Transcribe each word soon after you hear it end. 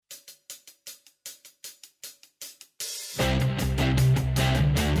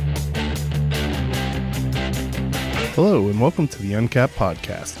Hello and welcome to the Uncapped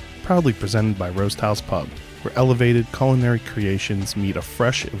Podcast, proudly presented by Roast House Pub, where elevated culinary creations meet a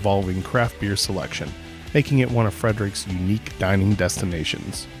fresh, evolving craft beer selection, making it one of Frederick's unique dining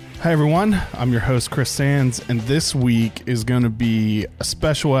destinations. Hi everyone, I'm your host Chris Sands, and this week is going to be a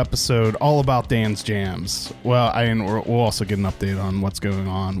special episode all about Dan's Jams. Well, we'll also get an update on what's going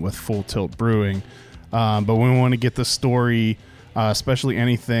on with Full Tilt Brewing, but we want to get the story, especially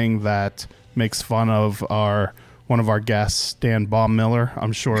anything that makes fun of one of our guests, Dan Baumiller.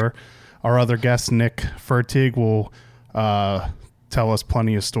 I'm sure our other guest, Nick Fertig, will tell us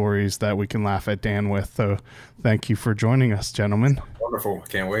plenty of stories that we can laugh at Dan with. So thank you for joining us, gentlemen. Wonderful.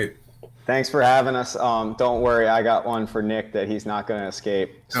 Can't wait. Thanks for having us. Don't worry, I got one for Nick that he's not going to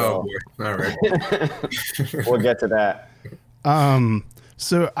escape. So. Oh, boy. All right. We'll get to that.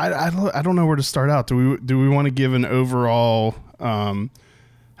 So I don't know where to start out. Do we want to give an overall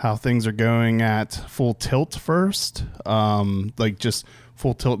how things are going at Full Tilt first? Like just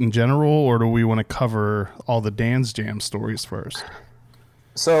Full Tilt in general, or do we want to cover all the Dan's Jam stories first?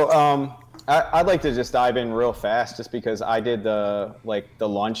 So I'd like to just dive in real fast, just because I did the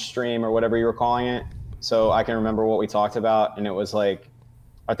lunch stream or whatever you were calling it. So I can remember what we talked about, and it was like,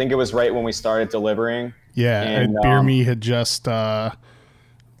 I think it was right when we started delivering. Yeah, and Beer Me had just had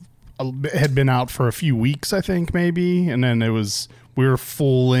been out for a few weeks, I think, maybe, and then we were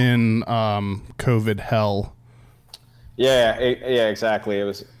full in COVID hell. Yeah, exactly. It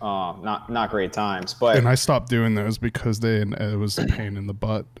was not great times, but and I stopped doing those because it was a pain in the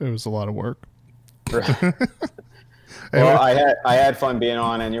butt. It was a lot of work. Well, I had fun being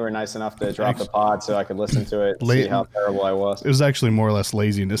on, and you were nice enough to drop the pod so I could listen to it, see how terrible I was. It was actually more or less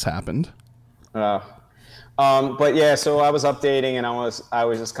laziness happened. But yeah, so I was updating, and I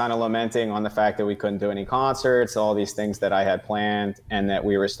was just kind of lamenting on the fact that we couldn't do any concerts, all these things that I had planned, and that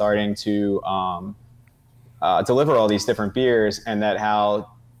we were starting to deliver all these different beers, and that how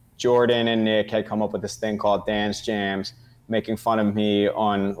Jordan and Nick had come up with this thing called Dan's Jams, making fun of me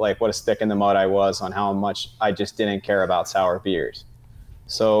on like what a stick in the mud I was on how much I just didn't care about sour beers.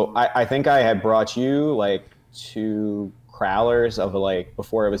 So I think I had brought you like 2 crowlers of like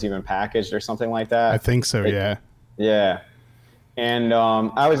before it was even packaged or something like that. I think so. Yeah. And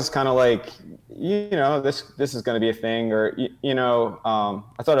I was just kind of like, this is going to be a thing, or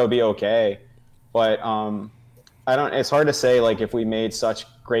I thought it would be okay, but it's hard to say like if we made such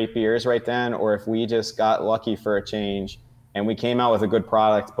great beers right then, or if we just got lucky for a change and we came out with a good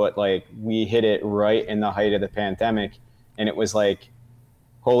product, but like we hit it right in the height of the pandemic, and it was like,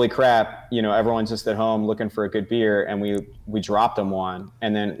 holy crap, everyone's just at home looking for a good beer, and we dropped them one.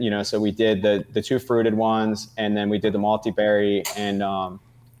 And then, so we did the 2 fruited ones, and then we did the malty berry, and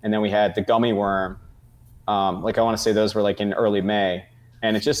then we had the gummy worm. Like I want to say those were like in early May,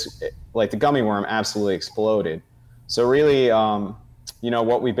 and it just like the gummy worm absolutely exploded. So really,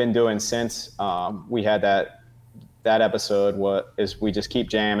 what we've been doing since we had that episode is we just keep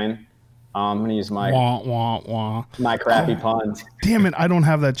jamming. I'm going to use my my crappy puns. Damn it, I don't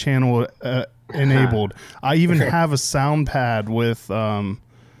have that channel enabled. I even have a sound pad with a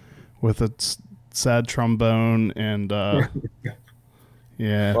sad trombone and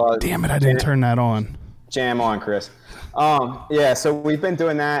yeah. Well, damn it, I didn't turn that on. Jam on, Chris. Yeah, so we've been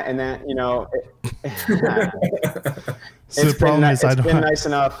doing that, and then it's been nice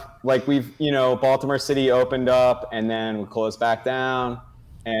enough. Like we've Baltimore City opened up, and then we closed back down,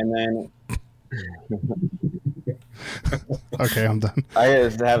 and then okay, I'm done. I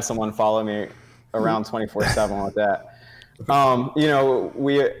just have someone follow me around 24/7 with that.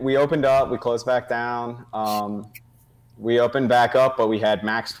 We opened up, we closed back down. We opened back up, but we had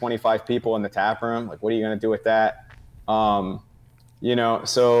max 25 people in the tap room. Like, what are you going to do with that? So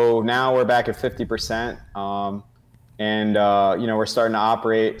now we're back at 50%. And we're starting to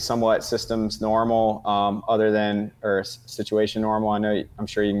operate somewhat systems normal, situation normal. I'm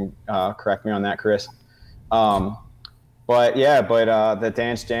sure you can correct me on that, Chris. But the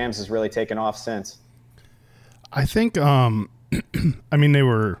Dan's Jams has really taken off since. I think, I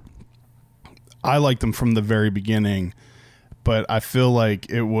liked them from the very beginning, but I feel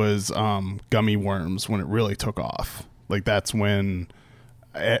like it was gummy worms when it really took off. Like that's when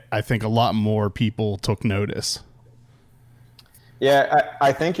I think a lot more people took notice. Yeah,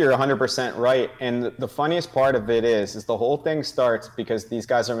 I think you're 100% right. And the funniest part of it is the whole thing starts because these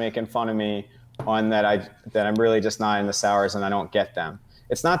guys are making fun of me on that I'm really just not in the sours and I don't get them.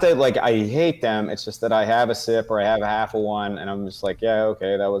 It's not that like I hate them. It's just that I have a sip or I have a half of one and I'm just like, yeah,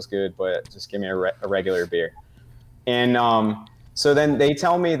 okay, that was good, but just give me a regular beer. And so then they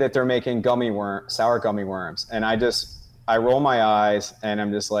tell me that they're making sour gummy worms, and I roll my eyes and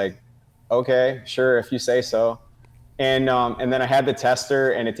I'm just like, okay, sure, if you say so. And then I had the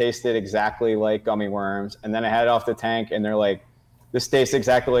tester, and it tasted exactly like gummy worms. And then I had it off the tank, and they're like, "This tastes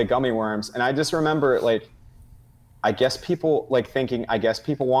exactly like gummy worms." And I just remember, like, I guess people like thinking, I guess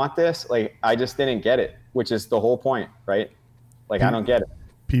people want this. Like, I just didn't get it, which is the whole point, right? Like, I don't get it.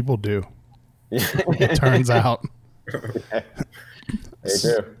 People do. It turns out. They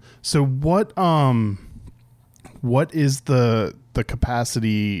do. So what is the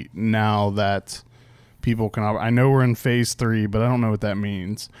capacity now that people can I know we're in phase 3, but I don't know what that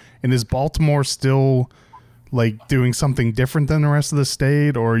means. And is Baltimore still like doing something different than the rest of the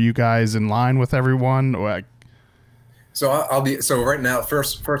state, or are you guys in line with everyone? Or So so right now,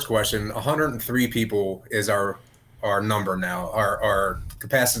 first question, 103 people is our number now. Our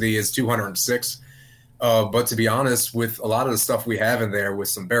capacity is 206. But to be honest, with a lot of the stuff we have in there, with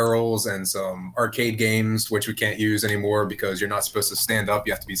some barrels and some arcade games, which we can't use anymore because you're not supposed to stand up,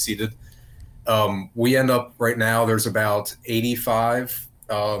 you have to be seated. We end up right now, there's about 85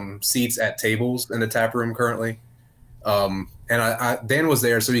 seats at tables in the tap room currently. And Dan was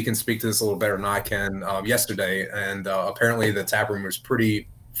there, so he can speak to this a little better than I can, yesterday. And apparently the tap room was pretty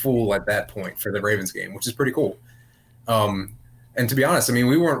full at that point for the Ravens game, which is pretty cool. And to be honest, I mean,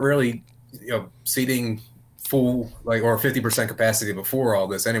 we weren't really seating full, like, or 50% capacity before all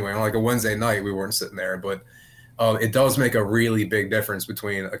this anyway. On like a Wednesday night, we weren't sitting there, but it does make a really big difference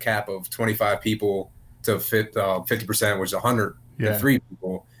between a cap of 25 people to 50%, which is 103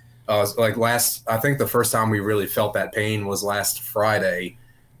 people. I think the first time we really felt that pain was last Friday,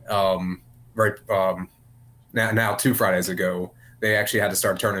 now 2 Fridays ago. They actually had to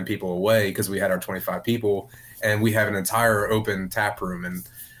start turning people away because we had our 25 people, and we have an entire open tap room. And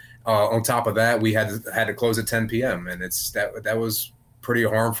on top of that, we had to close at 10 p.m. and that was pretty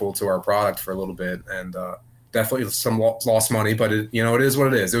harmful to our product for a little bit, and definitely some lost money. But it is what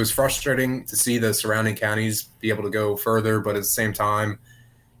it is. It was frustrating to see the surrounding counties be able to go further, but at the same time,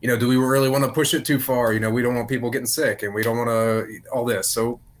 do we really want to push it too far? We don't want people getting sick, and we don't want to all this.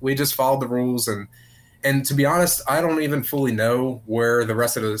 So we just followed the rules, and to be honest, I don't even fully know where the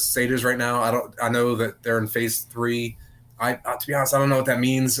rest of the state is right now. I know that they're in phase 3. To be honest, I don't know what that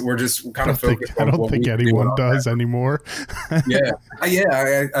means. We're just kind of focused. I don't think anyone does anymore.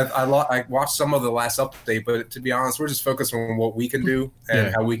 I watched some of the last update, but to be honest, we're just focused on what we can do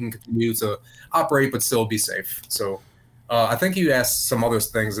and how we can continue to operate, but still be safe. So I think you asked some other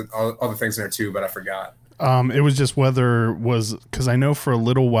things in there too, but I forgot. It was just because I know for a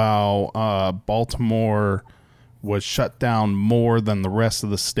little while, Baltimore was shut down more than the rest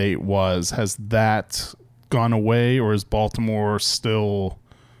of the state was. Has that gone away, or is Baltimore still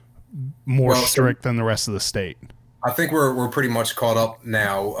more strict than the rest of the state? I think we're pretty much caught up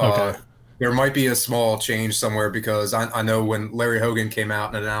now. Okay. There might be a small change somewhere, because I know when Larry Hogan came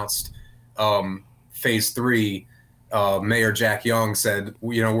out and announced phase 3, Mayor Jack Young said,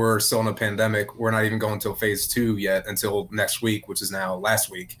 we're still in a pandemic. We're not even going until phase 2 yet, until next week, which is now last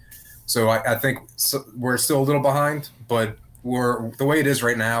week. So I think we're still a little behind, but the way it is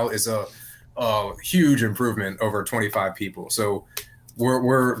right now is a huge improvement over 25 people. So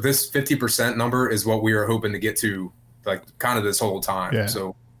we're this 50% number is what we are hoping to get to, like, kind of this whole time. Yeah.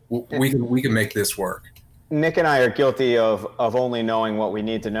 So we can make this work. Nick and I are guilty of only knowing what we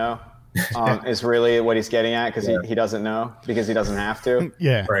need to know. Is really what he's getting at, because he doesn't know because he doesn't have to.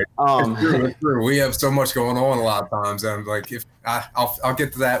 Yeah, right. It's true. We have so much going on a lot of times, and like, if I'll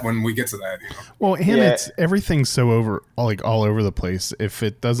get to that when we get to that. Well, and it's everything's so all over the place. If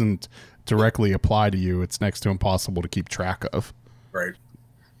it doesn't directly apply to you, it's next to impossible to keep track of. Right.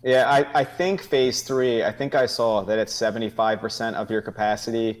 Yeah, I think phase 3. I think I saw that it's 75% of your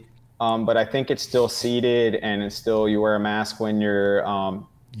capacity, but I think it's still seated, and it's still you wear a mask when you're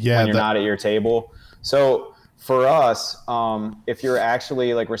not at your table. So for us, if you're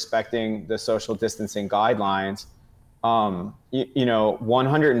actually like respecting the social distancing guidelines,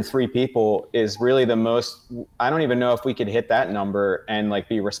 103 people is really the most. I don't even know if we could hit that number and like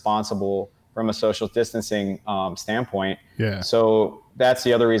be responsible from a social distancing standpoint. Yeah. So that's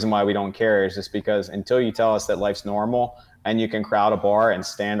the other reason why we don't care, is just because until you tell us that life's normal and you can crowd a bar and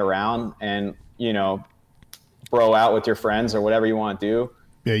stand around and, bro out with your friends or whatever you want to do.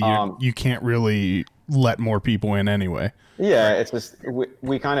 Yeah, you can't really let more people in anyway. Yeah, it's just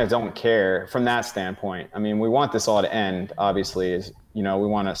we kind of don't care from that standpoint. I mean, we want this all to end, obviously, we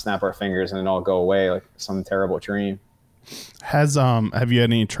want to snap our fingers and it all go away like some terrible dream. Have you had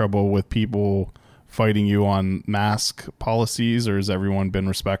any trouble with people fighting you on mask policies, or has everyone been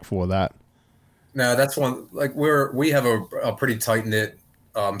respectful of that? No, that's one, like, we have a pretty tight-knit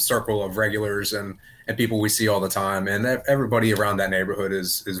circle of regulars and people we see all the time, and everybody around that neighborhood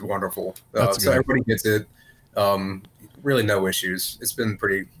is wonderful. So everybody gets it. really no issues. It's been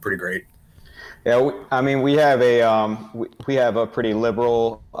pretty great. Yeah, I mean, we have a pretty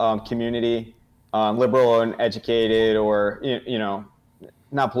liberal community, liberal and educated, or you know,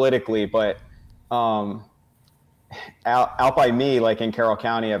 not politically, but out by me, like in Carroll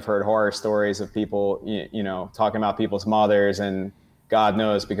County, I've heard horror stories of people, you know, talking about people's mothers and God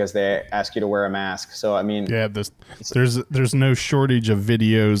knows because they ask you to wear a mask. So I mean, yeah, there's no shortage of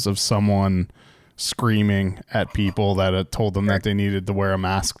videos of someone screaming at people that had told them that they needed to wear a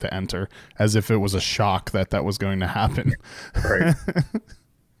mask to enter, as if it was a shock that was going to happen. Right.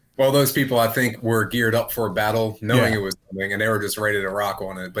 Well, those people, I think, were geared up for a battle, knowing it was coming, and they were just ready to rock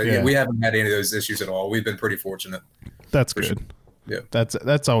on it. But we haven't had any of those issues at all. We've been pretty fortunate. That's good. Sure. Yeah,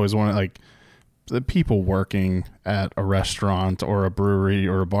 that's always one of, like, the people working at a restaurant or a brewery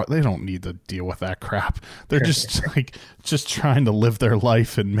or a bar. They don't need to deal with that crap. They're just just trying to live their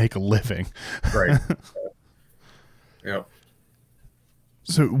life and make a living. Right. Yep.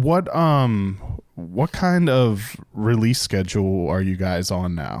 So what kind of release schedule are you guys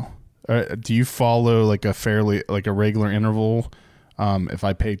on now? Do you follow like a regular interval? If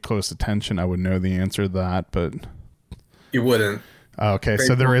I paid close attention, I would know the answer to that, but you wouldn't. Okay,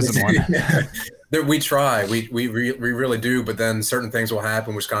 so there isn't one. We try, we really do, but then certain things will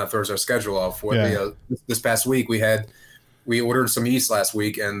happen which kind of throws our schedule off. This past week we ordered some yeast last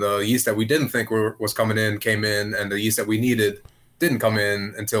week, and the yeast that we didn't think was coming in came in, and the yeast that we needed didn't come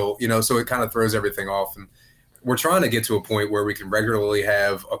in until, so it kind of throws everything off. And we're trying to get to a point where we can regularly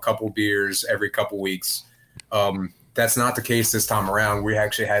have a couple beers every couple weeks. That's not the case this time around. We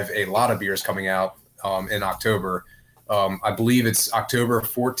actually have a lot of beers coming out in October. I believe it's October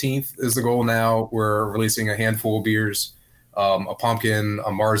 14th is the goal now. We're releasing a handful of beers, a pumpkin,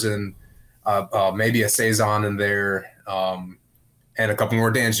 a Marzen, maybe a Saison in there, and a couple more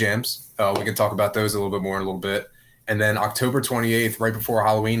Dan's Jams. We can talk about those a little bit more in a little bit. And then October 28th, right before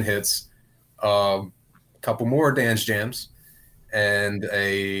Halloween hits, a couple more Dan's Jams and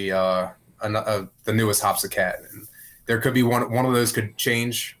the newest Hops the Cat. And there could be one of those could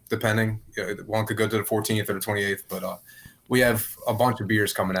change depending. One could go to the 14th or the 28th, but we have a bunch of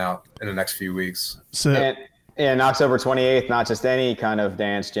beers coming out in the next few weeks. So, and October 28th, not just any kind of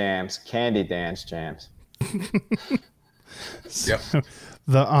Dan's Jams, candy Dan's Jams. Yep.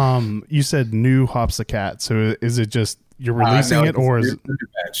 You said new Hops the Cat. So is it just you're releasing it, or is it?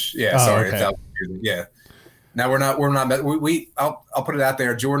 Batch. Yeah, sorry. Okay. Yeah. Now we're not. I'll put it out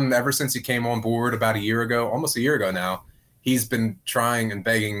there. Jordan, ever since he came on board about almost a year ago now, he's been trying and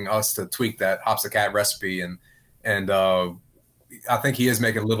begging us to tweak that Hops the Cat recipe, and I think he is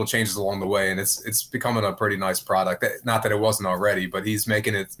making little changes along the way, and it's becoming a pretty nice product. Not that it wasn't already, but he's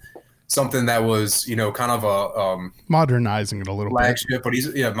making it something that was, kind of a modernizing it a little flagship, bit. But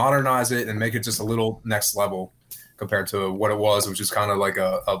he's modernize it and make it just a little next level compared to what it was, which is kind of like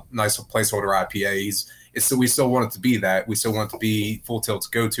a nice placeholder IPA. We still want it to be that. We still want it to be Full Tilt's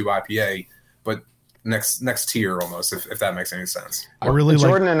go-to IPA, but next tier almost, if that makes any sense. I really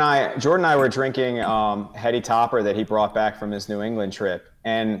Jordan and I were drinking Heady Topper that he brought back from his New England trip,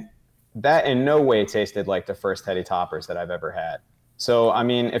 and that in no way tasted like the first Heady Toppers that I've ever had. So, I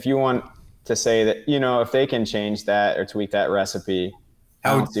mean, if you want to say that, if they can change that or tweak that recipe,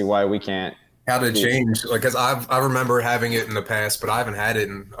 I don't see why we can't. How did it change? Like, because I remember having it in the past, but I haven't had it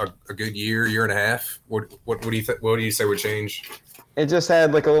in a good year and a half. What do you say would change? It just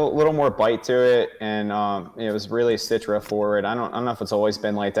had like a little more bite to it, and it was really Citra forward. I don't know if it's always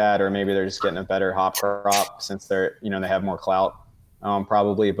been like that, or maybe they're just getting a better hop crop since they're they have more clout,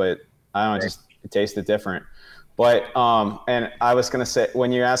 probably. But I don't know, it tasted different. But and I was gonna say,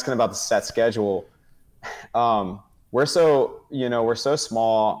 when you're asking about the set schedule, we're so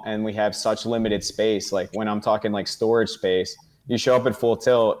small and we have such limited space. Like when I'm talking like storage space, you show up at Full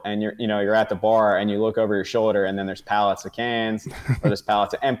Tilt and you're at the bar and you look over your shoulder and then there's pallets of cans or there's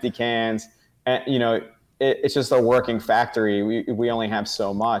pallets of empty cans, and it's just a working factory. We only have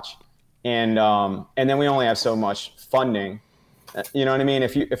so much, and then we only have so much funding. You know what I mean?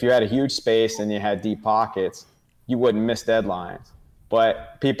 If you had a huge space and you had deep pockets, you wouldn't miss deadlines.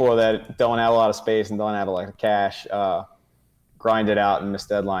 But people that don't have a lot of space and don't have a lot of cash grind it out and miss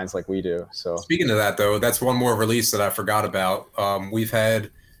deadlines like we do. So speaking of that, though, that's one more release that I forgot about. We've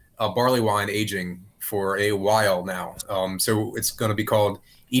had a barley wine aging for a while now. So it's going to be called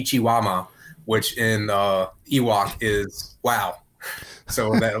Ichiwama, which in Ewok is wow.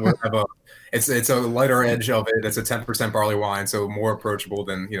 So that will have it's a lighter edge of it. It's a 10% barley wine, so more approachable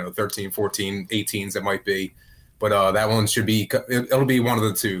than 13, 14, 18s it might be. But that one it'll be one of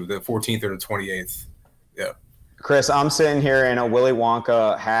the two, the 14th or the 28th. Yeah. Chris, I'm sitting here in a Willy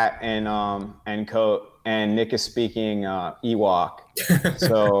Wonka hat and coat, and Nick is speaking Ewok.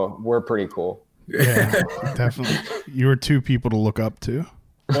 So we're pretty cool. Yeah, definitely. You were two people to look up to.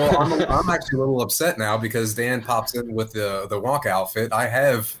 Well, I'm actually a little upset now because Dan pops in with the Wonka outfit. I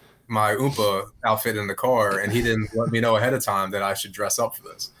have my Oompa outfit in the car, and he didn't let me know ahead of time that I should dress up for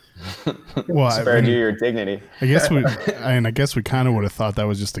this. Well, Spared you your dignity. I guess we kind of would have thought that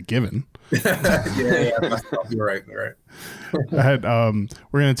was just a given. yeah, you're right. We're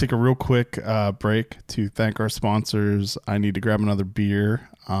gonna take a real quick break to thank our sponsors. I need to grab another beer.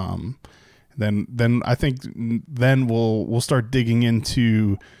 Then I think we'll start digging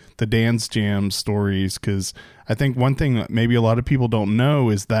into the Dan's Jam stories, because I think one thing that maybe a lot of people don't know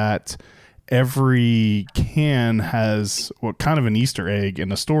is that every can has what kind of an Easter egg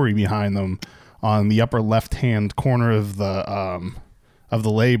and a story behind them on the upper left hand corner of the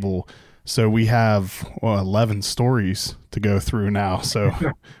label. So we have 11 stories to go through now. So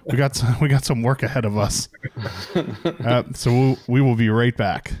we got some work ahead of us. So we will be right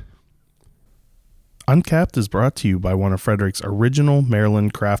back. Uncapped is brought to you by one of Frederick's original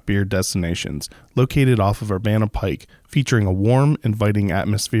Maryland craft beer destinations, located off of Urbana Pike, featuring a warm, inviting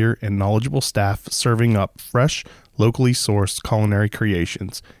atmosphere and knowledgeable staff serving up fresh, locally sourced culinary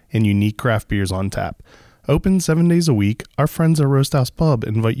creations and unique craft beers on tap. Open 7 days a week, our friends at Roast House Pub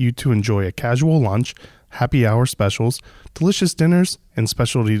invite you to enjoy a casual lunch, happy hour specials, delicious dinners, and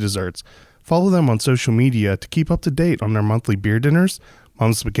specialty desserts. Follow them on social media to keep up to date on their monthly beer dinners,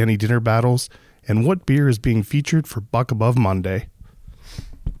 Mom's Spaghetti dinner battles, and what beer is being featured for Buck Above Monday.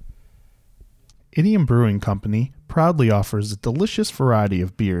 Idiom Brewing Company proudly offers a delicious variety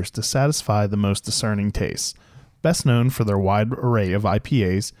of beers to satisfy the most discerning tastes. Best known for their wide array of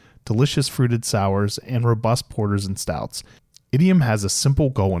IPAs, delicious fruited sours, and robust porters and stouts, Idiom has a simple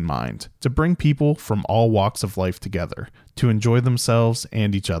goal in mind: to bring people from all walks of life together, to enjoy themselves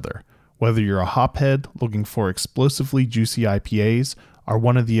and each other. Whether you're a hophead looking for explosively juicy IPAs, are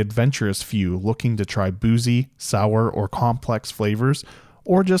one of the adventurous few looking to try boozy, sour, or complex flavors,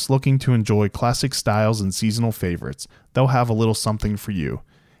 or just looking to enjoy classic styles and seasonal favorites, they'll have a little something for you.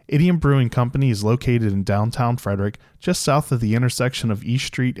 Idiom Brewing Company is located in downtown Frederick, just south of the intersection of East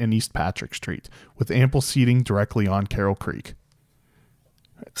Street and East Patrick Street, with ample seating directly on Carroll Creek.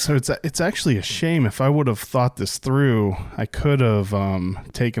 So it's actually a shame. If I would have thought this through, I could have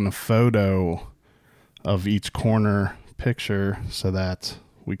taken a photo of each corner picture so that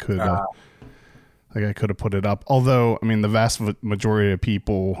we could I could have put it up. Although, I mean, the vast majority of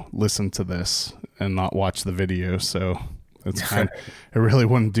people listen to this and not watch the video, so it's it really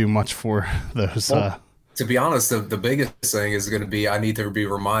wouldn't do much for those. To be honest, the biggest thing is going to be I need to be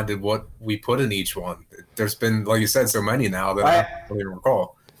reminded what we put in each one. There's been, like you said, so many now that I don't even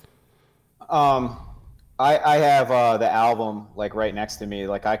recall. I have the album like right next to me.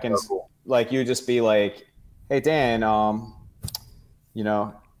 Like I can like you just be like, hey Dan,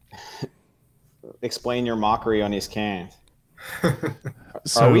 explain your mockery on these cans.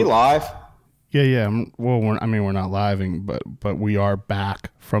 So, are we live? Yeah. Well, we're not living, but we are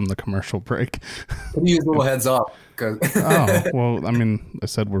back from the commercial break. Can you use a little heads up? Oh, well, I mean, I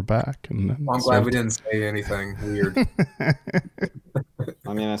said we're back, and I'm glad we didn't say anything weird.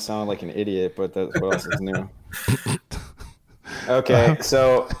 I mean, I sound like an idiot, but that's what else is new. Okay,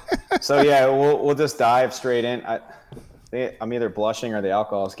 so yeah, we'll just dive straight in. I'm either blushing or the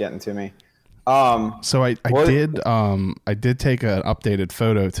alcohol is getting to me. So I did take an updated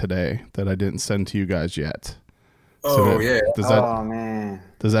photo today that I didn't send to you guys yet. Oh, yeah. Oh man,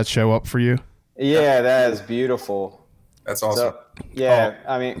 does that show up for you? Yeah, that is beautiful. That's awesome. So, yeah,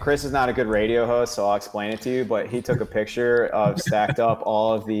 I mean, Chris is not a good radio host, so I'll explain it to you. But he took a picture of stacked up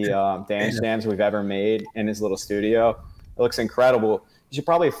all of the Dan's Jams we've ever made in his little studio. It looks incredible. You should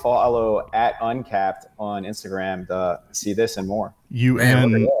probably follow @Uncapped on Instagram to see this and more.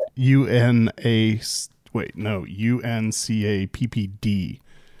 UNCAPPD,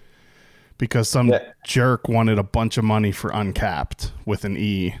 because some jerk wanted a bunch of money for Uncapped with an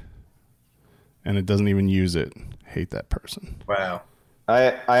E, and it doesn't even use it. Hate that person. Wow.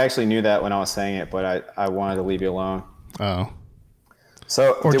 I actually knew that when I was saying it, but I wanted to leave you alone. Oh.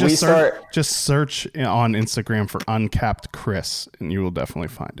 So or did we start? Just search on Instagram for Uncapped Chris, and you will definitely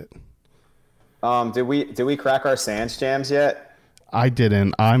find it. Did we crack our Sans Jams yet? I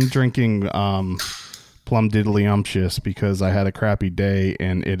didn't. I'm drinking Plum Diddlyumptious because I had a crappy day,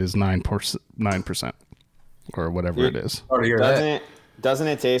 and it is 9% or whatever it is. Doesn't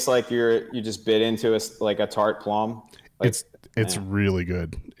it taste like you just bit into a tart plum? Like, it's really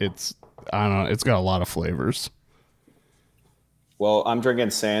good. I don't know. It's got a lot of flavors. Well, I'm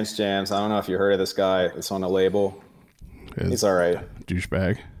drinking Sans Jams. I don't know if you heard of this guy. It's on the label. He's all right.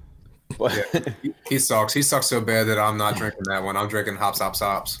 Douchebag. But He sucks. He sucks so bad that I'm not drinking that one. I'm drinking Hops Hops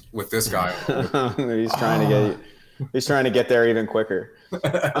Hops with this guy. he's trying to get there even quicker.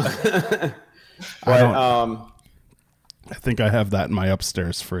 But I think I have that in my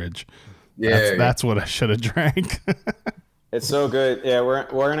upstairs fridge. Yeah, That's what I should have drank. it's so good. Yeah, we're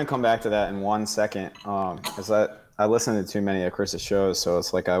gonna come back to that in 1 second. Because I listen to too many of Chris's shows, so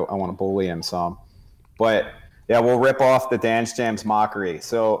it's like I want to bully him some. But yeah, we'll rip off the Dance Jams mockery.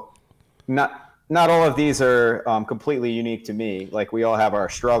 So not all of these are completely unique to me. Like, we all have our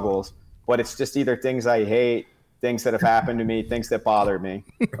struggles, but it's just either things I hate, things that have happened to me, things that bother me.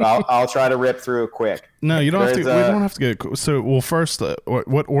 I'll try to rip through it quick. No, you don't have to. We don't have to get. So, well, first,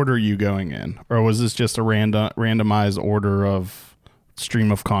 what order are you going in, or was this just a randomized order of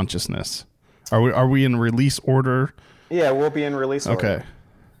stream of consciousness? Are we in release order? Yeah, we'll be in release order. Okay.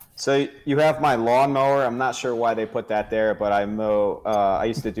 So you have my lawnmower. I'm not sure why they put that there, but I mow. I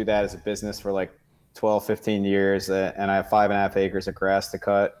used to do that as a business for like 12, 15 years, and I have 5.5 acres of grass to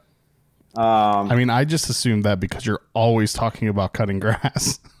cut. I mean, I just assumed that because you're always talking about cutting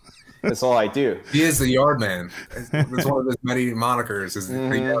grass. That's all I do. He is the yard man. It's one of his many monikers. Is the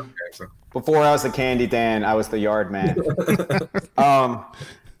yard man. So. Before I was the Candy Dan, I was the yard man.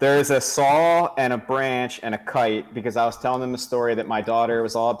 There's a saw and a branch and a kite, because I was telling them the story that my daughter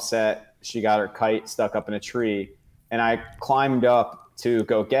was all upset. She got her kite stuck up in a tree, and I climbed up to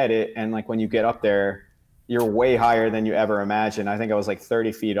go get it. And like, when you get up there, you're way higher than you ever imagined. I think I was like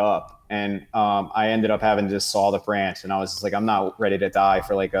 30 feet up, and I ended up having to just saw the branch. And I was just like, I'm not ready to die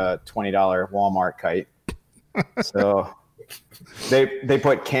for like a $20 Walmart kite. So they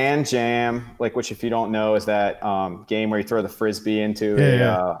put can jam, like, which, if you don't know, is that game where you throw the frisbee into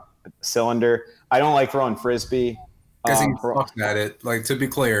a cylinder. I don't like throwing frisbee. Because he sucks at it. Like, to be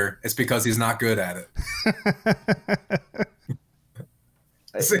clear, it's because he's not good at it.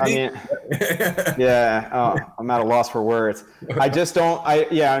 I mean, yeah, I'm at a loss for words. I just don't.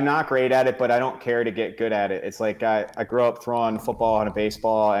 I'm not great at it, but I don't care to get good at it. It's like I grew up throwing football and a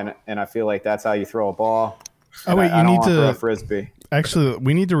baseball, and I feel like that's how you throw a ball. Oh wait, you need to throw a frisbee. Actually,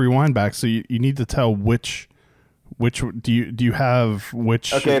 we need to rewind back. So you need to tell which do you have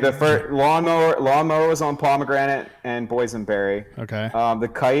which? Okay, the first lawnmower was on pomegranate and boysenberry. Okay. The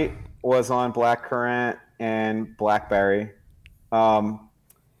kite was on blackcurrant and blackberry.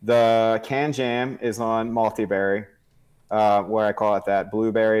 The can jam is on multiberry, where I call it that: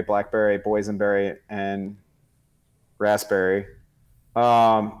 blueberry, blackberry, boysenberry, and raspberry.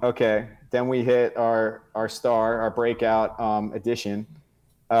 Okay. Then we hit our breakout edition.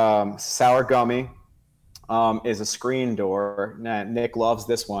 Sour Gummy is a screen door. Nick loves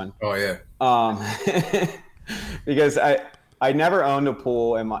this one. Oh yeah. Because I never owned a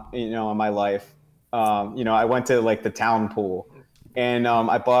pool in my life. I went to like the town pool, and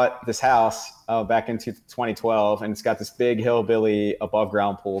I bought this house back in 2012, and it's got this big hillbilly above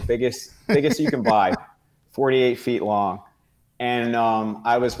ground pool, biggest you can buy, 48 feet long. And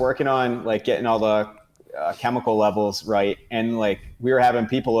I was working on like getting all the chemical levels right, and like we were having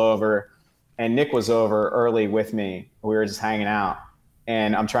people over, and Nick was over early with me. We were just hanging out,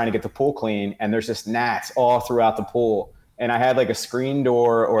 and I'm trying to get the pool clean, and there's just gnats all throughout the pool. And I had like a screen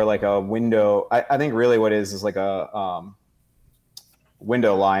door or like a window. I think really what it is like a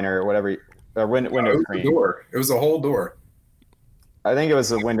window liner or whatever, or window screen. It was a whole door. I think it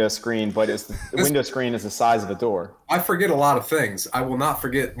was a window screen, but the window screen is the size of a door. I forget a lot of things. I will not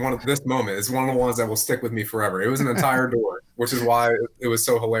forget this moment. It's one of the ones that will stick with me forever. It was an entire door, which is why it was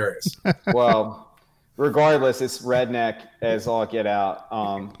so hilarious. Well, regardless, it's redneck as all get out.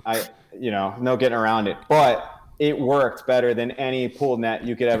 No getting around it. But it worked better than any pool net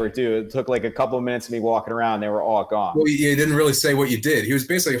you could ever do. It took like a couple of minutes of me walking around. They were all gone. Well, he didn't really say what you did. He was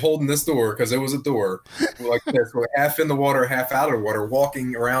basically holding this door, because it was a door, like this, half in the water, half out of the water,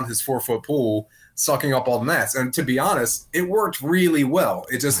 walking around his 4-foot pool, sucking up all the gnats. And to be honest, it worked really well.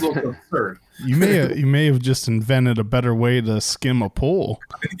 It just looked absurd. You may have just invented a better way to skim a pool.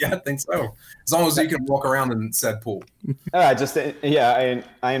 Yeah, I think so. As long as you can walk around in said pool. I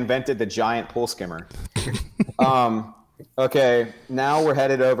invented the giant pool skimmer. Okay, now we're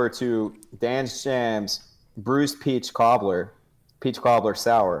headed over to Dance Jam's Bruised Peach Cobbler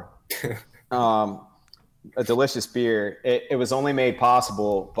Sour. A delicious beer. It was only made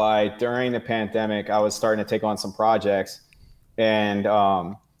possible by, during the pandemic, I was starting to take on some projects, and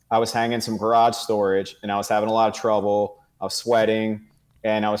I was hanging some garage storage, and I was having a lot of trouble. I was sweating,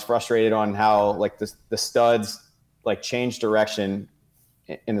 and I was frustrated on how like the studs like changed direction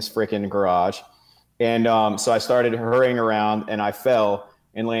in this freaking garage. And so I started hurrying around, and I fell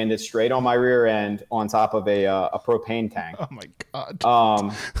and landed straight on my rear end on top of a propane tank. Oh my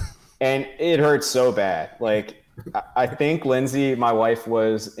God. and it hurt so bad. Like I think Lindsay, my wife,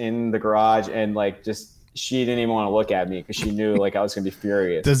 was in the garage and like just she didn't even want to look at me because she knew like I was gonna be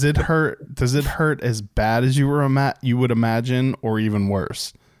furious. Does it hurt? Does it hurt as bad as you would imagine, or even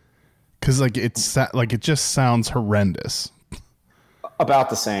worse? Because like it just sounds horrendous. About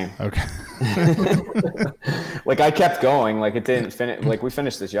the same. Okay. Like I kept going. Like it didn't finish. Like we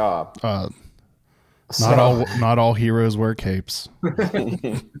finished the job. Not all heroes wear capes.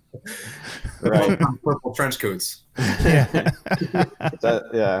 Right. Purple trench coats. Yeah.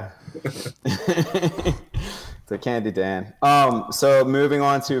 Yeah. The Candy Dan. So moving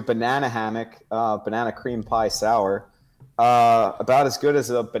on to banana hammock, banana cream pie sour. About as good as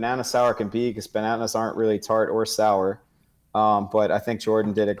a banana sour can be because bananas aren't really tart or sour. But I think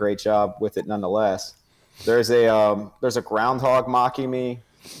Jordan did a great job with it nonetheless. There's a groundhog mocking me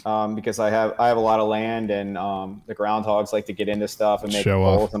because I have a lot of land and the groundhogs like to get into stuff and make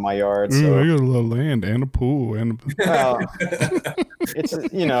holes in my yard. So I got a lot of land and a pool and it's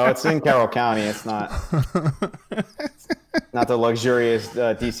it's in Carroll County. It's not the luxurious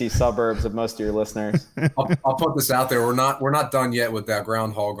DC suburbs of most of your listeners. I'll put this out there. We're not done yet with that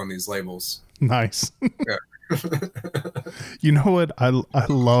groundhog on these labels. Nice. Yeah. You know what I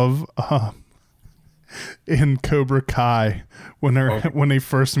love in Cobra Kai when they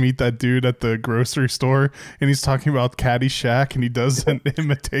first meet that dude at the grocery store and he's talking about Caddyshack and he does an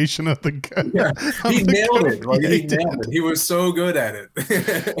imitation of the guy. Yeah, he nailed it. Like, he nailed it. He was so good at it.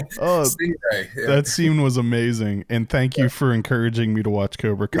 That scene was amazing, and thank you for encouraging me to watch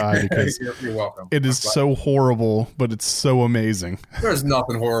Cobra Kai because you're welcome. It is so horrible, but it's so amazing. There's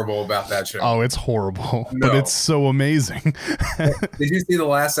nothing horrible about that show. Oh, it's horrible, but it's so amazing. Did you see the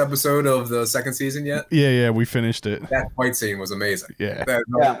last episode of the second season yet? Yeah, we finished it. That fight scene was amazing. Yeah.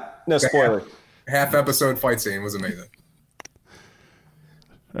 No spoiler. Half episode fight scene was amazing.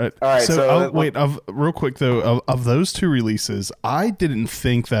 All right. So wait. Real quick though, of those two releases, I didn't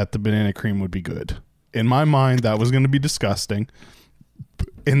think that the banana cream would be good. In my mind, that was going to be disgusting,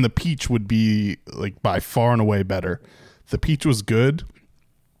 and the peach would be like by far and away better. The peach was good,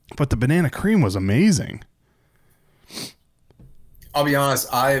 but the banana cream was amazing. I'll be honest.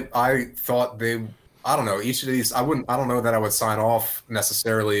 I thought I don't know. Each of these, I don't know that I would sign off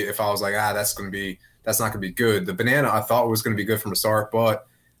necessarily if I was like, that's not going to be good. The banana I thought was going to be good from the start, but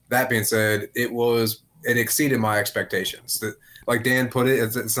that being said, it exceeded my expectations. Like Dan put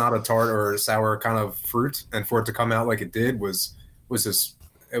it, it's not a tart or a sour kind of fruit, and for it to come out like it did was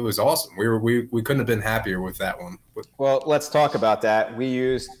awesome. We couldn't have been happier with that one. Well, let's talk about that. We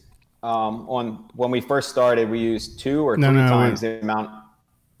used when we first started, we used 2 or 3 times the amount.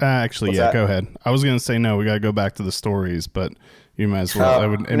 Actually, go ahead. I was going to say no. We got to go back to the stories, but you might as well. I'll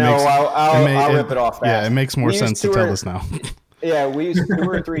rip it off fast. Yeah, it makes more sense to tell us now. Yeah, we used 2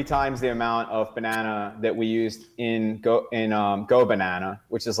 or 3 times the amount of banana that we used in Go Banana,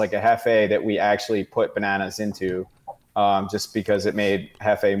 which is like a Hefe that we actually put bananas into, just because it made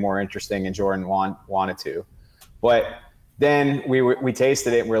Hefe more interesting and Jordan wanted to. But then we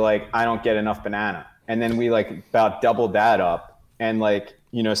tasted it and we're like, I don't get enough banana, and then we like about doubled that up, and like.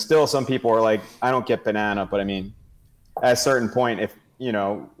 Still some people are like, I don't get banana, but I mean, at a certain point, if,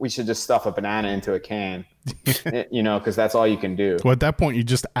 we should just stuff a banana into a can, because that's all you can do. Well, at that point, you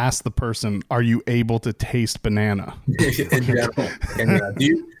just ask the person, are you able to taste banana? In general. And,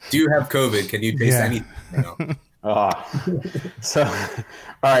 do you have COVID? Can you taste anything? So, all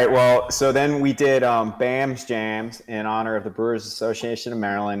right. Well, so then we did BAM's Jams in honor of the Brewers Association of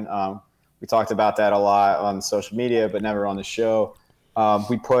Maryland. We talked about that a lot on social media, but never on the show.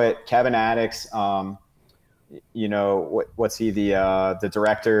 We put Kevin Addix, what's he, the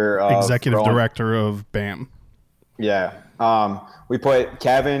director of executive director of BAM. Yeah. We put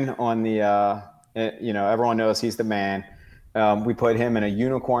Kevin on the, everyone knows he's the man. We put him in a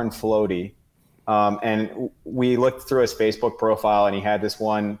unicorn floaty. And we looked through his Facebook profile and he had this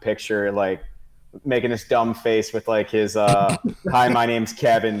one picture, like making this dumb face with like his, hi, my name's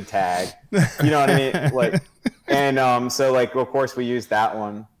Kevin tag. You know what I mean? Like, and so like, of course we used that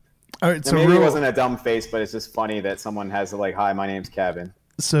one. All right. So maybe it wasn't a dumb face, but it's just funny that someone has like, hi, my name's Kevin.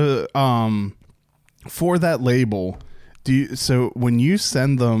 So, for that label, so when you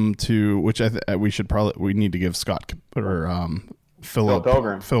send them to, which we need to give Scott or, Phil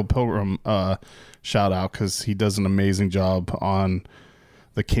Pilgrim, shout out, cause he does an amazing job on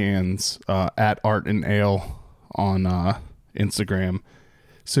the cans, at Art and Ale on, Instagram.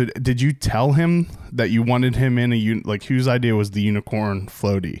 So did you tell him that you wanted him in whose idea was the unicorn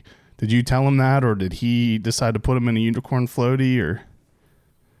floaty? Did you tell him that, or did he decide to put him in a unicorn floaty, or?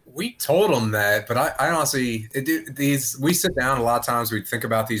 We told them that, but I honestly, we sit down a lot of times. We think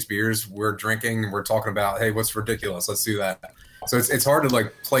about these beers we're drinking, and we're talking about, hey, what's ridiculous? Let's do that. So it's hard to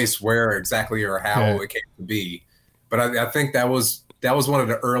like place where exactly or how it came to be. But I think that was one of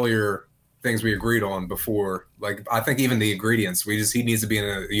the earlier things we agreed on before. Like I think even the ingredients, he needs to be in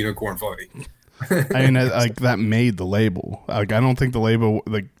a unicorn floaty. I mean, like that made the label. Like I don't think the label,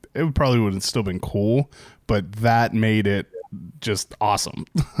 like it probably would have still been cool, but that made it just awesome.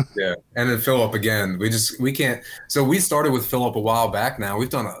 Yeah. And then Philip again, we can't. So we started with Philip a while back now. We've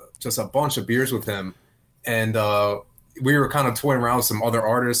done just a bunch of beers with him, and we were kind of toying around with some other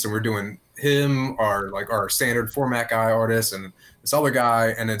artists, and we're doing him, our standard format guy artist, and this other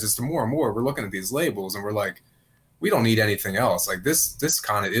guy, and then just more and more we're looking at these labels and we're like, we don't need anything else. Like this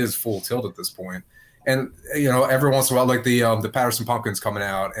kind of is Full Tilt at this point. And every once in a while, like the Patterson Pumpkins coming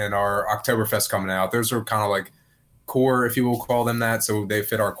out and our Oktoberfest coming out, those are kind of like core, if you will call them that, so they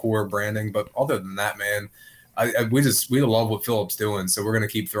fit our core branding. But other than that, man, we love what Philip's doing, so we're gonna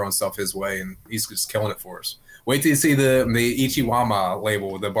keep throwing stuff his way, and he's just killing it for us. Wait till you see the Ichiwama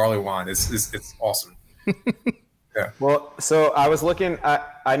label, the barley wine. It's awesome. Yeah. Well, so I was looking.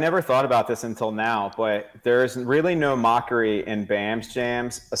 I never thought about this until now, but there's really no mockery in BAM's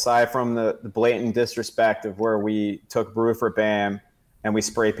jams aside from the blatant disrespect of where we took brew for BAM and we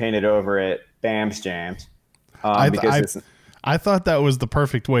spray painted over it BAM's jams. I thought that was the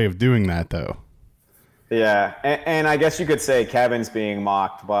perfect way of doing that, though. Yeah, and I guess you could say Kevin's being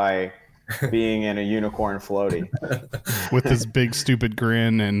mocked by being in a unicorn floaty with this big stupid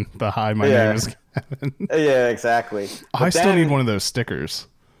grin and the hi, my name is Kevin. Yeah, exactly. I still need one of those stickers.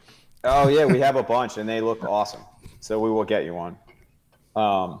 Oh yeah, we have a bunch and they look awesome, so we will get you one.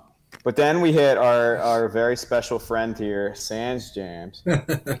 But then we hit our very special friend here, Sans Jams.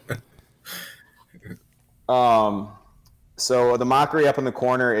 So the mockery up in the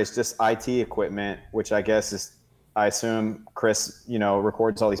corner is just IT equipment, which I guess is, I assume Chris,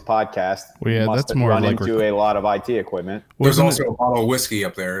 records all these podcasts. Well, yeah, must that's more run like into a lot of IT equipment. There's also a bottle of whiskey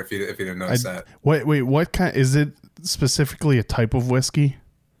up there, if you didn't notice that. Wait, what kind? Is it specifically a type of whiskey?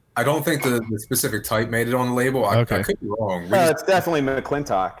 I don't think the specific type made it on the label. I could be wrong. It's definitely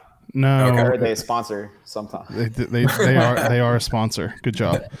McClintock. No, okay. They sponsor sometimes. They are a sponsor. Good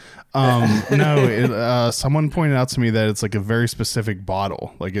job. Someone pointed out to me that it's like a very specific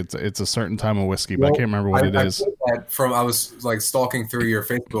bottle. Like it's a certain time of whiskey, but I can't remember what it is. I was like stalking through your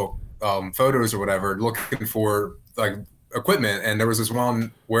Facebook photos or whatever, looking for like equipment, and there was this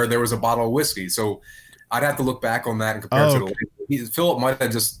one where there was a bottle of whiskey. So I'd have to look back on that and compare it to the label. Philip might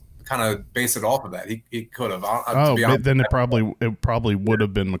have just kind of based it off of that. He could have. Then it probably would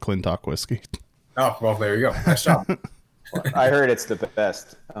have been McClintock whiskey. Oh well, there you go. Nice job. I heard it's the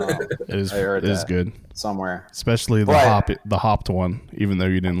best. It is good somewhere, especially the hopped one. Even though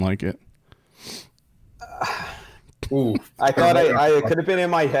you didn't like it. Ooh, I thought I could have been in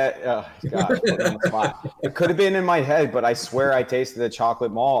my head. Oh, God, it could have been in my head, but I swear I tasted the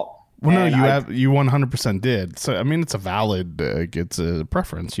chocolate malt. Well, no, you 100% did. So I mean, it's a valid. It's a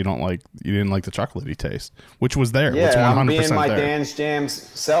preference. You didn't like the chocolatey taste, which was there. Yeah, which 100% I'm being my there. Dan's Jams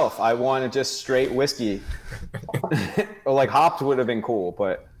self. I wanted just straight whiskey. Or like hopped would have been cool,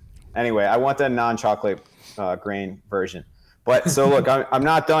 but anyway, I want the non-chocolate grain version. But so look, I'm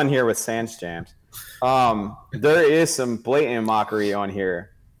not done here with Sans Jams. There is some blatant mockery on here.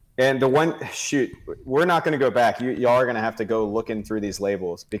 And the one, we're not going to go back. Y'all are going to have to go looking through these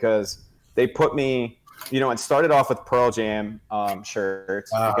labels because they put me, it started off with Pearl Jam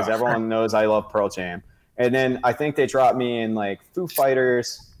shirts because everyone knows I love Pearl Jam. And then I think they dropped me in like Foo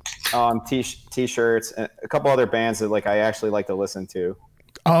Fighters t-shirts and a couple other bands that like I actually like to listen to.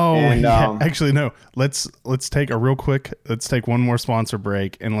 Oh, and, actually, no. Let's take one more sponsor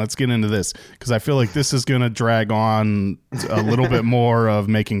break and let's get into this because I feel like this is going to drag on a little bit more of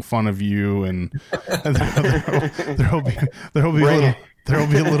making fun of you, and there'll be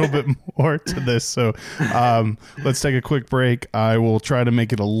a little bit more to this. So let's take a quick break. I will try to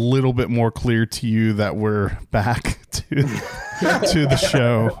make it a little bit more clear to you that we're back to the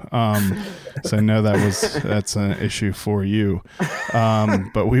show. So I know that's an issue for you.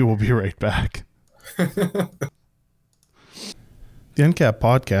 But we will be right back. The NCAP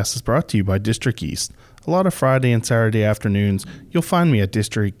podcast is brought to you by District East. A lot of Friday and Saturday afternoons, you'll find me at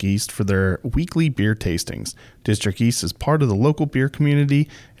District East for their weekly beer tastings. District East is part of the local beer community,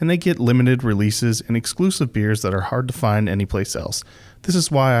 and they get limited releases and exclusive beers that are hard to find anyplace else. This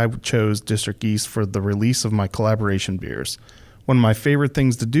is why I chose District East for the release of my collaboration beers. One of my favorite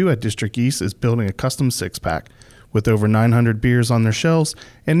things to do at District East is building a custom six-pack. With over 900 beers on their shelves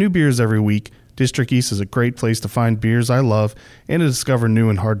and new beers every week, District East is a great place to find beers I love and to discover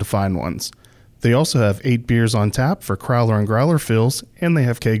new and hard to find ones. They also have 8 beers on tap for Crowler and Growler fills, and they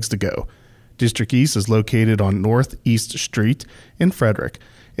have kegs to go. District East is located on Northeast Street in Frederick,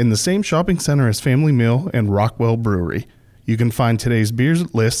 in the same shopping center as Family Mill and Rockwell Brewery. You can find today's beer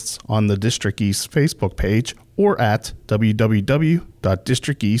lists on the District East Facebook page or at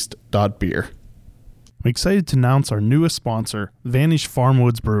www.districteast.beer. I'm excited to announce our newest sponsor, Vanish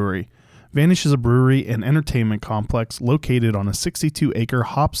Farmwoods Brewery. Vanish is a brewery and entertainment complex located on a 62-acre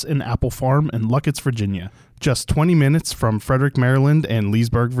hops and apple farm in Luckett's, Virginia, just 20 minutes from Frederick, Maryland and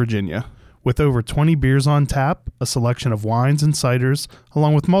Leesburg, Virginia. With over 20 beers on tap, a selection of wines and ciders,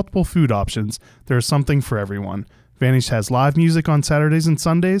 along with multiple food options, there is something for everyone. Vanish has live music on Saturdays and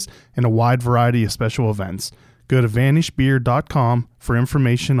Sundays and a wide variety of special events. Go to vanishbeer.com for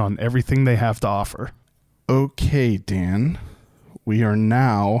information on everything they have to offer. Okay, Dan, we are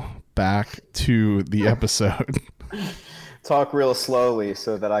now back to the episode. Talk real slowly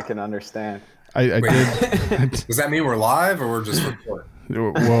so that I can understand. I did. Does that mean we're live or we're just recording?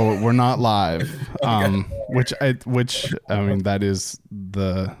 Well, we're not live, which I mean that is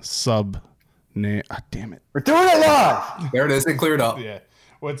the sub name. Ah, damn it! We're doing it live. There it is. It cleared up. Yeah.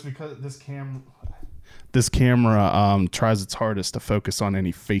 Well, it's because this camera tries its hardest to focus on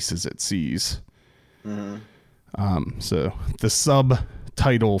any faces it sees. Mm-hmm. So the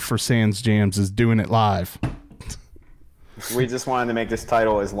subtitle for Sans Jams is "Doing It Live." We just wanted to make this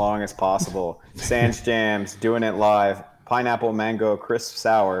title as long as possible. Sans Jams, Doing It Live. Pineapple mango crisp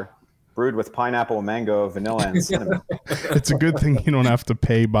sour, brewed with pineapple, mango, vanilla, and cinnamon. It's a good thing you don't have to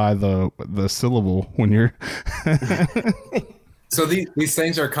pay by the syllable when you're. So these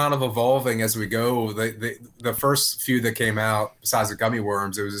things are kind of evolving as we go. The first few that came out, besides the gummy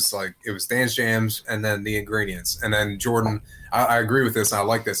worms, it was just like it was Sans Jams and then the ingredients. And then Jordan, I agree with this and I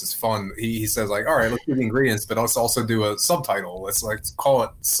like this. It's fun. He says like, all right, let's do the ingredients, but let's also do a subtitle. Let's call it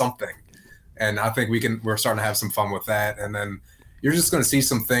something. And I think we're starting to have some fun with that. And then you're just going to see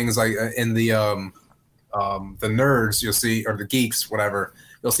some things like in the nerds, you'll see, or the geeks, whatever,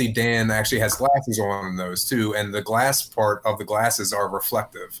 you'll see Dan actually has glasses on those too. And the glass part of the glasses are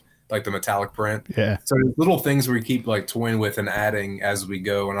reflective, like the metallic print. Yeah. So there's little things we keep like toying with and adding as we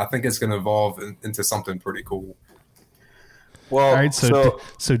go. And I think it's going to evolve into something pretty cool. Well, all right, so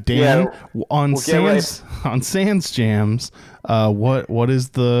Dan, yeah, on Sans Jams, what's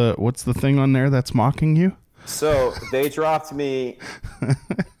the thing on there that's mocking you? So they dropped me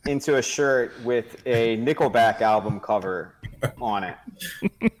into a shirt with a Nickelback album cover on it,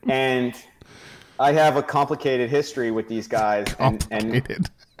 and I have a complicated history with these guys. And it's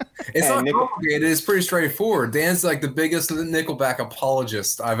not complicated. It's pretty straightforward. Dan's like the biggest Nickelback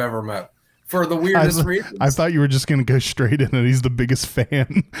apologist I've ever met. For the weirdest reasons. I thought you were just going to go straight in and he's the biggest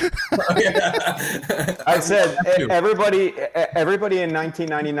fan. I said everybody in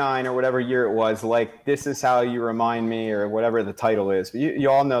 1999 or whatever year it was, like, this is how you remind me, or whatever the title is. You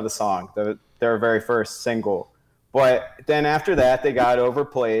all know the song, their very first single. But then after that, they got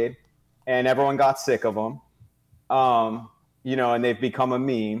overplayed and everyone got sick of them. And they've become a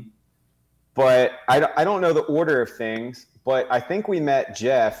meme. But I don't know the order of things, but I think we met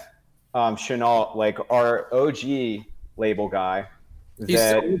Jeff Chenault, like our OG label guy. He's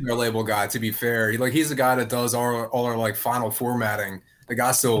still our label guy, to be fair. He's the guy that does all our like final formatting. The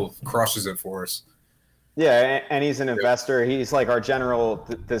guy still crushes it for us. Yeah, and he's an investor. He's like our general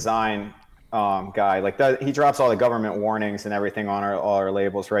design guy. Like he drops all the government warnings and everything on all our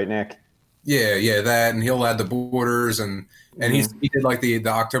labels, right, Nick? Yeah, that, and he'll add the borders and he did like the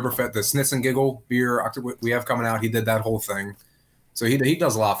Oktoberfest, the Snitz and Giggle beer we have coming out. He did that whole thing. So he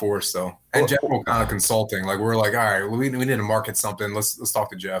does a lot for us, though. And general kind of consulting. Like, we're like, all right, we need to market something. Let's talk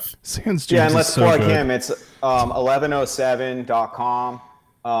to Jeff. Sans Jams and let's plug good. him. It's 1107.com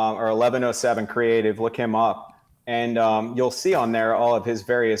or 1107 Creative. Look him up. And you'll see on there all of his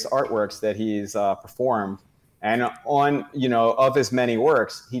various artworks that he's performed. And on, of his many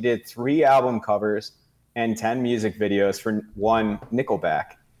works, he did 3 album covers and 10 music videos for one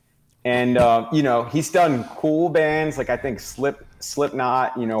Nickelback. And, he's done cool bands, like I think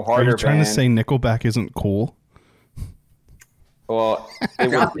Slipknot, harder bands. Are you trying to say Nickelback isn't cool? Well, it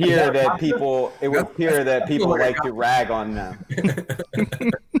would appear that people like to rag on them.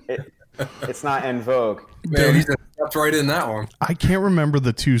 It's not en vogue. Man, he just stepped right in that one. I can't remember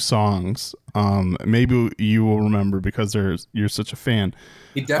the 2 songs. Maybe you will remember because you're such a fan.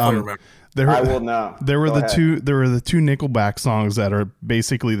 He definitely remembers. I will know. There were the two Nickelback songs that are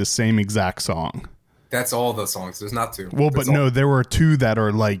basically the same exact song. That's all the songs. There's not two. Well, That's but no, there were two that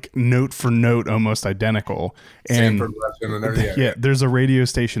are like note for note almost identical. same And progression and everything. yeah, there's a radio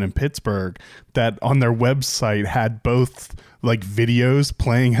station in Pittsburgh that on their website had both like videos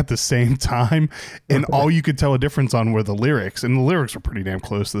playing at the same time, and all you could tell a difference on were the lyrics, and the lyrics were pretty damn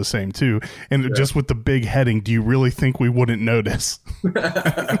close to the same too. And just with the big heading, do you really think we wouldn't notice?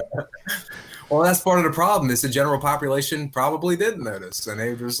 Well, that's part of the problem. Is the general population probably didn't notice, and they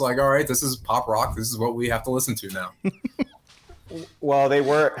were just like, "All right, this is pop rock. This is what we have to listen to now." Well, they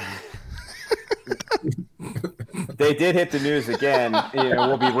were. They did hit the news again.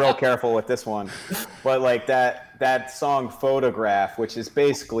 We'll be real careful with this one, but like that song "Photograph," which is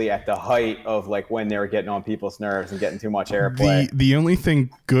basically at the height of like when they were getting on people's nerves and getting too much airplay. The only thing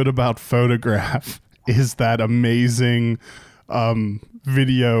good about Photograph is that amazing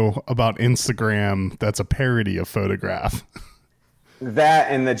video about Instagram that's a parody of Photograph.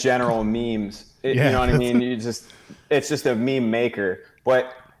 That and the general memes. You know what I mean? It's just a meme maker.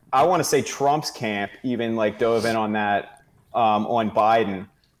 But I want to say Trump's camp even like dove in on that on Biden.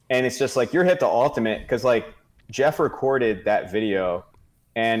 And it's just like you're hit the ultimate because like Jeff recorded that video.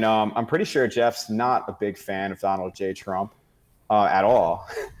 And I'm pretty sure Jeff's not a big fan of Donald J. Trump at all.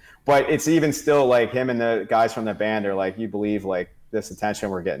 But it's even still like him and the guys from the band are like, you believe like this attention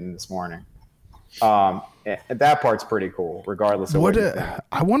we're getting this morning. That part's pretty cool, regardless of what you think.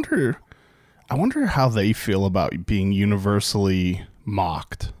 I wonder how they feel about being universally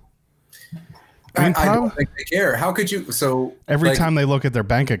mocked. I don't think they care. How could you? So every time they look at their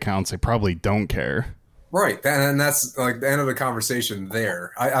bank accounts, they probably don't care. Right. And that's like the end of the conversation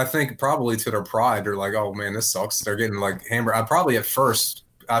there. I think probably to their pride, they're like, oh man, this sucks. They're getting like hammered. Probably at first,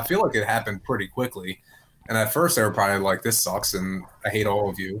 I feel like it happened pretty quickly. And at first they were probably like, this sucks and I hate all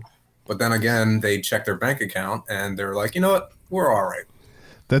of you. But then again, they check their bank account and they're like, you know what? We're all right.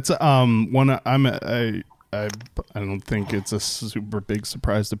 That's I don't think it's a super big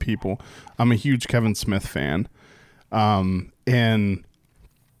surprise to people. I'm a huge Kevin Smith fan. And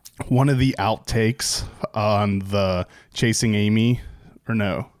one of the outtakes on the Chasing Amy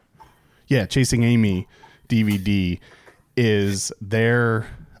DVD is their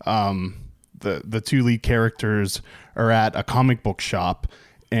the two lead characters are at a comic book shop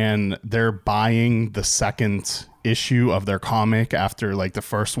and they're buying the second issue of their comic after like the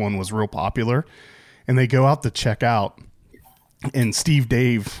first one was real popular, and they go out to check out, and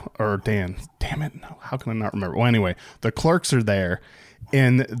Dan, damn it, no, how can I not remember? Well, anyway, the clerks are there,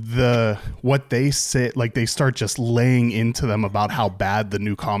 and what they say, like they start just laying into them about how bad the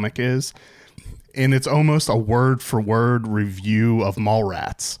new comic is. And it's almost a word for word review of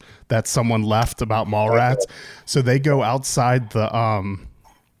Mallrats that someone left about Mallrats. So they go outside the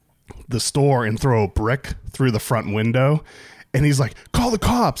store and throw a brick through the front window. And he's like, call the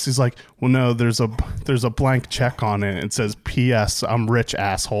cops. He's like, well, no, there's a blank check on it. It says, P.S. I'm rich,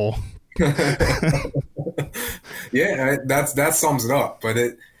 asshole. Yeah, that sums it up. But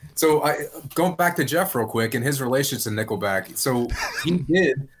going back to Jeff real quick and his relations to Nickelback. So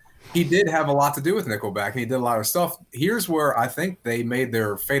he did have a lot to do with Nickelback, and he did a lot of stuff. Here's where I think they made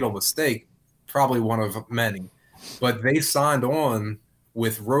their fatal mistake, probably one of many. But they signed on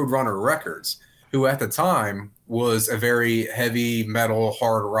with Roadrunner Records, who at the time was a very heavy metal,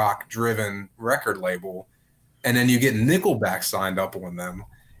 hard rock driven record label. And then you get Nickelback signed up on them,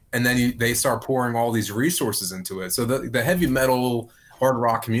 and then they start pouring all these resources into it. So the heavy metal, hard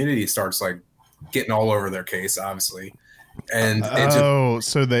rock community starts like getting all over their case, obviously. And so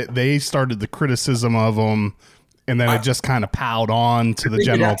they started the criticism of them, and then it just kind of piled on to the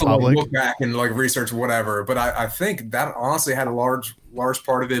general public. Look back and like research whatever, but I think that honestly had a large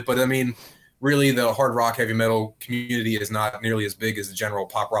part of it. But I mean, really, the hard rock, heavy metal community is not nearly as big as the general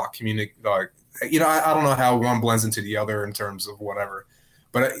pop rock community. I don't know how one blends into the other in terms of whatever,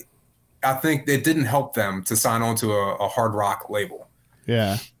 but I think it didn't help them to sign on to a hard rock label.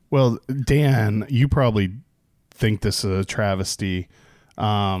 Yeah. Well, Dan, you probably think this is a travesty,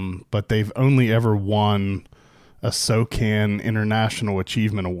 but they've only ever won a SOCAN International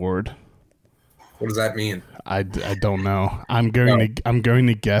Achievement Award. What does that mean? I don't know. I'm going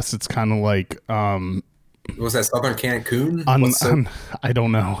to guess it's kind of like was that Southern Cancun? I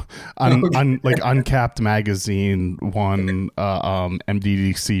don't know. Like Uncapped Magazine won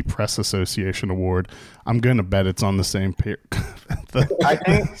MDDC Press Association Award. I'm going to bet it's on the same pair. I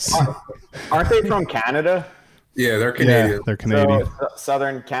think aren't they from Canada? Yeah, they're Canadian. Yeah, they're Canadian. So,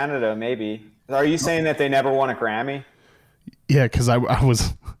 Southern Canada, maybe. Are you saying that they never won a Grammy? Yeah, because that's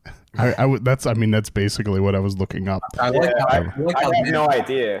basically what I was looking up. I have no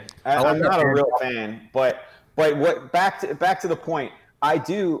idea. I'm not a real fan, but what back to the point. I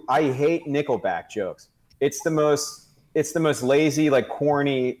hate Nickelback jokes. It's the most lazy, like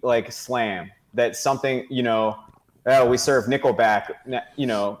corny, like slam that something, we serve Nickelback,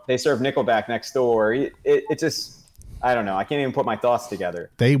 they serve Nickelback next door. It just, I don't know. I can't even put my thoughts together.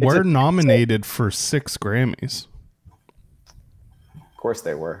 They were nominated for 6 Grammys. Of course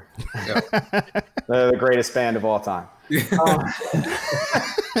they were. Yeah. They're the greatest band of all time.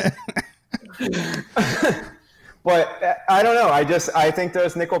 But I don't know. I think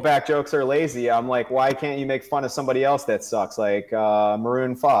those Nickelback jokes are lazy. I'm like, why can't you make fun of somebody else that sucks, like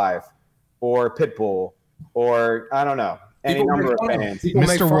Maroon 5 or Pitbull or I don't know, any number of bands.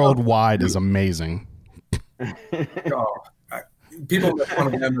 Mr. Worldwide is amazing. People make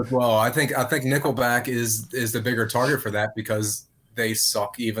fun of them as well. I think Nickelback is the bigger target for that because they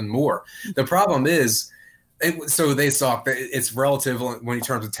suck even more. The problem is, so they suck. It's relative when you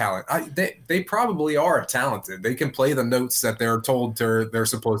terms of talent. They probably are talented. They can play the notes that they're told they're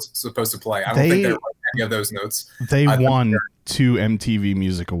supposed to play. I don't think they're like any of those notes. They won 2 MTV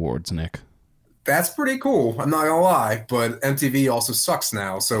Music Awards, Nick. That's pretty cool. I'm not gonna lie, but MTV also sucks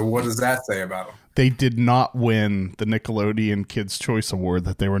now. So what does that say about them? They did not win the Nickelodeon Kids' Choice Award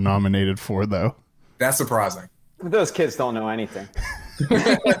that they were nominated for, though. That's surprising. Those kids don't know anything. All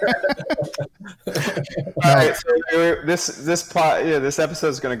right, so this episode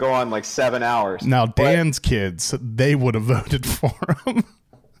is going to go on like 7 hours. Now, Dan's kids, they would have voted for him.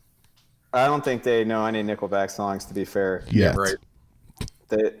 I don't think they know any Nickelback songs, to be fair. Yeah, right.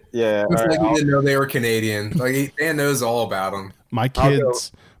 You didn't know they were Canadian. Like Dan knows all about them. My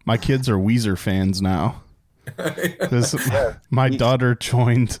kids are Weezer fans now. My daughter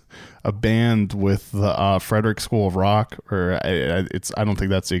joined a band with the Frederick School of Rock, or I don't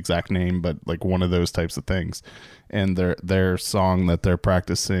think that's the exact name, but like one of those types of things. And their song that they're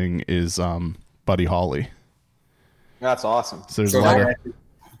practicing is Buddy Holly. That's awesome. So there's a lot of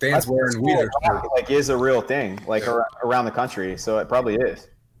Dan's wearing Weezer. Like is a real thing, like around the country. So it probably is.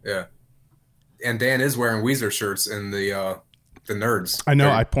 Yeah, and Dan is wearing Weezer shirts in the Nerds. I know.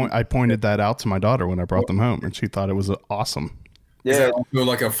 Right? I pointed that out to my daughter when I brought them home, and she thought it was awesome. Yeah, is that also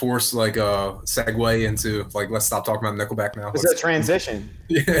like a force, like a segue into like let's stop talking about Nickelback now. It's a transition.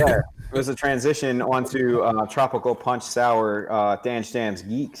 Yeah, it was a transition onto Tropical Punch Sour Dan's Jams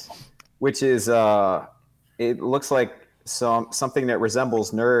Geeks, which is it looks like something that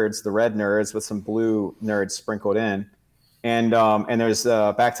resembles Nerds, the red Nerds with some blue Nerds sprinkled in, and there's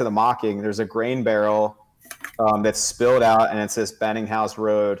back to the mocking. There's a grain barrel that's spilled out, and it says Benninghouse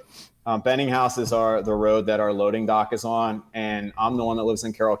Road. Benninghouse is the road that our loading dock is on, and I'm the one that lives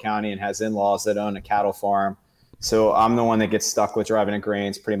in Carroll County and has in-laws that own a cattle farm. So I'm the one that gets stuck with driving to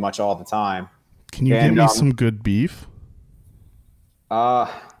grains pretty much all the time. Can you give me some good beef?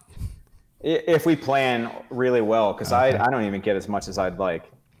 If we plan really well, because I don't even get as much as I'd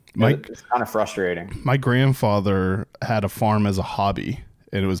like. It's kind of frustrating. My grandfather had a farm as a hobby,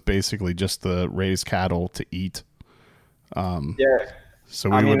 and it was basically just to raise cattle to eat. So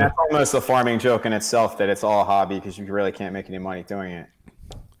that's almost a farming joke in itself, that it's all a hobby because you really can't make any money doing it.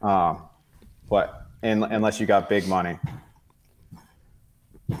 But unless you got big money.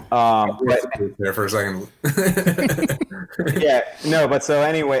 There for a second. Yeah, no, but so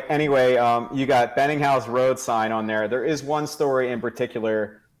anyway, you got Benninghouse Road sign on there. There is one story in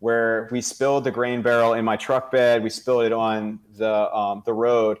particular where we spilled the grain barrel in my truck bed. We spilled it on the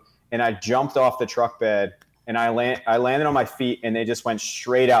road, and I jumped off the truck bed, and I landed on my feet, and they just went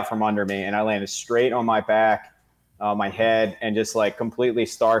straight out from under me, and I landed straight on my back, my head, and just like completely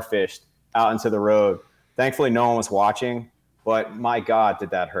starfished out into the road. Thankfully, no one was watching, but my God, did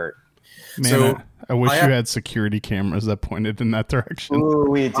that hurt. Man, so I wish you had security cameras that pointed in that direction. Ooh,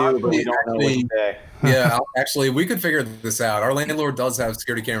 we do, but we don't know which day. Yeah, actually, we could figure this out. Our landlord does have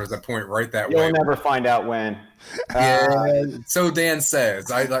security cameras that point right that way. You'll never find out when. Yeah, so Dan says.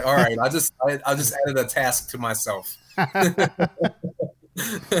 All right. I just added a task to myself. We'll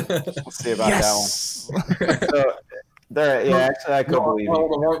see about that one. Actually, I could believe you.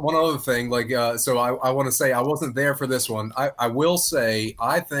 One other thing, so I want to say I wasn't there for this one. I will say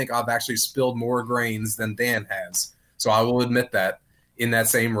I think I've actually spilled more grains than Dan has. So I will admit that in that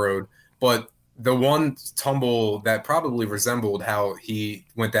same road. But the one tumble that probably resembled how he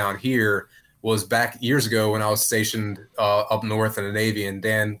went down here was back years ago when I was stationed up north in the Navy, and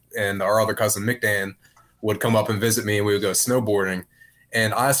Dan and our other cousin Mick Dan would come up and visit me, and we would go snowboarding.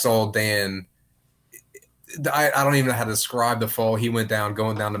 And I saw Dan. I don't even know how to describe the fall. He went down,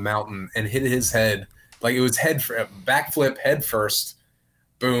 going down the mountain, and hit his head like it was backflip head first.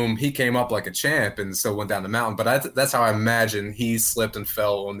 Boom! He came up like a champ, and so went down the mountain. But that's how I imagine he slipped and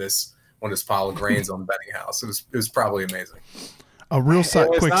fell on this pile of grains on Benninghouse. It was probably amazing. A real It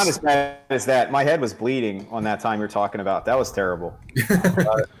was quick. not as bad as that. My head was bleeding on that time you're talking about. That was terrible.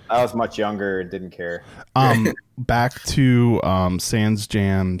 I was much younger and didn't care. Back to Sans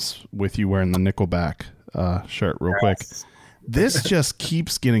Jams with you wearing the Nickelback shirt real quick. This just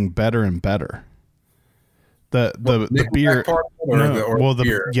keeps getting better and better. The beer part the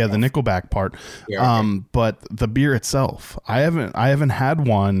beer? Yeah, the Nickelback part. Yeah, okay. But the beer itself, I haven't had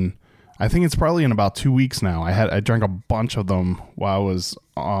one. I think it's probably in about 2 weeks now. I drank a bunch of them while I was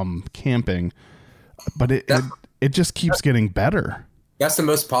camping, but it just keeps getting better. That's the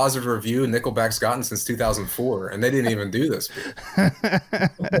most positive review Nickelback's gotten since 2004, and they didn't even do this.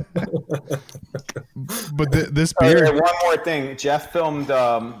 But this beer. One more thing. Jeff filmed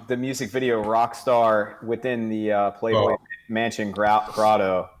the music video Rockstar within the Playboy Mansion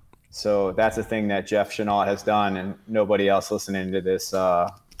grotto. So that's a thing that Jeff Chenault has done, and nobody else listening to this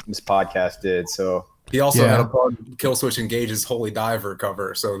podcast did. So he also had a part of Killswitch Engage's Holy Diver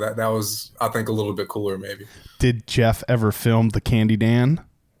cover, so that was, I think, a little bit cooler maybe. Did Jeff ever film the Candy Dan?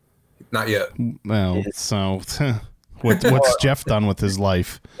 Not yet. Well, so what's Jeff done with his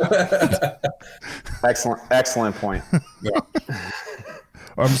life? Excellent point. Yeah.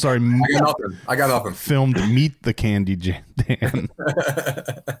 I'm sorry. I got nothing. Filmed Meet the Candy Dan.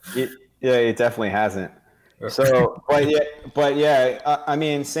 It definitely hasn't. So, but yeah, I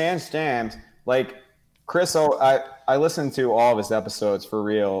mean, Sans Jams, like Chris, I listened to all of his episodes for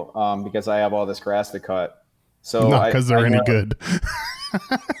real, because I have all this grass to cut. So not because they're any good.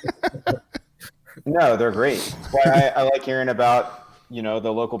 No, they're great. But I like hearing about,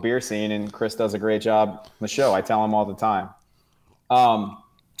 the local beer scene, and Chris does a great job on the show. I tell him all the time.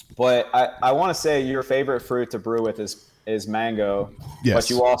 But I want to say your favorite fruit to brew with is mango. Yes. But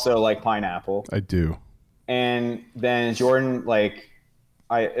you also like pineapple. I do. And then Jordan,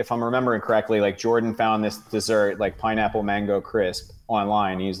 if I'm remembering correctly, Jordan found this dessert, pineapple mango crisp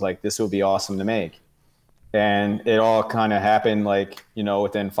online. He's like, this would be awesome to make. And it all kind of happened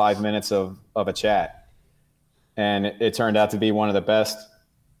within 5 minutes of a chat. And it turned out to be one of the best,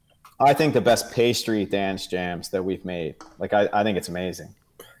 I think the best pastry dance jams that we've made. I think it's amazing.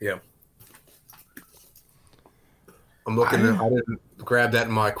 Yeah. I'm looking I didn't grab that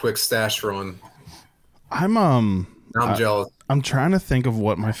in my quick stash run. I'm jealous. I'm trying to think of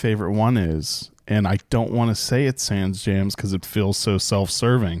what my favorite one is, and I don't want to say it's Sans Jams because it feels so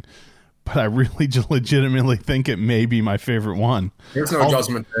self-serving, but I really legitimately think it may be my favorite one. There's no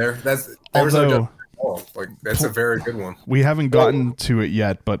judgment there. That's no judgment at all. That's a very good one. We haven't gotten to it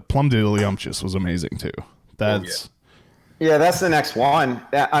yet, but Plum Diddlyumptious was amazing too. That's that's the next one.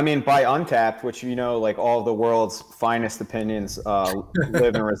 I mean, by Untapped, which all of the world's finest opinions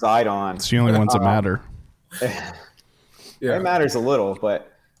live and reside on. It's the only ones that matter. It matters a little,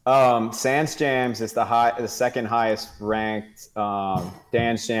 but Sans Jams is the second highest ranked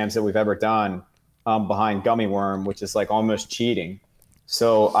dance jams that we've ever done, behind Gummy Worm, which is almost cheating.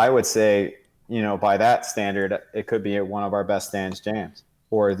 So I would say, by that standard, it could be one of our best dance jams,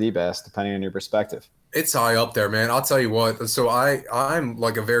 or the best, depending on your perspective. It's high up there, man. I'll tell you what. So I'm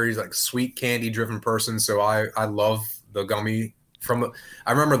a very sweet candy driven person. So I love the gummy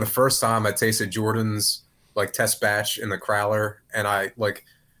I remember the first time I tasted Jordan's test batch in the Crowler, and I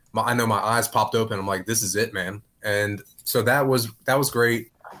know my eyes popped open. I'm like, this is it, man. And so that was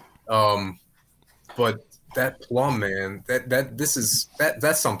great. But that plum, man,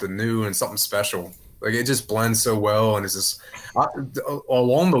 that's something new and something special. It just blends so well, and it's just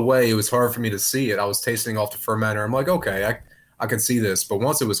along the way, it was hard for me to see it. I was tasting off the fermenter. I'm like, okay, I can see this. But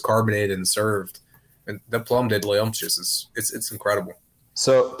once it was carbonated and served, and the Plum Diddlyumptious it's incredible.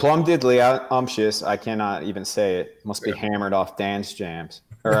 So Plum Diddlyumptious, I cannot even say it. Must be hammered off Sans Jams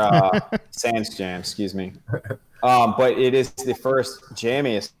or Sans Jams, excuse me. But it is the first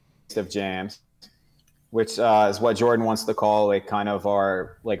jammiest of jams, which is what Jordan wants to call kind of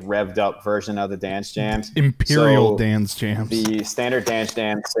our revved up version of the dance jams. Imperial dance jams. The standard dance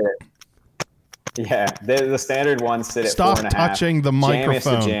jams sit. Yeah, the standard ones sit at Stop 4.5. touching the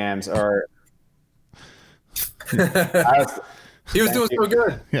microphone. Jammiest of jams are. He was doing so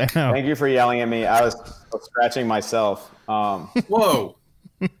good. Yeah, thank you for yelling at me. I was scratching myself. Whoa.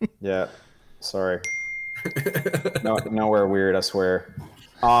 Yeah, sorry. Nowhere weird, I swear.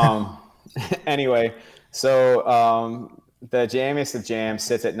 Anyway, so the jammiest of jams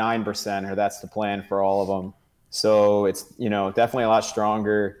sits at 9%, or that's the plan for all of them. So it's definitely a lot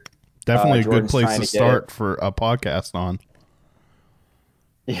stronger. Definitely a Jordan's good place trying to to start for a podcast on.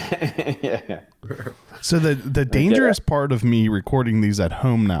 Yeah. So the dangerous part of me recording these at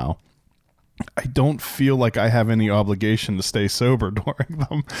home now, I don't feel like I have any obligation to stay sober during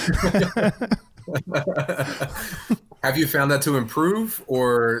them. Have you found that to improve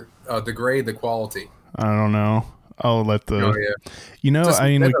or degrade the quality? I don't know. I'll let the Just- I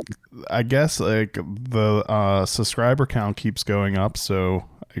mean, I guess like the subscriber count keeps going up, so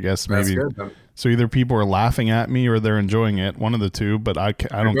I guess That's maybe good, then. so either people are laughing at me or they're enjoying it, one of the two, but I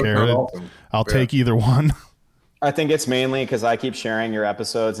don't both care. sound awesome. I'll Yeah. take either one. I think it's mainly because I keep sharing your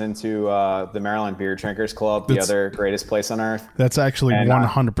episodes into the Maryland Beer Drinkers Club, the That's- other greatest place on earth. That's actually And,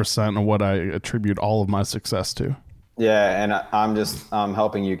 100% of what I attribute all of my success to. Yeah, and I'm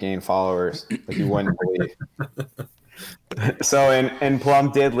helping you gain followers like you wouldn't believe. So in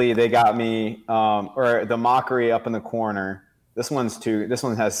Plum Diddley, they got me, or the Mockery up in the corner. This one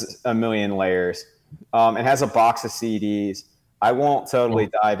has a million layers. It has a box of CDs. I won't totally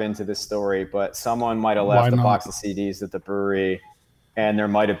dive into this story, but someone might have Why left a not? box of CDs at the brewery, and there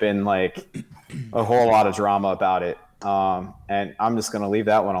might have been like a whole lot of drama about it. And I'm just going to leave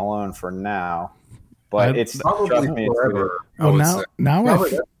that one alone for now. But it's Probably trust me, it's good. forever. I Well, would now say. now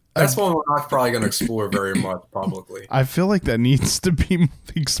Probably that's one we're not probably going to explore very much publicly. I feel like that needs to be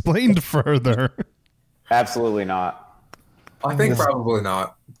explained further. Absolutely not. I think probably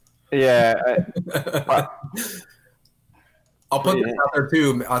not. Yeah, I'll put this out there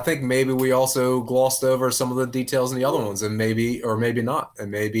too. I think maybe we also glossed over some of the details in the other ones, and maybe or maybe not,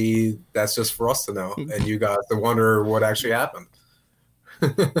 and maybe that's just for us to know, and you guys to wonder what actually happened.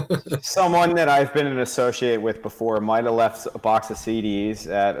 someone that I've been an associate with before might have left a box of CDs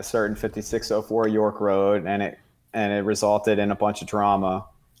at a certain 5604 York Road, and it resulted in a bunch of drama.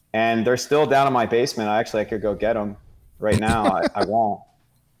 And they're still down in my basement. I could go get them right now. I won't.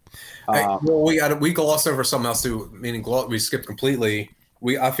 Hey, well, we glossed over something else too. Meaning we skipped completely.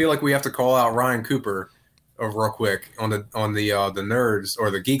 I feel like we have to call out Ryan Cooper, real quick on the nerds or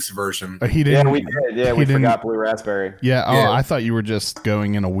the geeks version. He didn't. Yeah, we did. Yeah, we he didn't- forgot Blue Raspberry. Yeah. Oh, Yeah. I thought you were just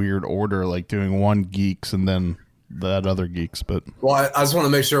going in a weird order, like doing one geeks and then that other geeks. But Well, I just want to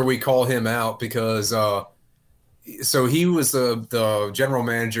make sure we call him out because so he was the general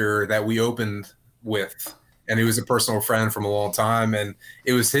manager that we opened with, and he was a personal friend from a long time, and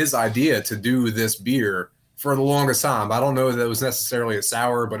it was his idea to do this beer for the longest time. I don't know that it was necessarily a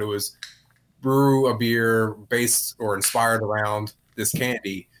sour, but it was brew a beer based or inspired around this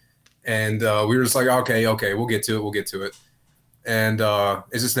candy. And we were just like, okay, we'll get to it. And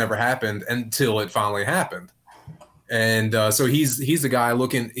it just never happened until it finally happened. And so he's the guy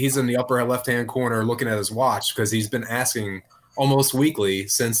he's in the upper left-hand corner looking at his watch because he's been asking almost weekly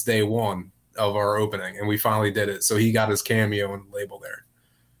since day one of our opening, and we finally did it. So he got his cameo and label there.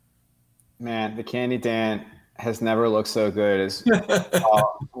 Man, the Candy Dan has never looked so good as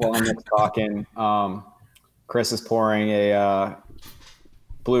while I'm talking. Chris is pouring a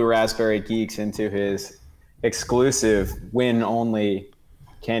Blue Raspberry Geeks into his exclusive win-only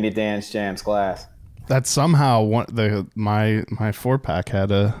Candy Dan's Jams glass. that somehow my 4-pack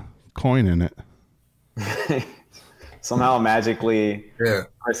had a coin in it. Somehow magically, Yeah.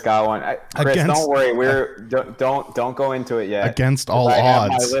 Chris got one. Chris, Against- don't worry. Don't go into it yet. Against all I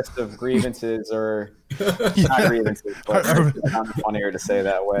have odds. my list of grievances, or not grievances, but it's kind of funnier to say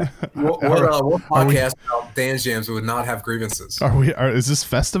that way. What podcast about Dan's Jams would not have grievances? Is this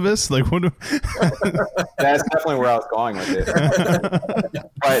Festivus? Like what? That's definitely where I was going with it.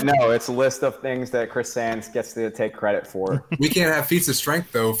 But no, it's a list of things that Chris Sands gets to take credit for. We can't have feats of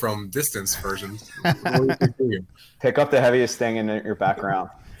strength though from distance versions. What do you do? Pick up the heaviest thing in your background.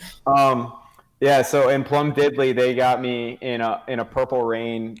 Yeah, so in Plum Diddley, they got me in a Purple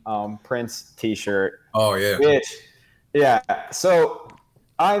Rain Prince T-shirt. Oh yeah, Which, yeah. So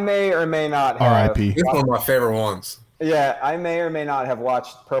I may or may not have. R.I.P. this is one of my favorite ones. Yeah, I may or may not have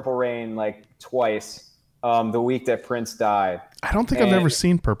watched Purple Rain like twice. The week that Prince died. I don't think I've And- ever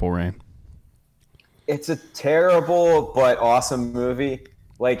seen Purple Rain. It's a terrible but awesome movie.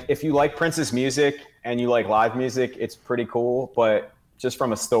 Like, if you like Prince's music and you like live music, it's pretty cool. But just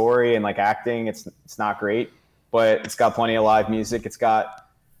from a story and like acting, it's not great. But it's got plenty of live music. It's got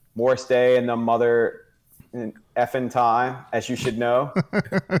Morris Day and the Mother effing Time, as you should know.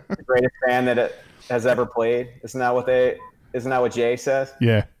 The greatest band that it has ever played. Isn't that what Jay says?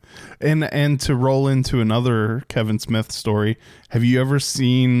 Yeah. And to roll into another Kevin Smith story, have you ever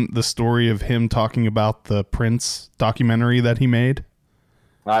seen the story of him talking about the Prince documentary that he made?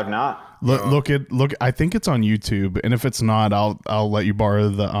 I've not. Look, I think it's on YouTube, and if it's not, I'll let you borrow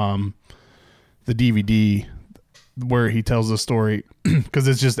the DVD where he tells the story because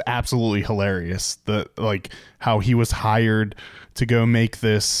it's just absolutely hilarious. Like how he was hired to go make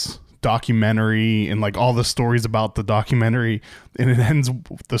this documentary and like all the stories about the documentary, and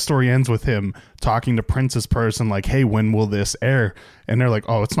the story ends with him talking to Prince's person like, hey, when will this air? And they're like,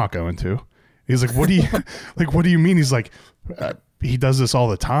 oh, it's not going to. He's like, what do you like? What do you mean? He's like, he does this all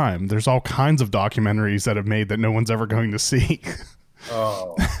the time. There's all kinds of documentaries that have made that no one's ever going to see.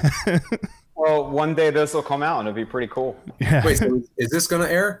 Oh. Well, one day this will come out and it'll be pretty cool. Yeah. Wait, so is this gonna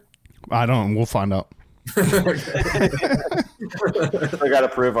air? I don't. We'll find out. We got to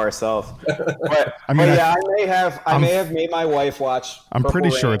prove ourselves. But, I mean, I may have made my wife watch. I'm Purple pretty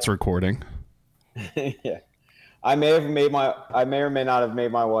sure Rain. it's recording. Yeah, I may or may not have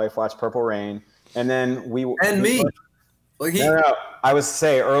made my wife watch Purple Rain, and then And me. Like No, I was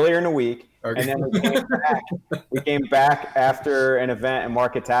earlier in the week, Okay. and then we came back after an event at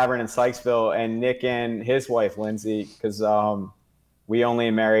Market Tavern in Sykesville, and Nick and his wife Lindsay, because we only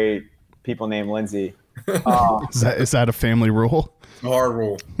marry people named Lindsay. Is that a family rule? Hard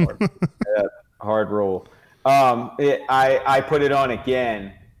rule. Hard rule. I put it on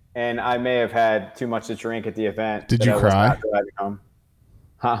again, and I may have had too much to drink at the event. Did that you I was cry? not driving home.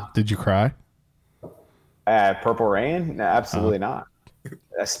 Huh? Did you cry? Purple Rain? No, absolutely not.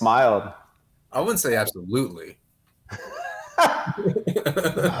 I smiled. I wouldn't say absolutely.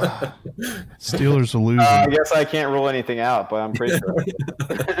 Steelers are losing. I guess I can't rule anything out, but I'm pretty sure.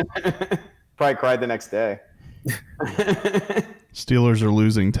 Probably cried the next day. Steelers are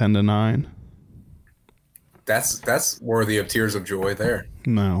losing 10-9. That's worthy of tears of joy there.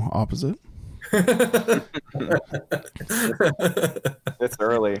 No, opposite. It's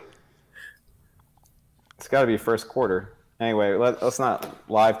early. It's got to be first quarter. Anyway, let's not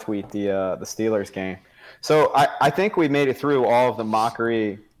live tweet the Steelers game. So I think we made it through all of the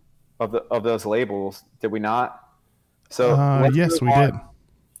mockery of those labels, did we not? So yes, we did.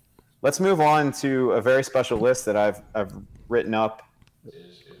 Let's move on to a very special list that I've written up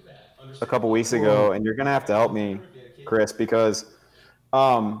a couple weeks ago, and you're gonna have to help me, Chris, because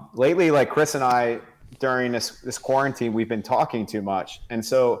lately, like Chris and I, during this quarantine, we've been talking too much, and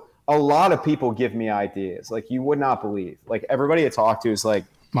so a lot of people give me ideas like you would not believe. Like everybody I talk to is like,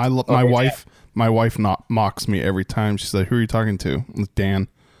 My wife mocks me every time. She's like, "Who are you talking to?" Dan.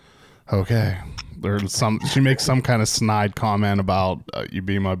 Okay. She makes some kind of snide comment about you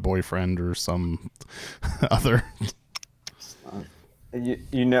being my boyfriend or some other.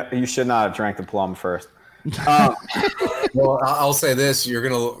 You should not have drank the plum first. Well, I'll say this: you're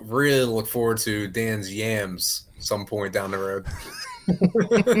gonna really look forward to Dan's yams some point down the road.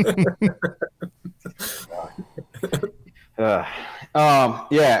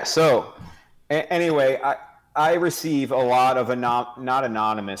 Yeah. So anyway, I receive a lot of not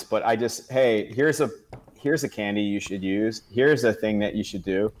anonymous, but I just, hey, here's a candy you should use. Here's a thing that you should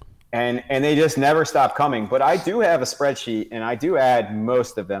do. And they just never stop coming. But I do have a spreadsheet, and I do add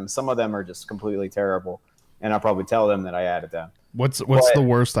most of them. Some of them are just completely terrible, and I'll probably tell them that I added them. What's the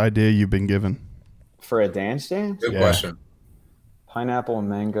worst idea you've been given? For a dance jam? Good question. Pineapple and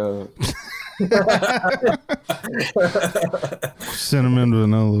mango. Cinnamon,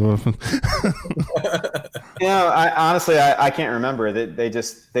 vanilla. I honestly can't remember.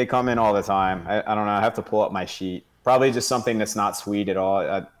 They come in all the time. I don't know. I have to pull up my sheet. Probably just something that's not sweet at all.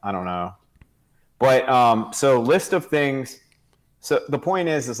 I don't know. But so list of things. So the point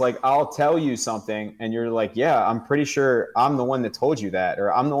is like I'll tell you something and you're like, yeah, I'm pretty sure I'm the one that told you that,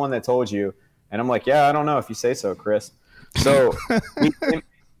 or I'm the one that told you. And I'm like, yeah, I don't know if you say so, Chris. So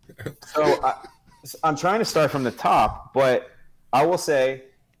I'm trying to start from the top, but I will say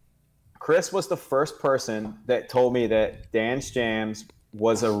Chris was the first person that told me that Dan's Jams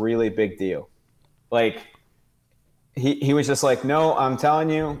was a really big deal. Like he was just like, no, I'm telling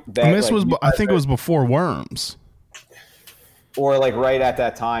you that. And this was, I think it was before Worms. Or like right at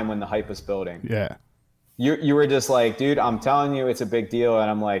that time when the hype was building. Yeah. You were just like, dude, I'm telling you it's a big deal.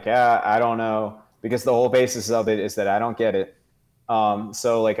 And I'm like, I don't know. Because the whole basis of it is that I don't get it.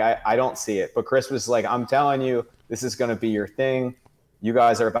 So like I don't see it. But Chris was like, I'm telling you, this is going to be your thing. You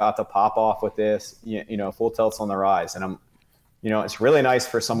guys are about to pop off with this. You know, Full Tilt's on the rise. And it's really nice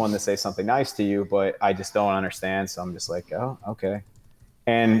for someone to say something nice to you, but I just don't understand. So I'm just like, oh, okay.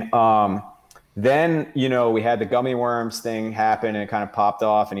 And then, we had the gummy worms thing happen and it kind of popped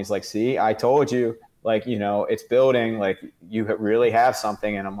off. And he's like, see, I told you. Like, it's building, like you really have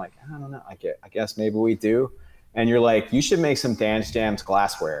something. And I'm like, I don't know. I guess maybe we do. And you're like, you should make some Dan's Jams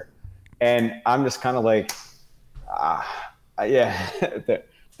glassware. And I'm just kind of like, yeah,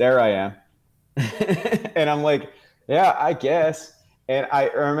 there I am. And I'm like, yeah, I guess. And I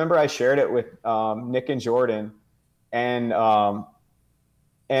remember I shared it with Nick and Jordan. And I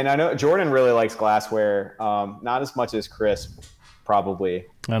know Jordan really likes glassware, not as much as Chris, probably.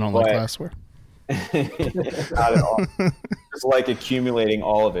 I don't like glassware. Not at all. Just like accumulating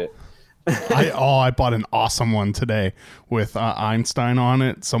all of it. I bought an awesome one today with Einstein on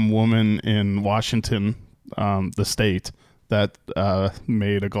it. Some woman in Washington, the state, that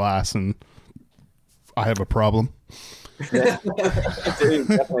made a glass, and I have a problem. Yeah. Dude,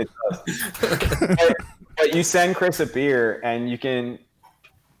 definitely does. But you send Chris a beer, and you can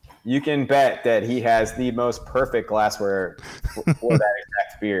bet that he has the most perfect glassware for that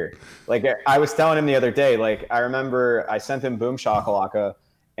exact beer. Like I was telling him the other day, like I remember I sent him Boom Shakalaka,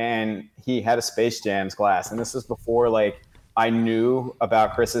 and he had a Space Jams glass, and this was before like I knew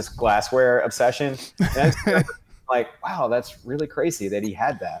about Chris's glassware obsession. And I was like, wow, that's really crazy that he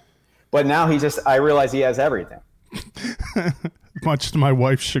had that. But now I realize he has everything. Much to my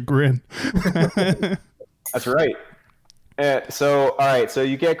wife's chagrin. That's right. So, all right. So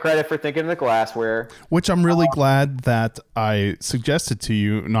you get credit for thinking of the glassware. Which I'm really glad that I suggested to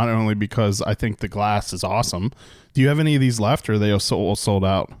you, not only because I think the glass is awesome. Do you have any of these left, or are they all sold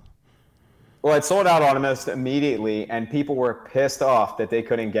out? Well, it sold out almost immediately, and people were pissed off that they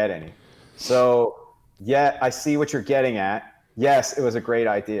couldn't get any. So, yeah, I see what you're getting at. Yes, it was a great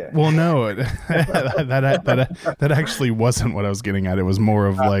idea. Well, no, that actually wasn't what I was getting at. It was more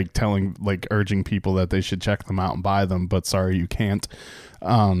of like urging people that they should check them out and buy them. But sorry, you can't.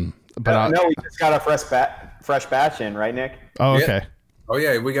 No, we just got a fresh batch in, right, Nick? Oh, okay. Yeah. Oh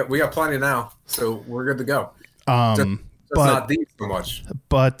yeah, we got plenty now, so we're good to go. Just but not these so much.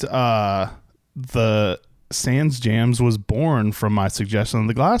 But the Sans Jams was born from my suggestion of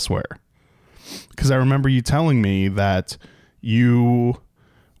the glassware, because I remember you telling me that you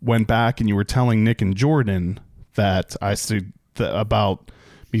went back and you were telling Nick and Jordan that about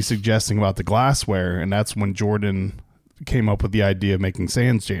me suggesting about the glassware, and that's when Jordan came up with the idea of making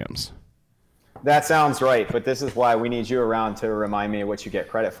Sans Jams. That sounds right, but this is why we need you around to remind me of what you get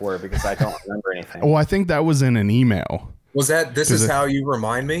credit for, because I don't remember anything. Well, I think that was in an email. Was that this is how you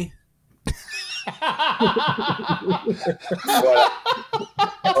remind me?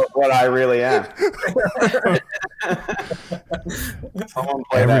 What I really am.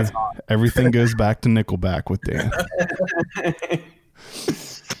 Everything goes back to Nickelback with Dan.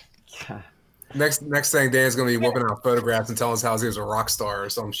 Next thing, Dan's gonna be whipping out photographs and telling us how he was a rock star or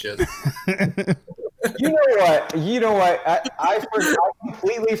some shit. You know what? I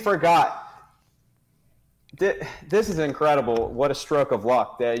completely forgot. This is incredible. What a stroke of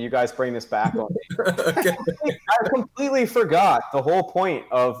luck that you guys bring this back on me. Okay. I completely forgot the whole point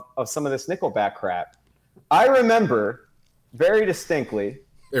of some of this Nickelback crap. I remember very distinctly.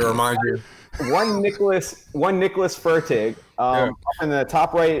 It reminds you. One Nicholas Fertig, up in the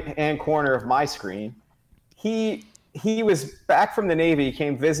top right-hand corner of my screen. He was back from the Navy. He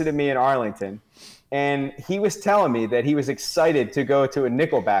came visited me in Arlington, and he was telling me that he was excited to go to a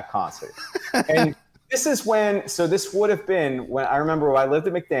Nickelback concert. And this is this would have been when I remember when I lived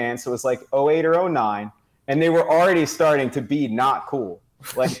at McDan, so it was like 08 or 09, and they were already starting to be not cool.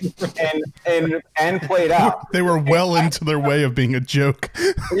 Like and played out. They were well into their way of being a joke.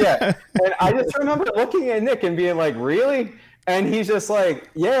 Yeah. And I just remember looking at Nick and being like, really? And he's just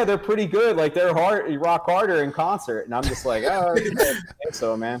like, yeah, they're pretty good. Like they're rock harder in concert. And I'm just like, oh, I think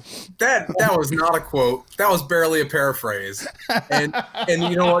so, man. That was not a quote. That was barely a paraphrase. And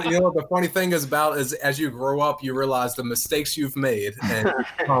you know what the funny thing is about is as you grow up, you realize the mistakes you've made and you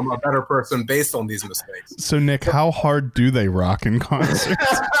become a better person based on these mistakes. So Nick, how hard do they rock in concerts?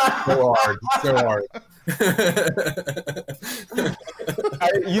 So hard.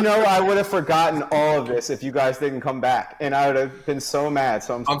 I would have forgotten all of this if you guys didn't come back, and I would have been so mad.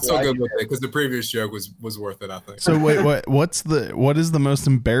 So I'm so good with it because the previous joke was worth it, I think. So wait, what is the most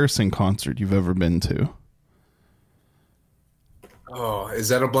embarrassing concert you've ever been to? Oh, is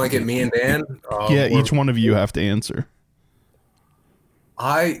that a blanket me and Dan? Yeah, each one of you have to answer.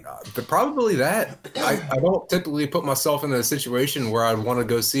 Probably that. I don't typically put myself in a situation where I'd want to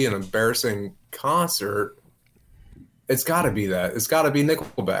go see an embarrassing concert. It's got to be that. It's got to be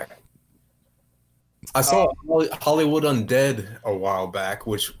Nickelback. I saw Hollywood Undead a while back,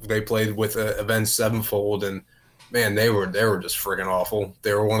 which they played with Avenged Sevenfold, and man, they were just freaking awful.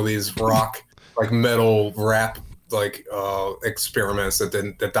 They were one of these rock, like metal rap, like experiments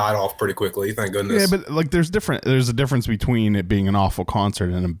that died off pretty quickly. Thank goodness. Yeah, but like there's a difference between it being an awful concert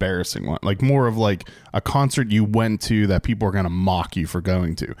and an embarrassing one. Like more of like a concert you went to that people are gonna mock you for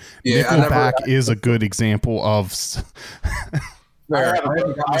going to. Yeah, Nickelback is a good example of. I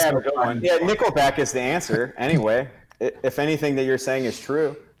have a good one. Yeah, Nickelback is the answer anyway. If anything that you're saying is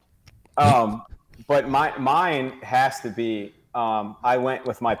true, but mine has to be. I went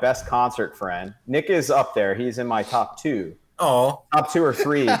with my best concert friend. Nick is up there. He's in my top 2. Oh, top 2 or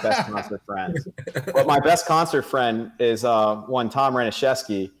 3 best concert friends. But my best concert friend is one Tom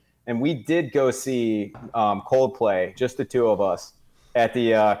Raniszewski, and we did go see Coldplay, just the two of us, at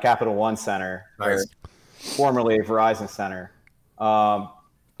the Capital One Center, Nice. formerly Verizon Center.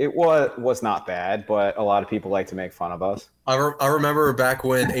 It was not bad, but a lot of people like to make fun of us. I remember back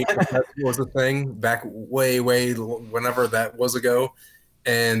when HFS was a thing, back way whenever that was ago,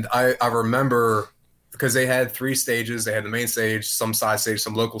 and I remember because they had 3 stages. They had the main stage, some side stage,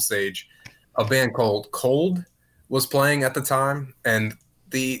 some local stage. A band called Cold was playing at the time, and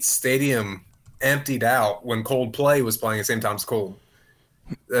the stadium emptied out when Coldplay was playing at the same time as Cold.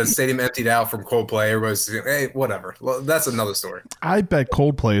 The stadium emptied out from Coldplay. Everybody's hey, whatever. Well, that's another story. I bet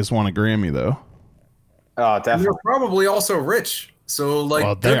Coldplay has won a Grammy though. Oh, And definitely. they're probably also rich. So like,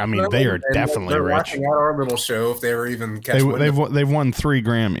 Well, they are definitely they're rich. watching out our little show if they were even catching. They've won 3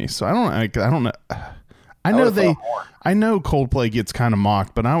 Grammys, so I don't know. I know I know Coldplay gets kind of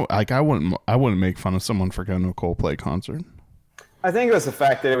mocked, but I wouldn't make fun of someone for going to a Coldplay concert. I think it was the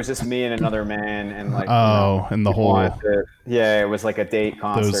fact that it was just me and another man, and like And the whole it was like a date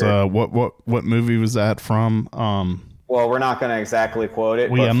concert. those what movie was that from? Well, we're not going to exactly quote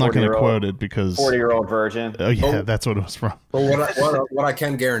it. I'm not going to 40-year-old quote it because 40-year-old virgin. Oh yeah, that's what it was from. But what I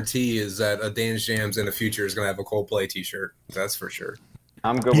can guarantee is that a Dan's Jams in the future is going to have a Coldplay T-shirt. That's for sure.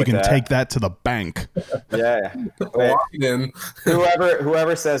 I'm good You with can that. take that to the bank. Yeah. Lock it in.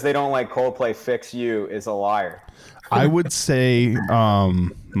 Whoever says they don't like Coldplay, fix you is a liar. I would say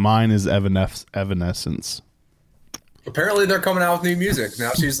mine is Evanescence. Apparently, they're coming out with new music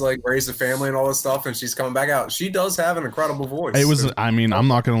now. She's like raised a family and all this stuff, and she's coming back out. She does have an incredible voice. It was. I mean, I'm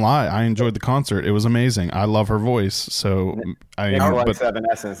not gonna lie. I enjoyed the concert. It was amazing. I love her voice. So Nick likes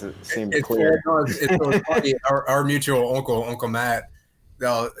Evanescence. It seems clear. It's funny. Our mutual Uncle Matt.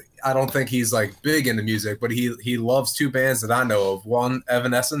 I don't think he's like big into music, but he loves 2 bands that I know of. 1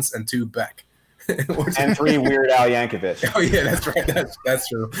 Evanescence and 2 Beck. And 3 Weird Al Yankovic. Oh yeah, that's right. That's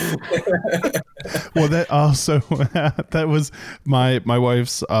true. Well, that also that was my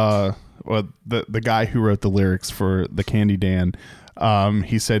wife's. The guy who wrote the lyrics for the Candy Dan.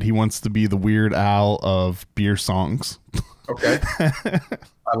 He said he wants to be the Weird Al of beer songs. Okay,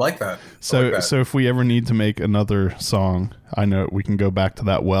 I like that. So if we ever need to make another song, I know we can go back to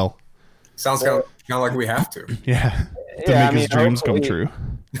that well. Sounds kind of like we have to. Yeah, to make his dreams come true.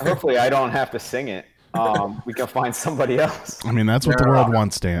 Hopefully, I don't have to sing it. We can find somebody else. I mean, that's what the world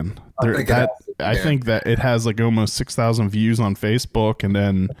wants, Dan. I think that it has like almost 6,000 views on Facebook, and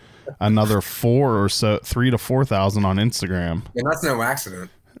then another 3 to 4,000 on Instagram. And that's no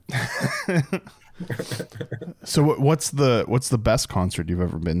accident. So what's the best concert you've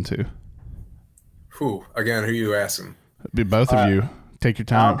ever been to? Who again? Who are you asking? Be both of you. Take your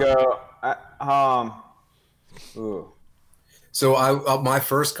I'll time. Ooh. So my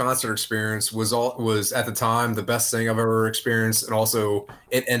first concert experience was at the time the best thing I've ever experienced, and also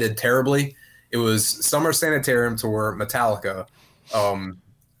it ended terribly. It was Summer Sanitarium tour, Metallica.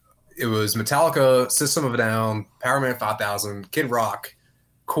 It was Metallica, System of a Down, Powerman 5000, Kid Rock,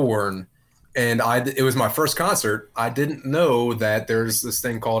 Korn, and it was my first concert. I didn't know that there's this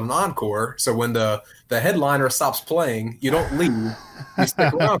thing called an encore. So when the headliner stops playing, you don't leave. You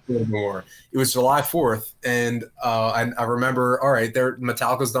stick around for a little more. It was July 4th, and I remember, all right,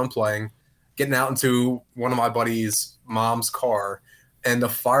 Metallica's done playing, getting out into one of my buddy's mom's car, and the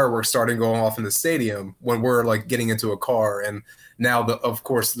fireworks started going off in the stadium when we're like getting into a car. And now, of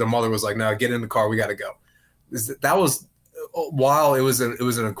course, the mother was like, "No, get in the car. We got to go." That was, while it was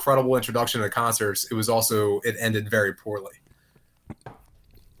an incredible introduction to concerts, it ended very poorly.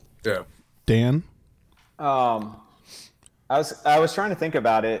 Yeah. Dan? I was trying to think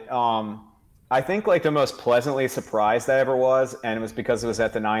about it. I think like the most pleasantly surprised I ever was, and it was because it was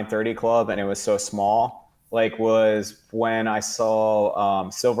at the 930 Club and it was so small, like was when I saw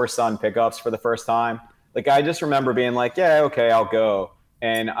Silver Sun Pickups for the first time. Like I just remember being like, yeah, okay, I'll go.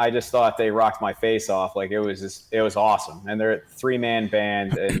 And I just thought they rocked my face off. Like it was awesome. And they're a 3-man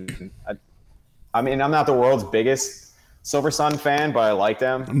band. And I mean, I'm not the world's biggest Silver Sun fan, but I like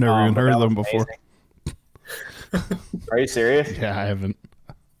them. Never even heard of them before. Are you serious? Yeah, I haven't.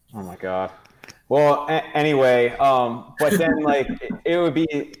 Oh my God. Well, anyway, but then like it would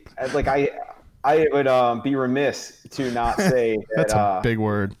be like I would be remiss to not say that. That's a big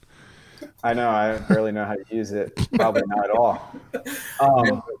word. I know. I barely know how to use it. Probably not at all.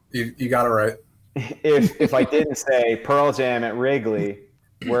 You got it right. If I didn't say Pearl Jam at Wrigley,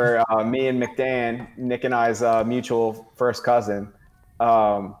 where me and McDan, Nick and I's mutual first cousin,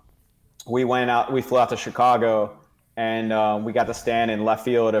 we flew out to Chicago, and we got to stand in left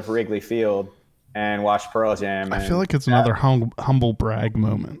field of Wrigley Field and watch Pearl Jam. I feel like it's another humble brag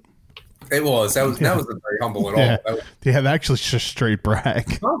moment. It was. That wasn't very humble at all. Yeah, That was yeah, that actually just straight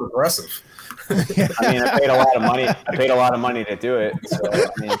brag. not aggressive. I mean, I paid a lot of money. I paid a lot of money to do it. So I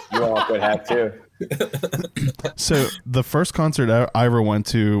mean, you all could have too. So the first concert I ever went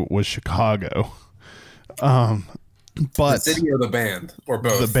to was Chicago. But The city or the band or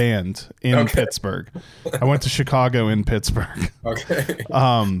both? the band in Pittsburgh. I went to Chicago in Pittsburgh. Okay.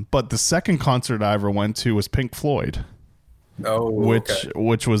 But the second concert I ever went to was Pink Floyd, Oh,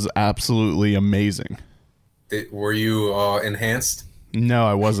 which was absolutely amazing. Were you enhanced? No,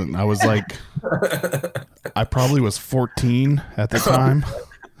 I wasn't. I was like, I probably was 14 at the time.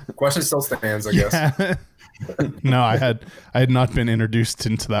 Question still stands, I guess. No, I had not been introduced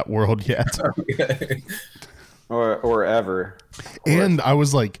into that world yet. Okay. Or ever. And I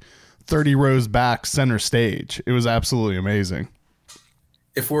was like 30 rows back center stage. It was absolutely amazing.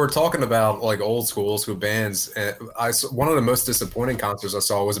 If we're talking about like old school bands, one of the most disappointing concerts I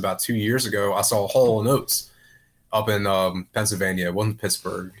saw was about 2 years ago. I saw Hall & Oates up in Pennsylvania. It wasn't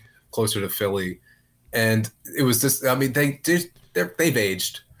Pittsburgh, closer to Philly. And it was just, I mean, they've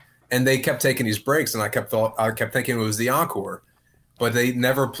aged, and they kept taking these breaks, and I kept thinking it was the encore, but they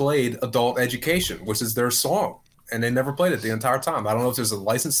never played Adult Education, which is their song, and they never played it the entire time. I don't know if there's a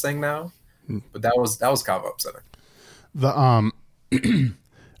license thing now, but that was kind of upsetting.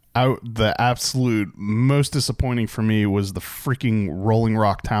 The absolute most disappointing for me was the freaking Rolling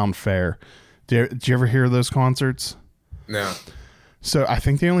Rock Town Fair. Did you ever hear those concerts? No. So I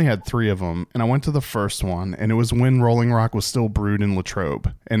think they only had 3 of them, and I went to the first one, and it was when Rolling Rock was still brewed in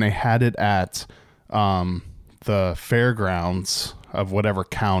Latrobe, and they had it at the fairgrounds of whatever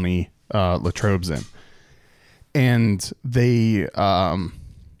county Latrobe's in, and they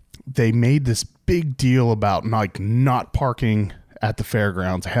made this big deal about not parking at the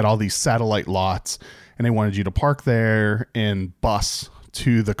fairgrounds. They had all these satellite lots, and they wanted you to park there and bus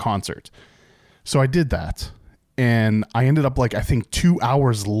to the concert. So I did that, and I ended up I think 2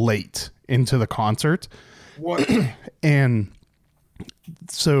 hours late into the concert. What? And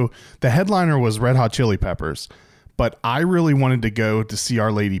so the headliner was Red Hot Chili Peppers, but I really wanted to go to see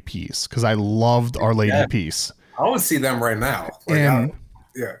Our Lady Peace because I loved Our Lady Peace. I would see them right now.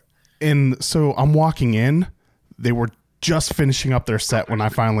 And so I'm walking in. They were just finishing up their set when I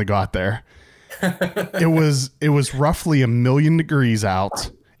finally got there. It was roughly 1,000,000 degrees out,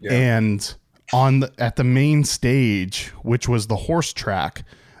 and at the main stage, which was the horse track,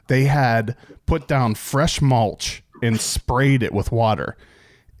 they had put down fresh mulch and sprayed it with water.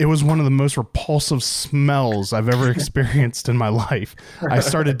 It was one of the most repulsive smells I've ever experienced in my life. I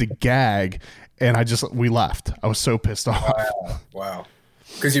started to gag, and we left. I was so pissed off. Wow.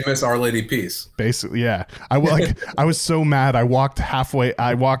 Because you miss Our Lady Peace. Basically, yeah. I was so mad. I walked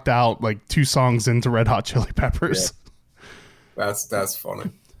out 2 songs into Red Hot Chili Peppers. Yeah. That's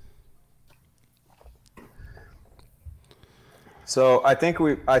funny. So I think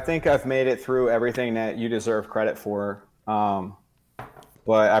I've made it through everything that you deserve credit for.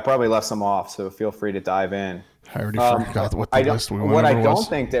 But I probably left some off, so feel free to dive in. I already forgot what the list we went over was. What I don't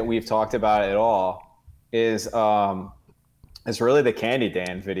think that we've talked about at all is really the Candy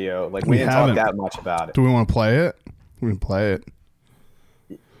Dan video. We didn't talk that much about it. Do we want to play it? We can play it.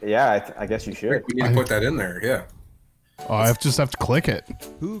 Yeah, I guess you should. We need to put that in there, yeah. Oh, I just have to click it.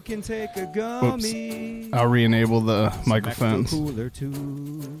 Who can take a gummy? Oops. I'll re-enable the microphones. Cooler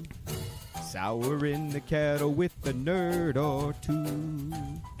too. Sour in the kettle with a nerd or two.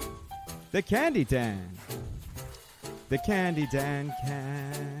 The Candy Dan. The Candy Dan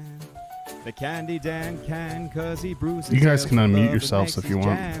can. The Candy Dan can, 'cause he brews his You guys can unmute love yourselves and if you makes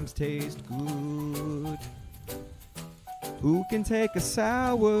want. his jams taste good. Who can take a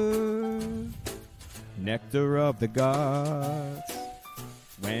sour nectar of the gods?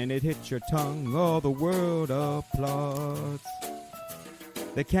 When it hits your tongue, all the world applauds.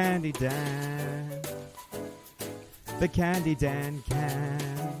 The Candy Dan. The Candy Dan can.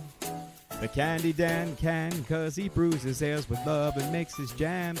 The Candy Dan can, 'cause he brews his ales with love and makes his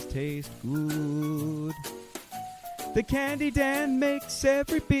jams taste good. The Candy Dan makes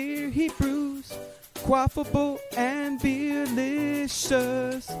every beer he brews quaffable and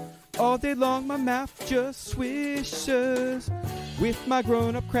beerlicious. All day long my mouth just swishes with my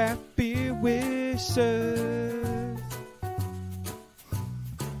grown-up craft beer wishes.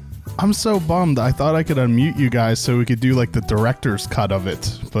 I'm so bummed. I thought I could unmute you guys so we could do the director's cut of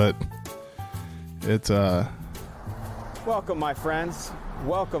it, but it's Welcome, my friends.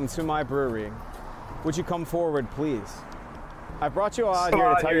 Welcome to my brewery. Would you come forward, please? I brought you all out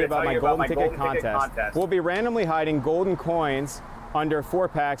here to tell you about my golden ticket contest. We'll be randomly hiding golden coins under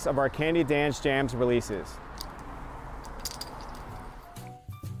 4-packs of our Candy Dan's Jams releases.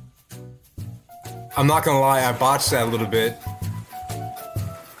 I'm not gonna lie, I botched that a little bit.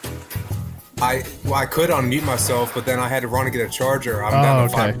 I could unmute myself, but then I had to run and get a charger. I'm down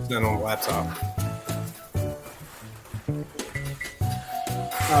to 5% on the laptop.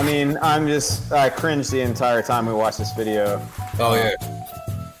 I mean, I cringed the entire time we watched this video. Oh yeah.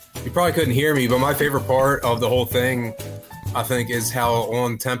 You probably couldn't hear me, but my favorite part of the whole thing, I think, is how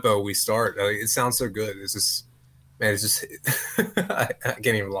on tempo we start. It sounds so good. It's just, man, it's just, I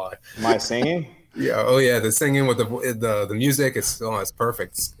can't even lie. My singing? Yeah. Oh yeah. The singing with the music. It's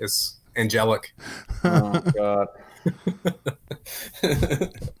perfect. It's angelic. Oh God.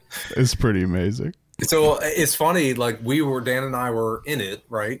 It's pretty amazing. So it's funny, like Dan and I were in it,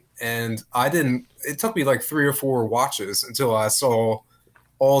 right? And it took me like 3 or 4 watches until I saw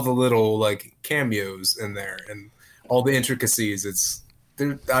all the little like cameos in there and all the intricacies.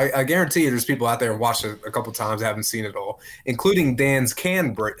 I guarantee you there's people out there who watched it a couple times, haven't seen it all, including Dan's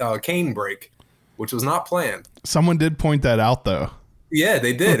cane break, which was not planned. Someone did point that out though. Yeah,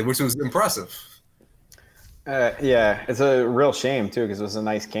 they did, which was impressive. Yeah, it's a real shame too because it was a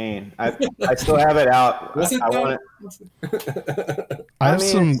nice cane. I still have it out. I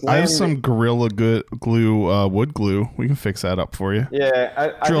have some Gorilla Glue wood glue. We can fix that up for you.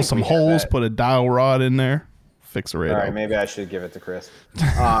 Yeah, drill some holes, put a dowel rod in there, fix it right. All right, up. maybe I should give it to Chris.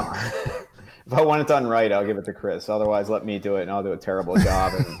 If I want it done right, I'll give it to Chris. Otherwise, let me do it, and I'll do a terrible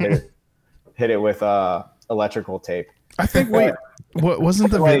job and hit it with electrical tape. I think. Wait, what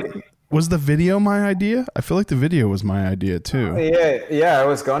wasn't the? Was the video my idea? I feel like the video was my idea too. Yeah, I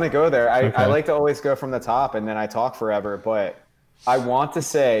was going to go there. I like to always go from the top and then I talk forever, but I want to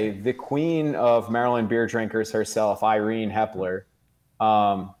say the queen of Maryland beer drinkers herself, Irene Hepler,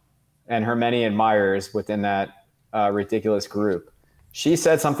 and her many admirers within that ridiculous group. She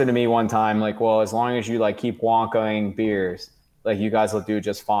said something to me one time like, well, as long as you like keep wonkaing beers, like you guys will do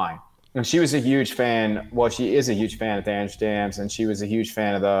just fine. And she was a huge fan. Well, she is a huge fan of Dan's Jams, and she was a huge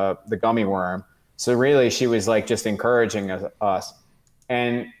fan of the gummy worm. So really, she was like just encouraging us.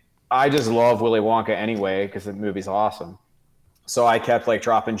 And I just love Willy Wonka anyway because the movie's awesome. So I kept like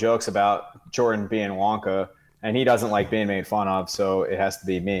dropping jokes about Jordan being Wonka, and he doesn't like being made fun of, so it has to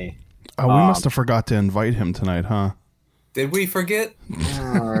be me. Oh, we must have forgot to invite him tonight, huh? Did we forget?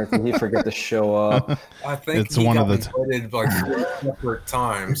 Or did he forget to show up? I think it's one of the invited like 3 separate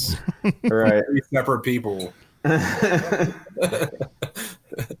times. Right. 3 separate people. Yeah,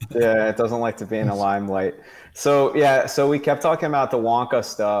 it doesn't like to be in the limelight. So we kept talking about the Wonka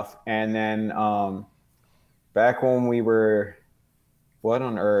stuff, and then back when we were, what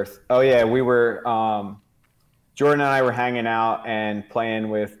on earth? Oh yeah, we were Jordan and I were hanging out and playing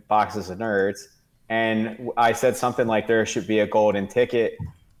with Boxes of Nerds. And I said something like there should be a golden ticket.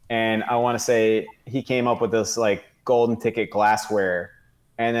 And I want to say he came up with this like golden ticket glassware.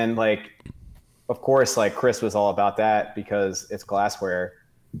 And then like, of course, like Chris was all about that because it's glassware.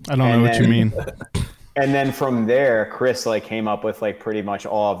 I don't know what you mean. And then from there, Chris like came up with like pretty much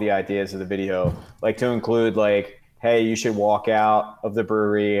all of the ideas of the video, like to include like, hey, you should walk out of the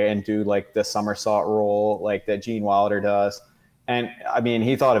brewery and do like the somersault roll like that Gene Wilder does. And I mean,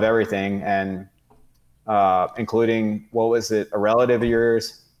 he thought of everything and including, what was it, a relative of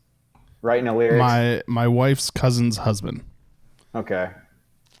yours writing the lyrics? My wife's cousin's husband. Okay.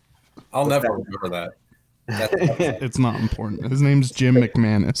 I'll never remember that. It's not important. His name's Jim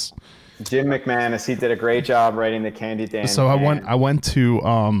McManus. Jim McManus. He did a great job writing the Candy Dan. So I went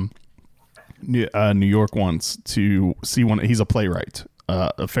to New York once to see one. He's a playwright,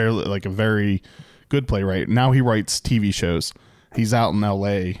 a very good playwright. Now he writes TV shows. He's out in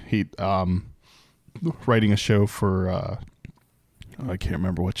L.A. He writing a show for I can't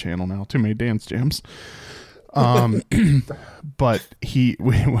remember what channel now. Too many Dance Jams. But we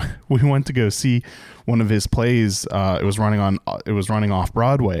went to go see one of his plays. It was running off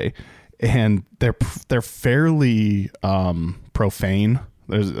Broadway, and they're fairly profane.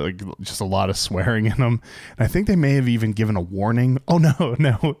 There's like just a lot of swearing in them. And I think they may have even given a warning. Oh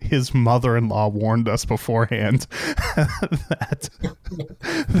no, his mother-in-law warned us beforehand that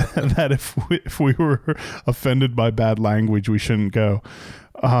if we were offended by bad language, we shouldn't go.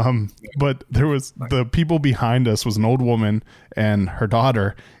 But there was the people behind us was an old woman and her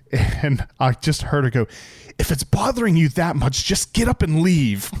daughter. And I just heard her go, "If it's bothering you that much, just get up and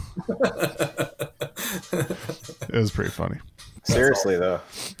leave." It was pretty funny. Seriously though.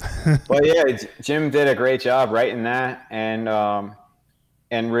 Well, yeah, Jim did a great job writing that, and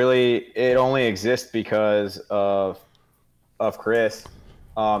really it only exists because of Chris.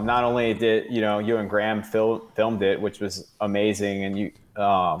 Not only did you and Graham filmed it, which was amazing, and you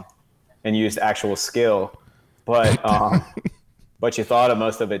used actual skill, but you thought of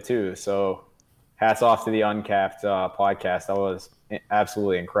most of it too. So hats off to the Uncapped podcast. That was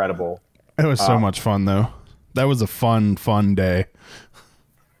absolutely incredible. It was so much fun, though. That was a fun day.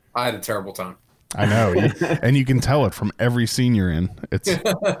 I had a terrible time. I know, and you can tell it from every scene you're in. It's.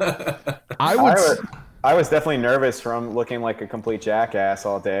 I was definitely nervous from looking like a complete jackass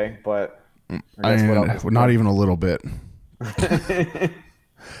all day, but not even a little bit.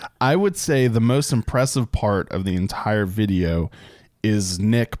 I would say the most impressive part of the entire video is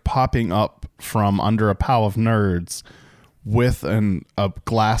Nick popping up from under a pile of nerds with a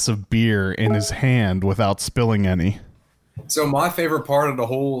glass of beer in his hand without spilling any. So my favorite part of the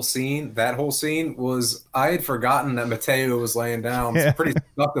whole scene, was I had forgotten that Mateo was laying down pretty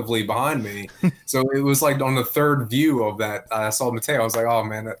seductively behind me. So it was like on the third view of that, I saw Mateo. I was like, oh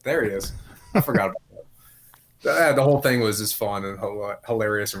man, there he is. I forgot about that. The whole thing was just fun and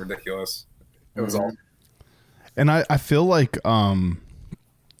hilarious and ridiculous. It was awesome. And I feel like I'm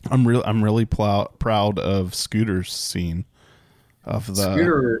really proud of Scooter's scene of the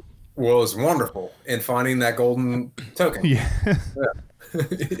Scooter was wonderful in finding that golden token. Yeah.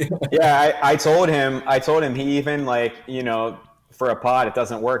 Yeah, I told him he even, like, you know, for a pot it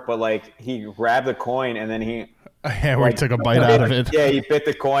doesn't work, but like he grabbed the coin and then he he took a bite out of it. Yeah, he bit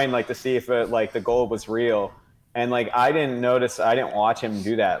the coin like to see if it, like, the gold was real. And like I didn't watch him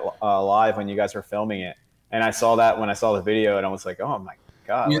do that live when you guys were filming it. And I saw that when I saw the video and I was like, oh my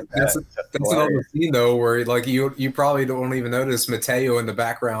God. That's another scene though where like you probably don't even notice Mateo in the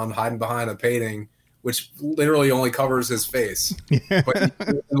background hiding behind a painting, which literally only covers his face. But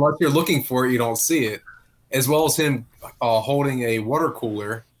unless you're looking for it, you don't see it. As well as him holding a water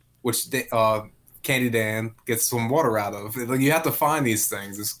cooler, which Candy Dan gets some water out of. You have to find these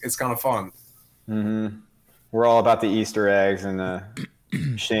things. It's kind of fun. Mm-hmm. We're all about the Easter eggs and the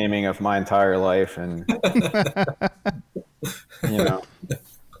shaming of my entire life, and you know.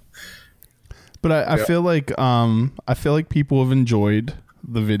 But I feel like people have enjoyed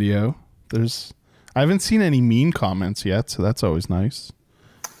the video. I haven't seen any mean comments yet, so that's always nice.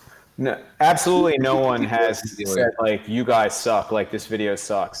 No, absolutely no one has said like you guys suck, like this video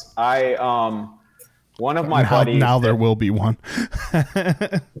sucks. One of my buddies. Now there will be one.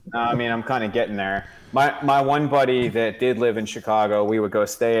 I mean, I'm kind of getting there. My one buddy that did live in Chicago, we would go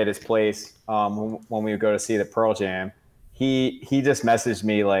stay at his place when we would go to see the Pearl Jam. He just messaged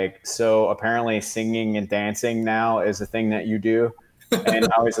me like, so apparently singing and dancing now is a thing that you do, and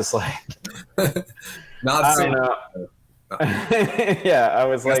I was just like, I don't know. Yeah, I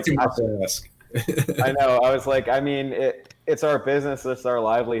was like, I know. I was like, I mean, it's our business, it's our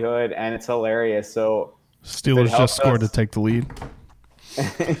livelihood, and it's hilarious. So Steelers just scored to take the lead.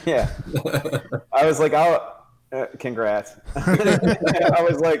 Yeah, I was like, congrats. I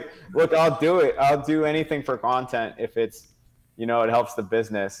was like, look, I'll do it. I'll do anything for content if it's, you know, it helps the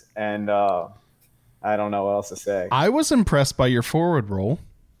business. And I don't know what else to say. I was impressed by your forward roll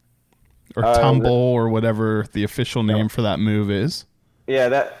or tumble or whatever the official name for that move is.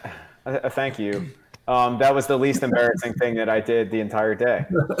 Yeah, thank you. That was the least embarrassing thing that I did the entire day.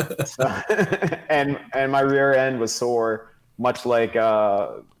 So, and my rear end was sore. Much like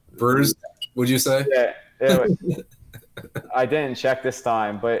bruised, would you say? Yeah, I didn't check this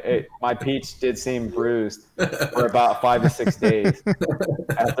time, but my peach did seem bruised for about 5 to 6 days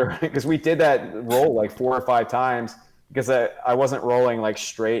after, because we did that roll like 4 or 5 times because I wasn't rolling like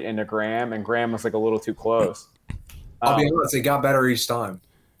straight into Graham, and Graham was like a little too close. I'll be honest, it got better each time.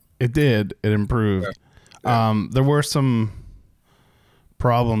 It did. It improved. Yeah. There were some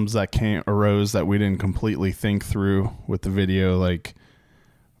problems that arose that we didn't completely think through with the video, like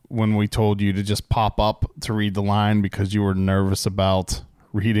when we told you to just pop up to read the line because you were nervous about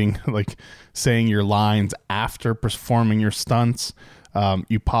reading, like saying your lines after performing your stunts.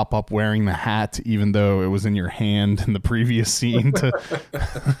 You pop up wearing the hat even though it was in your hand in the previous scene.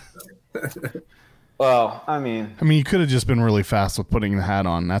 Well, I mean you could have just been really fast with putting the hat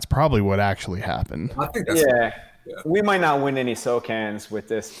on. That's probably what actually happened. I think that's we might not win any SoCans with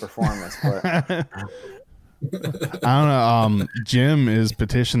this performance, but I don't know. Jim is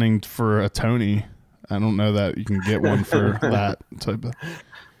petitioning for a Tony. I don't know that you can get one for that type of.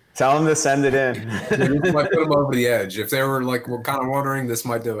 Tell him to send it in. This might put them over the edge. If they were like, we're kind of wondering, this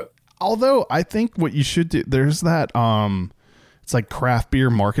might do it. Although I think what you should do, there's that it's like craft beer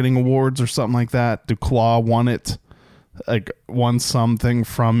marketing awards or something like that. Duclaw won something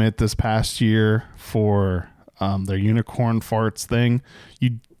from it this past year for their unicorn farts thing.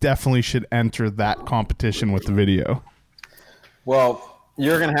 You definitely should enter that competition with the video. Well,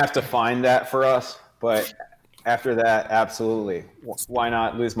 you're gonna have to find that for us, but After that, absolutely. Why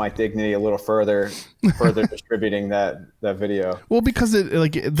not lose my dignity a little further distributing that video? Well, because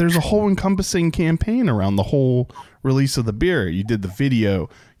there's a whole encompassing campaign around the whole release of the beer. You did the video,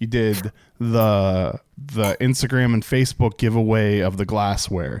 you did the Instagram and Facebook giveaway of the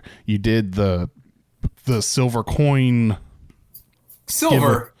glassware. You did the silver coin.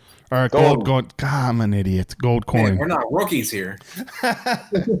 Silver. All right, gold. God, I'm an idiot. Gold coin. Man, we're not rookies here.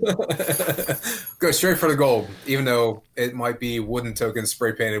 Go straight for the gold, even though it might be wooden tokens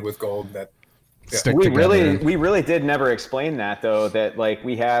spray painted with gold. That Stick we together. really did never explain that though. That like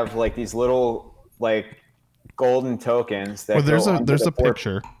we have like these little like golden tokens that. Well, there's a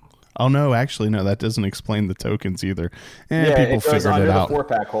picture. Oh no, actually no, that doesn't explain the tokens either. People it goes figured under it out. the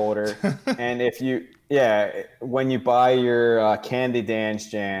 4-pack holder, and if you when you buy your Candy Dance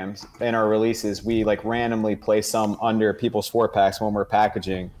jams in our releases, we like randomly place some under people's 4-packs when we're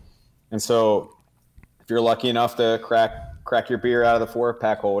packaging, and so if you're lucky enough to crack your beer out of the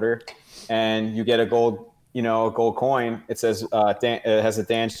 4-pack holder, and you get a gold coin, it says it has a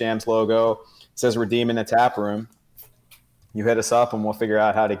Dance Jams logo. It says redeem in the tap room. You hit us up and we'll figure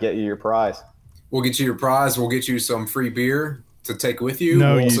out how to get you your prize. We'll get you your prize. We'll get you some free beer to take with you.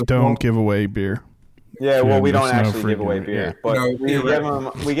 No, We'll you also- don't give away beer. Yeah, well, we there's don't no actually free give away beer, beer, yeah. but No,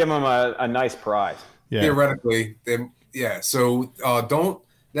 we give them a nice prize. Yeah. Theoretically, so don't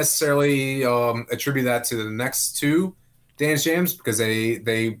necessarily attribute that to the next two Dance Jams because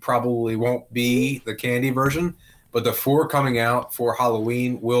they probably won't be the candy version. But the 4 coming out for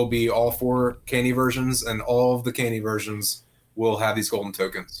Halloween will be all 4 candy versions, and all of the candy versions will have these golden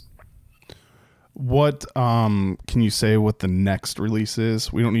tokens. What can you say what the next release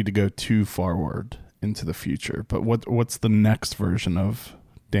is? We don't need to go too forward into the future, but what's the next version of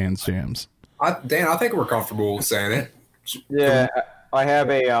Dan's Jams? Dan, I think we're comfortable saying it. Yeah, I have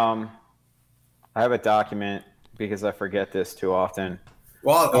a document because I forget this too often.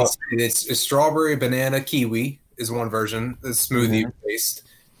 Well, I'll say it's strawberry, banana, kiwi is one version. It's smoothie based,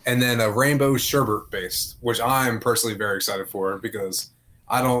 and then a rainbow sherbet based, which I'm personally very excited for because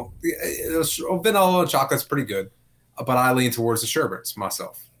vanilla chocolate's pretty good, but I lean towards the sherbets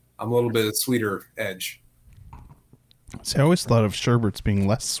myself. I'm a little bit sweeter edge. See, I always thought of sherbets being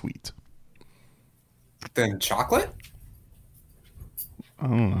less sweet. Than chocolate? I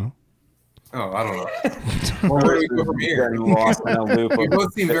don't know. Oh, I don't know. Well, where do we go from here? Getting lost in a loop. We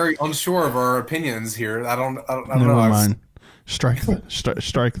both seem very unsure of our opinions here. I don't Never know. mind. Strike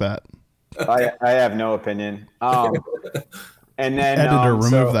that. I have no opinion. And then Editor,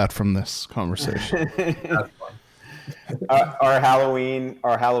 remove that from this conversation. our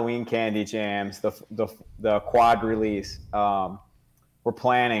Halloween candy jams, the quad release. We're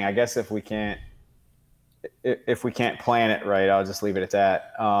planning. I guess if we can't plan it right, I'll just leave it at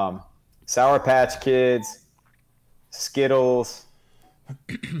that. Sour Patch Kids, Skittles,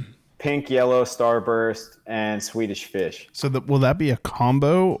 Pink Yellow Starburst, and Swedish Fish. So will that be a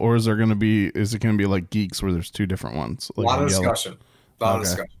combo, or is it going to be like Geeks where there's 2 different ones? A Like lot of yellow? discussion. A lot of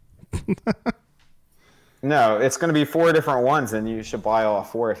Okay. discussion. No, it's going to be 4 different ones, and you should buy all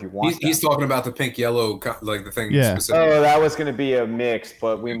 4 if you want. He's talking about the pink yellow, like the thing Yeah. specifically. Oh, that was going to be a mix,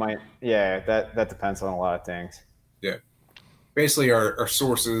 but we might. Yeah, that depends on a lot of things. Yeah. Basically, our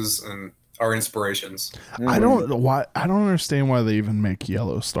sources and our inspirations. I don't understand why they even make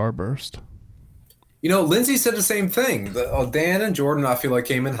yellow Starburst. You know, Lindsay said the same thing. Dan and Jordan, I feel like,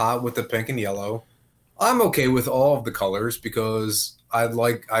 came in hot with the pink and yellow. I'm okay with all of the colors because I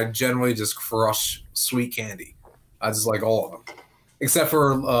generally just crush sweet candy. I just like all of them, except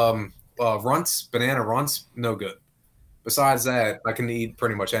for runts, banana runts, no good. Besides that, I can eat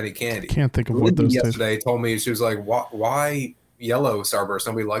pretty much any candy. Can't think of what Lindsay those taste. yesterday told me, she was like, "Why yellow Starburst?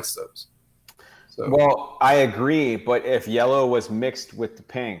 Nobody likes those." So, Well, I agree, but if yellow was mixed with the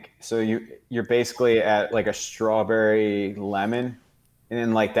pink, so you're basically at like a strawberry lemon, and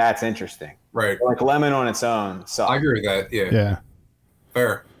then like that's interesting. right. Like lemon on its own. So I agree with that. Yeah. Yeah.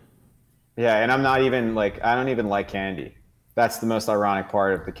 Fair. yeah, and I don't even like candy. That's the most ironic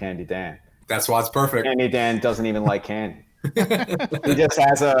part of the Candy Dan. That's why it's perfect. Candy Dan doesn't even like candy. He just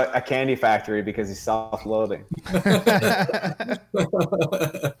has a candy factory because he's self-loathing.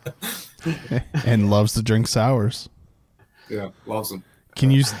 And loves to drink sours. Yeah, loves them. Can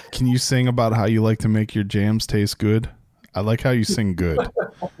you sing about how you like to make your jams taste good? I like how you sing good.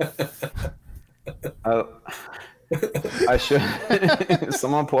 I should.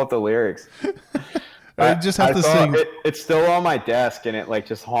 Someone pull up the lyrics. I just have to sing. It's still on my desk, and it like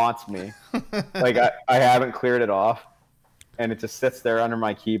just haunts me. Like I haven't cleared it off, and it just sits there under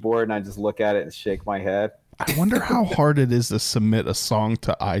my keyboard, and I just look at it and shake my head. I wonder how hard it is to submit a song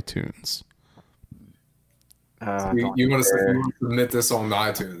to iTunes. You want to submit this on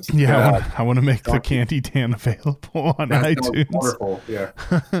iTunes? Yeah, I want to make the Candy Dan available on iTunes. Wonderful, yeah.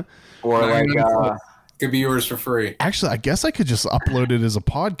 Or like, could be yours for free. Actually, I guess I could just upload it as a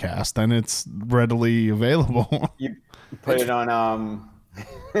podcast, and it's readily available. you put it on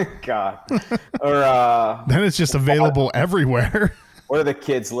God, or then it's just available everywhere. what do the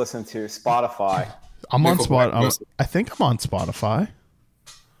kids listen to? Spotify. I'm on Spotify. I think I'm on Spotify.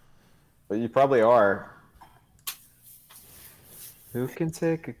 But you probably are. Who can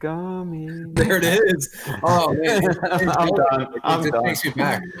take a gummy? There it is. Oh man, I'm done. Takes you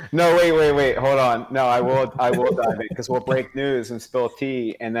back. No, wait. Hold on. No, I will dive in because we'll break news and spill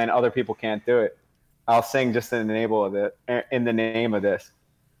tea, and then other people can't do it. I'll sing just in the name of this.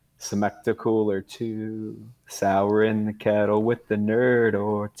 Semecta Cooler 2, sour in the kettle with the nerd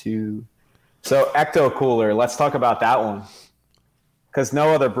or two. So Ecto Cooler, let's talk about that one. Because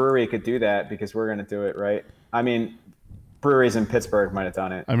no other brewery could do that because we're going to do it, right? I mean, breweries in Pittsburgh might have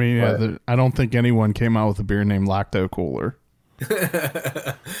done it. I mean, yeah, I don't think anyone came out with a beer named Lacto Cooler.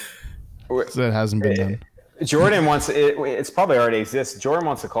 That hasn't been done. Jordan wants it's probably already exists. Jordan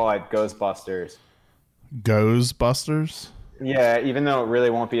wants to call it Ghostbusters. Ghostbusters? Yeah, even though it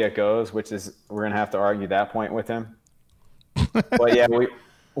really won't be a Goes, which is we're gonna have to argue that point with him. But yeah,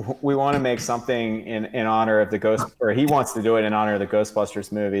 we want to make something in honor of the Ghost, or he wants to do it in honor of the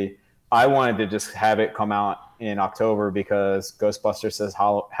Ghostbusters movie. I wanted to just have it come out in October because Ghostbusters says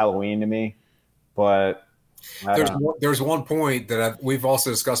Halloween to me, but there's one point that we've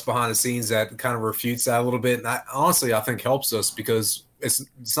also discussed behind the scenes that kind of refutes that a little bit, and honestly I think helps us because it's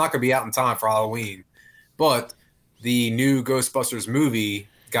not going to be out in time for Halloween, but the new Ghostbusters movie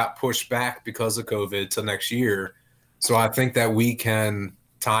got pushed back because of COVID till next year, so I think that we can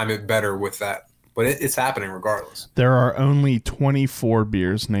time it better with that. But it's happening regardless. There are only 24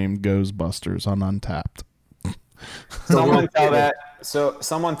 beers named Ghostbusters on Untapped. Someone tell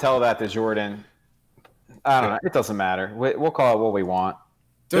that to Jordan. I don't know. It doesn't matter. We'll call it what we want.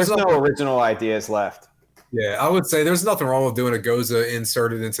 There's no original ideas left. Yeah, I would say there's nothing wrong with doing a Goza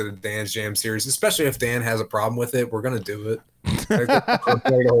inserted into the Dan's Jam series, especially if Dan has a problem with it. We're going to do it.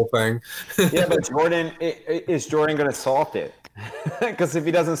 The whole thing. Yeah, but Jordan, is Jordan going to salt it? Because if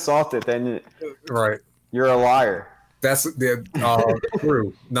he doesn't salt it, then right, you're a liar. That's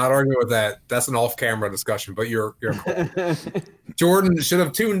true. Not arguing with that. That's an off-camera discussion. But you're Jordan should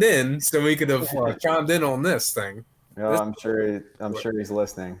have tuned in so we could have chimed in on this thing. Oh, I'm sure he's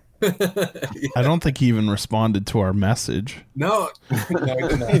listening. I don't think he even responded to our message. No, he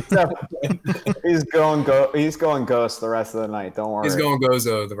didn't. He's going ghost the rest of the night. Don't worry. He's going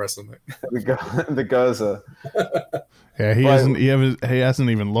Gozo the rest of the night. The Goza. Yeah, he hasn't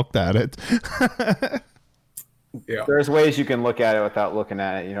even looked at it. Yeah. There's ways you can look at it without looking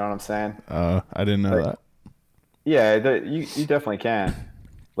at it. You know what I'm saying? I didn't know that. Yeah, you definitely can.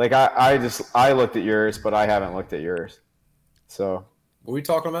 Like I looked at yours, but I haven't looked at yours. So. What are we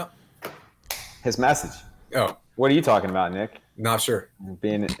talking about? His message. Oh. What are you talking about, Nick? Not sure.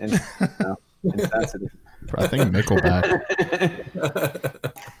 Being insensitive. I think Nickelback.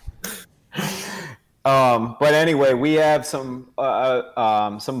 But anyway, we have some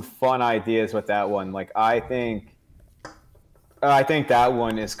fun ideas with that one. Like I think that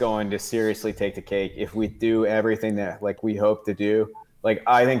one is going to seriously take the cake if we do everything that like we hope to do. Like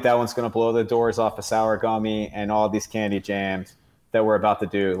I think that one's going to blow the doors off of Sour Gummy and all these candy jams that we're about to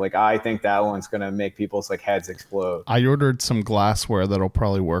do. Like I think that one's going to make people's like heads explode. I ordered some glassware that'll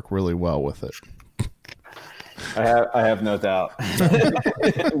probably work really well with it. I have no doubt.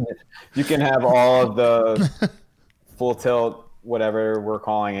 You can have all of the full tilt, whatever we're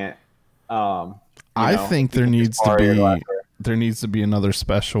calling it. I think there needs to be another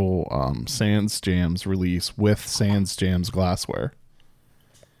special Sans Jams release with Sans Jams glassware.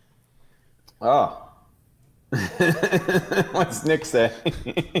 Oh. What's Nick say?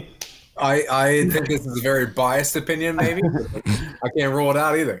 I think this is a very biased opinion, maybe. I can't rule it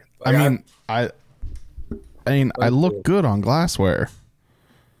out either. Like, I look good on glassware.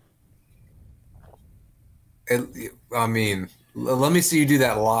 Let me see you do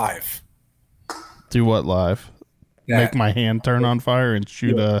that live. Do what live? Yeah. Make my hand turn on fire and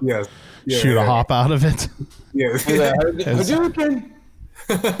shoot a hop out of it. Yeah.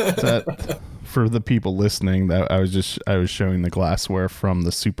 That, for the people listening, that I was showing the glassware from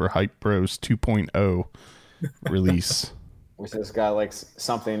the Super Hype Bros 2.0 release, which has got like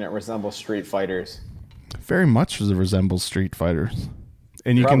something that resembles Street Fighters. Very much resembles Street Fighters,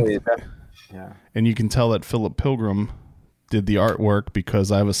 and you can tell that Philip Pilgrim did the artwork because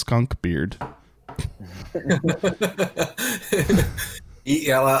I have a skunk beard.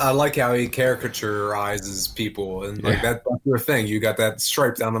 Yeah, I like how he caricaturizes people, and like that's your thing. You got that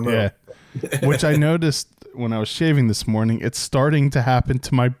stripe down the middle. Yeah. Which I noticed when I was shaving this morning. It's starting to happen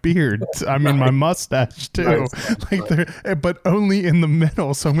to my beard. I mean, my mustache too. Like, but only in the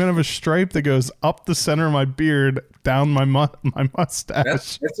middle. So I'm gonna have a stripe that goes up the center of my beard, down my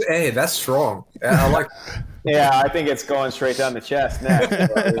mustache. That's strong. I like. Yeah, I think it's going straight down the chest next.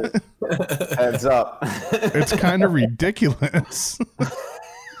 Heads up. It's kind of ridiculous.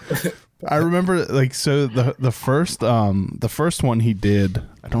 I remember, like, so the first one he did.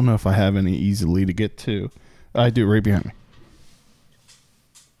 I don't know if I have any easily to get to. I do, right behind me.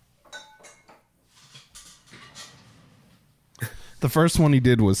 The first one he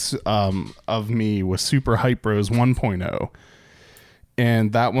did was of me was Super Hype Bros 1.0,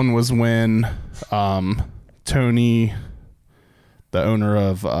 and that one was when Tony, the owner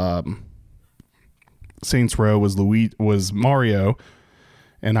of Saints Row, was Mario,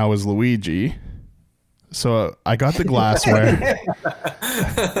 and I was Luigi. So I got the glassware.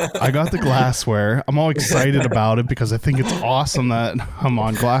 I'm all excited about it because I think it's awesome that I'm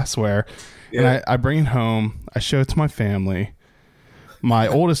on glassware. Yeah. And I bring it home. I show it to my family. My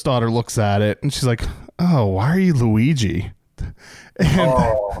oldest daughter looks at it and she's like, "Oh, why are you Luigi?"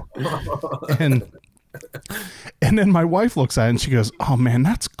 And then my wife looks at it and she goes, "Oh man,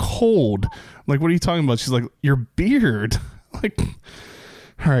 that's cold." I'm like, "What are you talking about?" She's like, "Your beard." Like,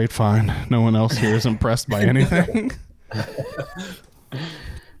 all right, fine. No one else here is impressed by anything.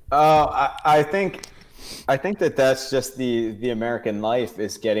 I think that's just the American life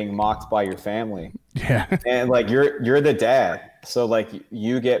is getting mocked by your family. Yeah. And like you're the dad, so like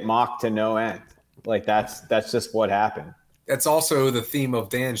you get mocked to no end. Like that's just what happened. That's also the theme of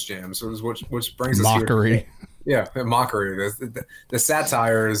Dan's Jams, which brings us mockery. Here. Yeah, mockery. The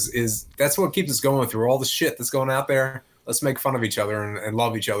satire is that's what keeps us going through all the shit that's going out there. Let's make fun of each other and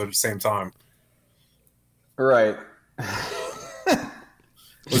love each other at the same time. Right.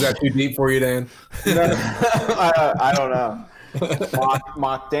 Was that too deep for you, Dan? No, I don't know.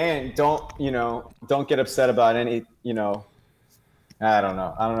 Mock Dan. Don't get upset about any. I don't know. I don't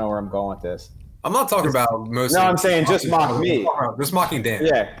know where I'm going with this. I'm not talking about most. No, I'm saying just mock me. Just mocking Dan.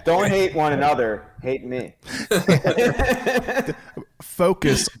 Yeah. Don't hate one another. Hate me.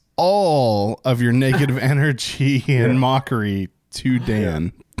 Focus all of your negative energy and mockery to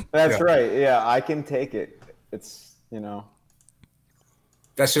Dan. That's right. Yeah, I can take it. It's,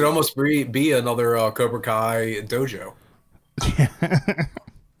 That should almost be another Cobra Kai dojo. Yeah.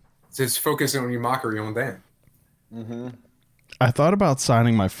 Just focusing on your mockery on Dan. Mm-hmm. I thought about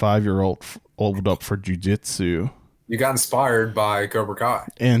signing my 5-year-old up for jiu-jitsu. You got inspired by Cobra Kai.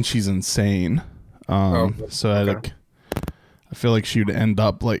 And she's insane. So I feel like she would end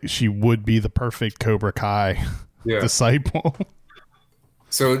up like she would be the perfect Cobra Kai disciple.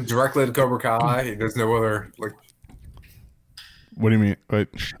 So directly to Cobra Kai, there's no other like. What do you mean? Wait,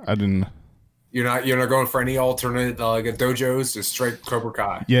 I didn't. You're not going for any alternate like dojos, just straight Cobra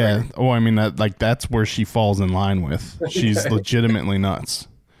Kai. Yeah. Right? Oh, I mean that's where she falls in line with. She's legitimately nuts.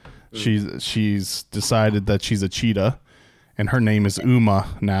 She's decided that she's a cheetah, and her name is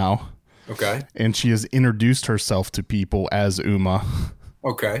Uma now. Okay. And she has introduced herself to people as Uma.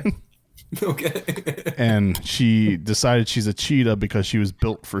 Okay. Okay. And she decided she's a cheetah because she was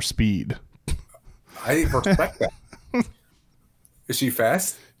built for speed. I respect that. Is she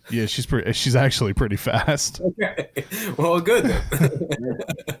fast? Yeah, she's actually pretty fast. Okay. Well, good then.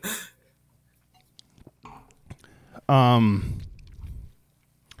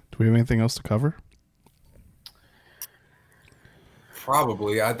 Do we have anything else to cover?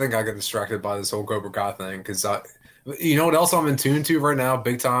 Probably. I think I got distracted by this whole Cobra Kai thing because you know what else I'm in tune to right now,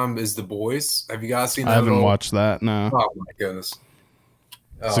 big time, is The Boys. Have you guys seen that? I haven't watched that. No. Oh my goodness.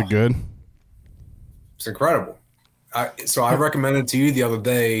 Is it good? It's incredible. So I recommended to you the other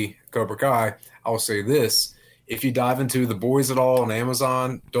day, Cobra Kai. I will say this: if you dive into The Boys at all on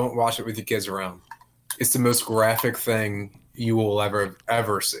Amazon, don't watch it with your kids around. It's the most graphic thing you will ever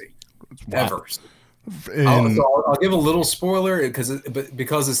see. Ever. I'll give a little spoiler because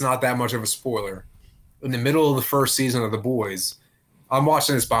it's not that much of a spoiler. In the middle of the first season of The Boys, I'm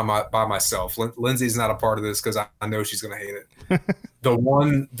watching this by myself. Lindsay's not a part of this because I know she's gonna hate it. the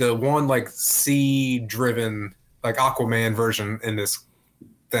one like sea driven like Aquaman version in this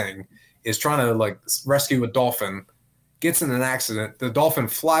thing is trying to like rescue a dolphin, gets in an accident. The dolphin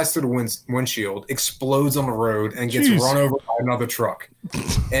flies through the windshield, explodes on the road, and gets run over by another truck.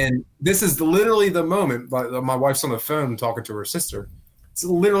 And this is literally the moment. My wife's on the phone talking to her sister. It's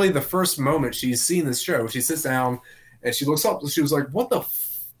literally the first moment she's seen this show. She sits down and she looks up and she was like, "What the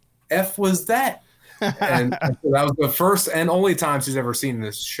F was that?" and so that was the first and only time she's ever seen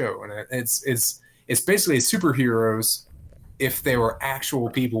this show. And it's basically superheroes if they were actual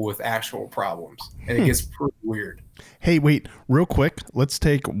people with actual problems, and it gets pretty weird. Hey, wait, real quick. Let's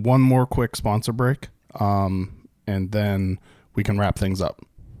take one more quick sponsor break, and then we can wrap things up.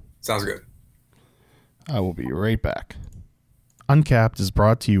 Sounds good. I will be right back. Uncapped is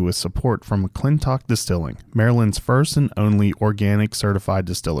brought to you with support from McClintock Distilling, Maryland's first and only organic certified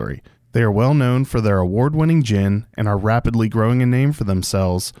distillery. They are well known for their award-winning gin and are rapidly growing a name for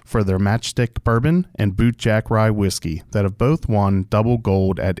themselves for their Matchstick Bourbon and Bootjack Rye Whiskey that have both won double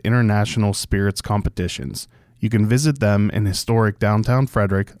gold at international spirits competitions. You can visit them in historic downtown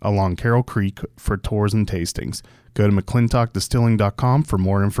Frederick along Carroll Creek for tours and tastings. Go to McClintockDistilling.com for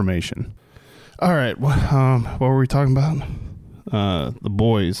more information. All right, what were we talking about? The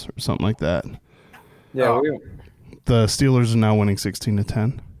boys or something like that. Yeah, The Steelers are now winning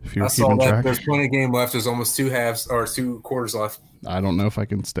 16-10. If you're I saw keeping that. track. There's plenty of game left. There's almost 2 quarters left. I don't know if I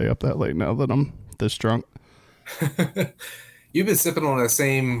can stay up that late now that I'm this drunk. You've been sipping on that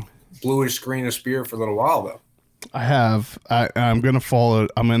same bluish greenish beer for a little while, though. I have. I'm gonna follow.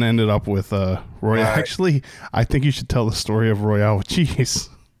 I'm gonna end it up with Royale. Right. Actually, I think you should tell the story of Royale with cheese.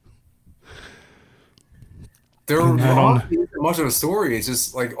 There wasn't much of a story. It's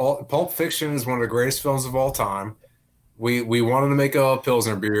just like Pulp Fiction is one of the greatest films of all time. We wanted to make a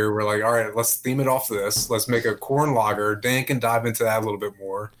Pilsner beer. We're like, all right, let's theme it off this. Let's make a corn lager. Dan can dive into that a little bit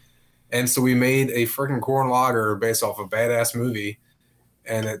more. And so we made a freaking corn lager based off a badass movie.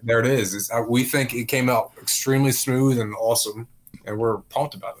 And there it is. We think it came out extremely smooth and awesome. And we're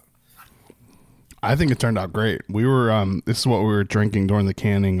pumped about it. I think it turned out great. We were. This is what we were drinking during the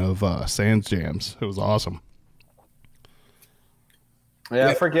canning of Sans Jams. It was awesome. Yeah,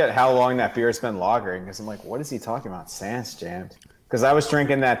 I forget how long that beer's been lagering because I'm like, what is he talking about? Sans Jams? Because I was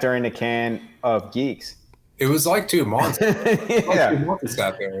drinking that during the can of Geeks. It was like 2 months. Yeah. 2 months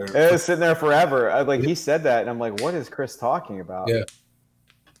sat there. It was sitting there forever. He said that, and I'm like, what is Chris talking about? Yeah.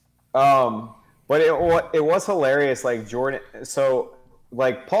 But it was hilarious. Like Jordan, so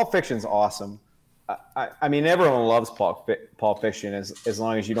like Pulp Fiction's awesome. I mean, everyone loves Pulp Fiction as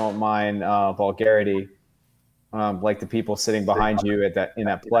long as you don't mind vulgarity. Like the people sitting behind you in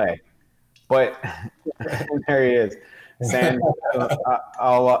that play, but there he is. Sam,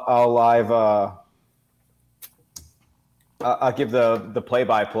 I'll live. I'll give the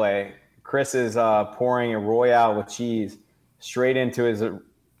play-by-play. Chris is pouring a Royale with cheese straight into his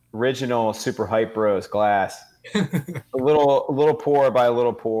original Super Hype Bros glass. a little pour by a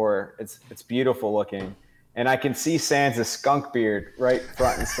little pour. It's beautiful looking. And I can see Sans' skunk beard right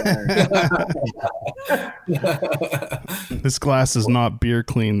front and center. This glass is not beer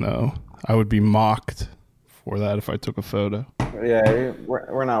clean, though. I would be mocked for that if I took a photo. Yeah,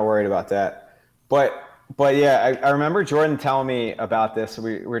 we're not worried about that. But yeah, I remember Jordan telling me about this.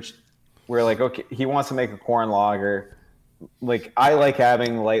 We're like, okay, he wants to make a corn lager. Like, I like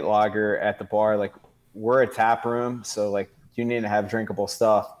having light lager at the bar. Like, we're a tap room, so like you need to have drinkable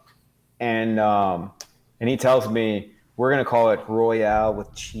stuff. And he tells me we're gonna call it Royale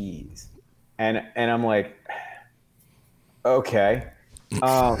with cheese, and I'm like, okay,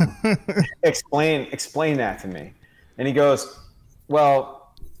 explain that to me. And he goes,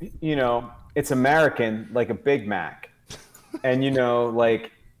 well, it's American, like a Big Mac, and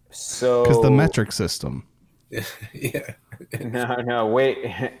like so because the metric system. Yeah. No, wait,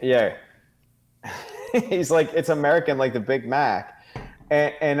 yeah. He's like, it's American, like the Big Mac,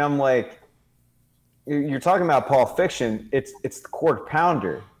 and I'm like. You're talking about Pulp Fiction. It's the quart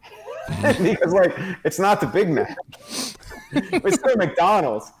pounder because like it's not the Big Mac. It's still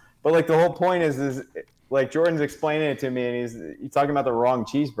McDonald's, but like the whole point is like Jordan's explaining it to me, and he's talking about the wrong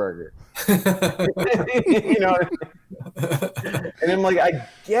cheeseburger. And I'm like, I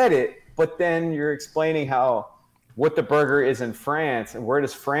get it, but then you're explaining what the burger is in France, and where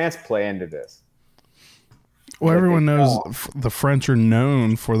does France play into this? Well, everyone knows the French are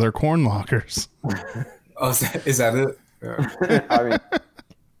known for their corn lagers. Oh, is that it? Yeah. I mean,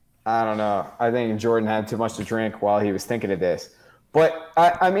 I don't know. I think Jordan had too much to drink while he was thinking of this. But,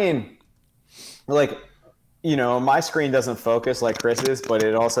 I mean, like, my screen doesn't focus like Chris's, but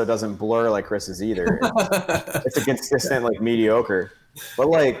it also doesn't blur like Chris's either. It's a consistent, like, mediocre. But,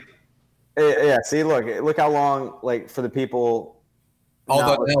 like, yeah, see, look how long, like, for the people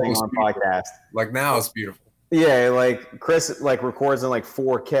not listening on podcast. Like, now it's beautiful. Yeah, like Chris like records in like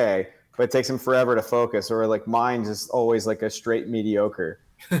 4K, but it takes him forever to focus, or like mine just always like a straight mediocre.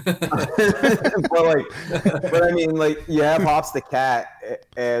 but I mean, like you have Hops the Cat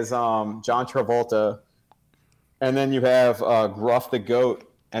as John Travolta, and then you have Gruff the Goat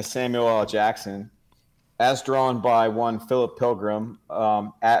as Samuel L. Jackson, as drawn by one Philip Pilgrim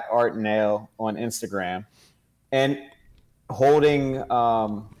at Art Nail on Instagram, and holding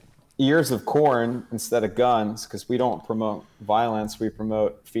ears of corn instead of guns, because we don't promote violence. We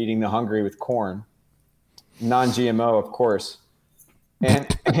promote feeding the hungry with corn, non-GMO, of course.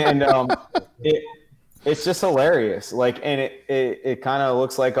 And it's just hilarious. Like, and it kind of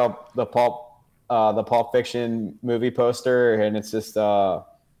looks like the Pulp Fiction movie poster, and it's just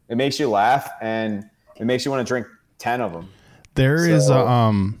it makes you laugh and it makes you want to drink 10 of them. There's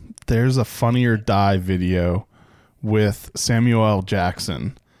a Funny or Die video with Samuel L.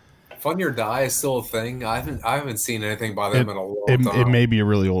 Jackson. Funny or Die is still a thing. I haven't seen anything by them in a long time. It may be a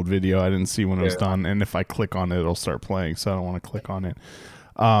really old video. I didn't see when it was done, and if I click on it, it'll start playing. So I don't want to click on it.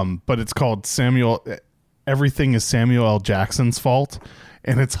 But it's called Everything is Samuel L. Jackson's Fault,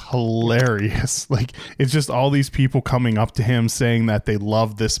 and it's hilarious. Like, it's just all these people coming up to him saying that they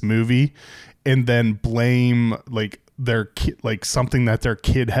love this movie, and then blame like their kid, like something that their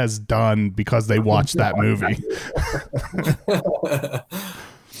kid has done because they watched that movie.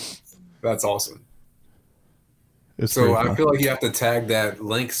 That's awesome. It's so I feel like you have to tag that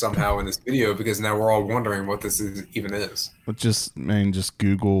link somehow in this video, because now we're all wondering what this even is. But just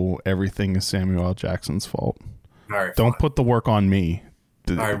Google Everything is Samuel L. Jackson's Fault. All right, don't put the work on me.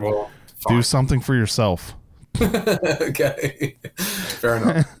 All right, well, do something for yourself. Okay, fair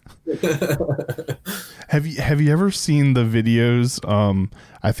enough. Have you ever seen the videos?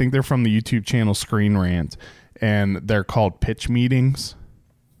 I think they're from the YouTube channel Screen Rant, and they're called pitch meetings.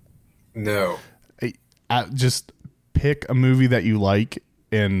 No. Just pick a movie that you like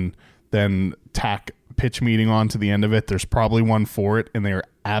and then tack pitch meeting on to the end of it. There's probably one for it, and they are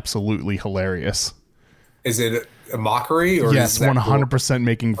absolutely hilarious. Is it a mockery? Or yes, 100%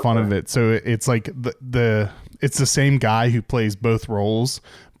 making fun of it. So it's like it's the same guy who plays both roles,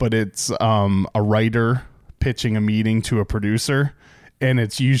 but it's a writer pitching a meeting to a producer. And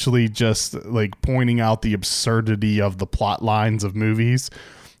it's usually just like pointing out the absurdity of the plot lines of movies.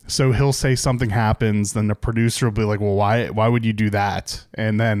 So he'll say something happens, then the producer will be like, well, why would you do that?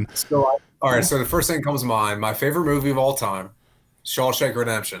 And then... all right, so the first thing that comes to mind, my favorite movie of all time, Shawshank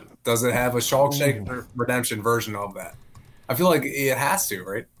Redemption. Does it have a Shawshank Redemption version of that? I feel like it has to,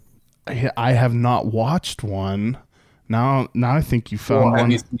 right? I have not watched one. Now I think you found one.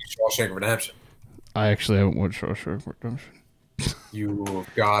 Have you seen Shawshank Redemption? I actually haven't watched Shawshank Redemption. You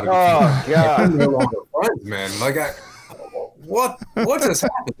gotta be God. no longer friends, man. Like, what just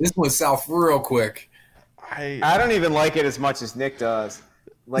happened? This went south real quick. I don't even like it as much as Nick does.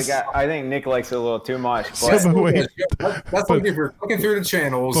 Like, I think Nick likes it a little too much. That's Wait. like if you're looking through the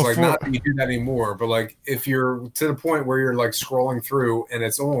channels, like, not that you do that anymore, but like if you're to the point where you're like scrolling through and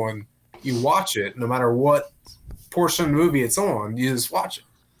it's on, you watch it no matter what portion of the movie it's on, you just watch it.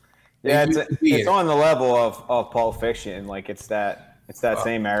 Yeah, it's on the level of Pulp Fiction. Like, it's that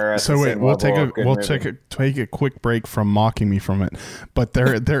same era. So wait, we'll take a quick break from mocking me from it. But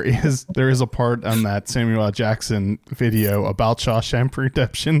there is a part on that Samuel L. Jackson video about Shawshank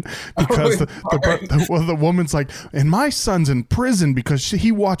Redemption, because the woman's like, and my son's in prison because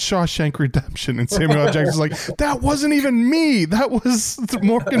he watched Shawshank Redemption, and Samuel L. Jackson's like, that wasn't even me, that was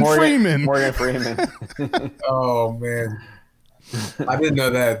Morgan Freeman. Morgan Freeman. Oh man, I didn't know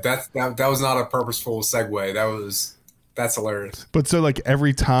that. That was not a purposeful segue. That's hilarious. But so like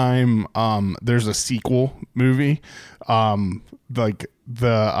every time there's a sequel movie, like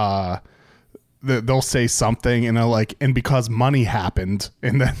they'll say something and they're like, and because money happened,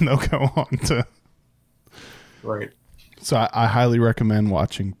 and then they'll go on to right. So I highly recommend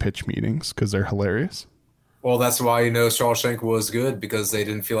watching pitch meetings because they're hilarious. Well, that's why Shawshank was good, because they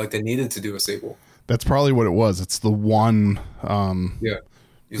didn't feel like they needed to do a sequel. That's probably what it was. It's the one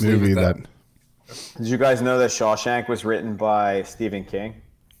movie that. Did you guys know that Shawshank was written by Stephen King?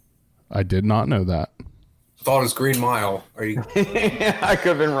 I did not know that. I thought it was Green Mile. Are you? I could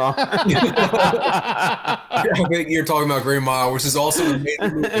have been wrong. I think you're talking about Green Mile, which is also an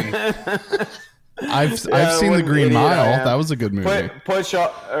amazing movie. I've seen the Green Mile. That was a good movie. Put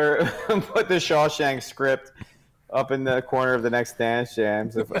the Shawshank script up in the corner of the next Dance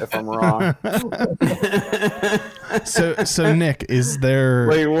Jams if I'm wrong. So Nick, is there...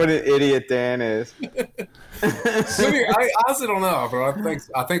 Wait, what an idiot Dan is. I honestly don't know, but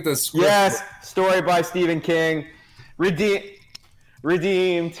I think the script... Yes, story by Stephen King.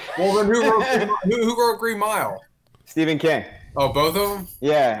 Redeemed. Well, then who wrote Green Mile? Stephen King. Oh, both of them?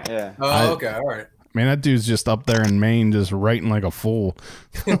 Yeah. Oh, okay, all right. Man, that dude's just up there in Maine just writing like a fool.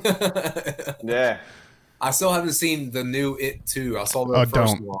 Yeah. I still haven't seen the new It 2. I saw the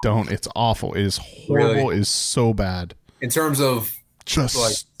first one. Don't. It's awful. It is horrible. Really? It is so bad. In terms of just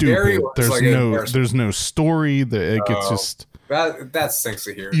Like, stupid. scary or There's like no embarrassing? there's no story. It's Oh. just That stinks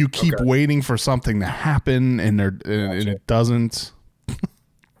to hear. you keep Okay. waiting for something to happen and it doesn't.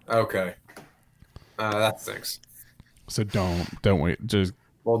 Okay. That stinks. So don't wait. Just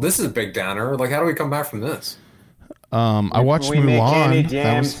Well, this is a big downer. Like, how do we come back from this? I watched We make candy Mulan. That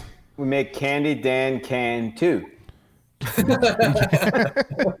jams. was- We make candy Dan can too.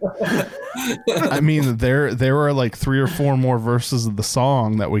 I mean, there are like 3 or 4 more verses of the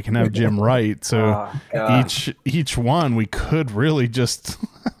song that we can have Jim write. So Oh, God. each one we could really just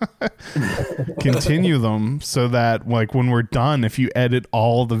continue them so that like when we're done, if you edit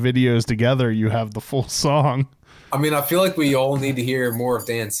all the videos together, you have the full song. I mean, I feel like we all need to hear more of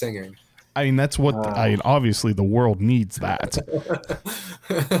Dan singing. I mean, that's what obviously the world needs that.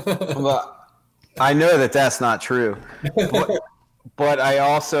 Well, I know that that's not true, but I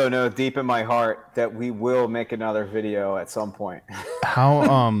also know deep in my heart that we will make another video at some point.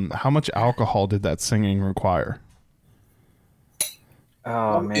 How much alcohol did that singing require?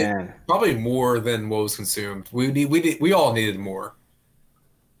 Oh man, Probably more than what was consumed. We all needed more,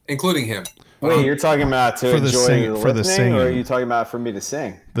 including him. wait, you're talking about to For the enjoy sing- the for the listening, or are singing. you talking about for me to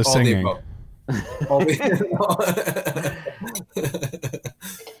sing? The All the singing. above. All the-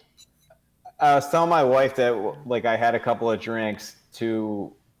 I was telling my wife that like I had a couple of drinks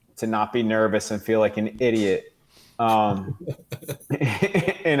to not be nervous and feel like an idiot in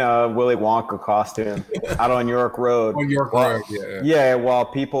a Willy Wonka costume out on York Road. On York While- Road, yeah. Yeah, while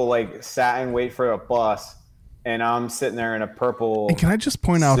people like sat and wait for a bus, and I'm sitting there in a purple. And can I just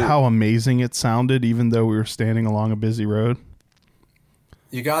point out suit. how amazing it sounded, even though we were standing along a busy road?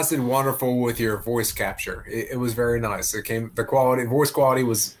 You guys did wonderful with your voice capture. It was very nice. The voice quality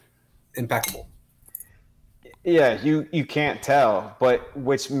was impeccable. Yeah, you can't tell, but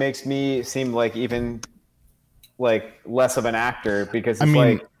which makes me seem like even like less of an actor because it's I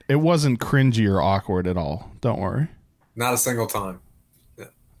mean, like it wasn't cringy or awkward at all. Don't worry. Not a single time.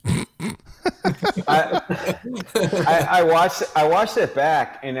 I watched it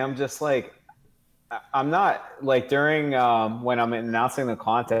back and I'm just like I'm not like during when I'm announcing the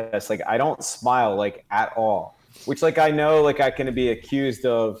contest, like I don't smile like at all, which like I know like I can be accused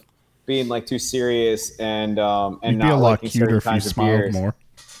of being like too serious and You'd not be a lot liking cuter certain if you kinds of smiled beers. more.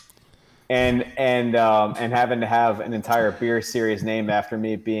 And having to have an entire beer series named after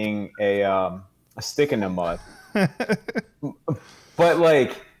me being a stick in the mud. But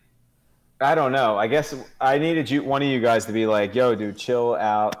like, I don't know. I guess I needed one of you guys to be like, "Yo, dude, chill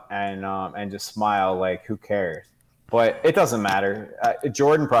out and just smile. Like, who cares?" But it doesn't matter.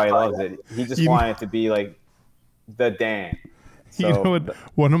 Jordan probably loves it. He just wanted it to be like the Dan. So, You know what?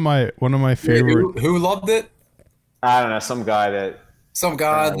 One of my favorite. Who loved it? I don't know. Some guy that Some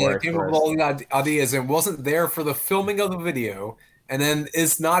guy Trying to that work came up with for us. all the ideas and wasn't there for the filming of the video, and then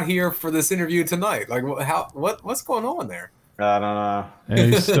is not here for this interview tonight. Like, what's going on there? I don't know.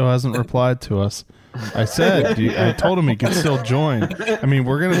 And he still hasn't replied to us. I said, I told him he could still join. I mean,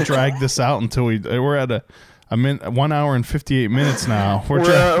 we're gonna drag this out until we're at a 1 hour and 58 minutes now. We're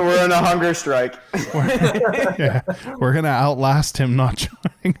in a hunger strike. We're gonna outlast him not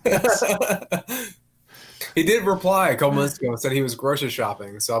joining us. He did reply a couple minutes ago and said he was grocery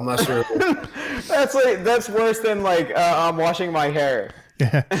shopping, so I'm not sure. That's worse than like I'm washing my hair.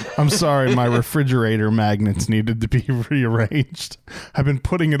 Yeah, I'm sorry, my refrigerator magnets needed to be rearranged. I've been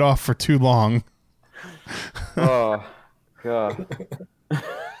putting it off for too long. Oh god.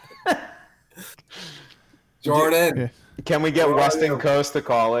 Jordan, Can we get Weston Coast to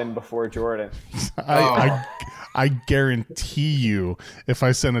call in before Jordan? I guarantee you, if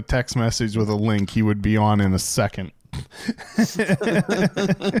I sent a text message with a link, he would be on in a second.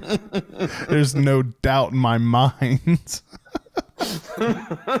 There's no doubt in my mind.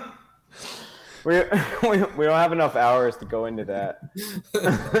 We don't have enough hours to go into that.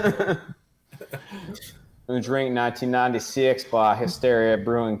 We drink 1996 by Hysteria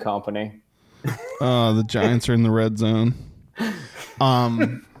Brewing Company. The Giants are in the red zone.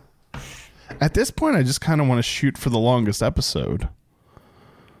 At this point, I just kind of want to shoot for the longest episode.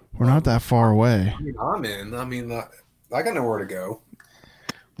 We're not that far away. I'm in. I mean, I got nowhere to go.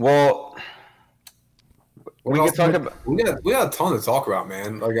 Well, we What could talk else- about. we got a ton to talk about,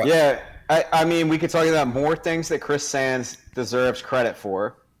 man. Like, Yeah, I mean, we could talk about more things that Chris Sands deserves credit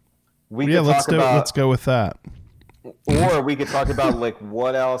for. We Yeah, could let's talk about, let's go with that. or we could talk about like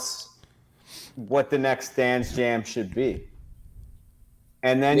what the next Dan's Jam should be,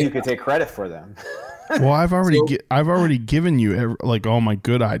 and then you could take credit for them. Well, I've already given you like all my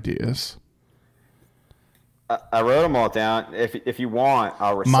good ideas. I wrote them all down. If you want,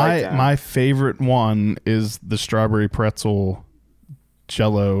 I'll recite them. My favorite one is the strawberry pretzel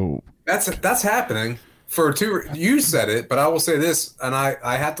Jello. That's happening for two. You said it, but I will say this, and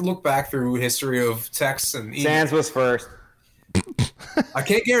I had to look back through history of texts and emails. Sans was first. I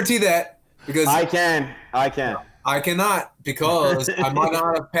can't guarantee that because I can. I cannot because I might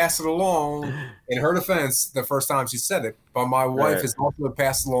not have passed it along in her defense the first time she said it, but my wife Right. has also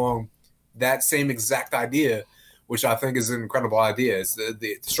passed along that same exact idea, which I think is an incredible idea. It's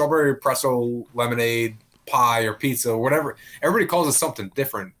the strawberry pretzel lemonade pie or pizza or whatever. Everybody calls it something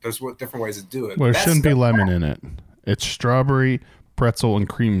different. There's different ways to do it. Well, there That's shouldn't be the- lemon in it. It's strawberry, pretzel, and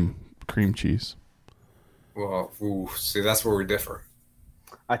cream cheese. Well, see, that's where we differ.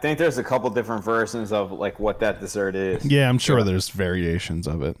 I think there's a couple different versions of like what that dessert is. Yeah, I'm sure there's variations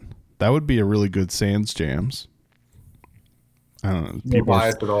of it. That would be a really good Sans Jams. I don't know. No People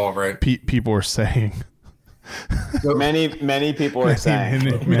bias at all, right? people are saying. Many people are saying.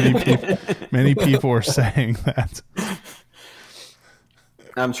 many people are saying that.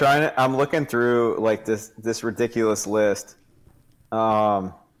 I'm looking through like this ridiculous list.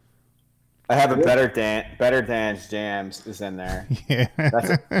 I have a Better Dan's Jams is in there. Yeah.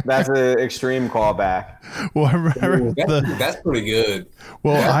 That's an extreme callback. Well, I remember That's pretty good.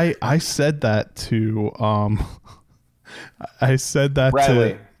 Well, I said that to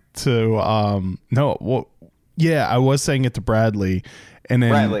Bradley. to no, well, yeah, I was saying it to Bradley, and then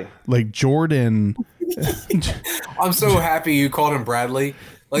Bradley. like Jordan. I'm so happy you called him Bradley.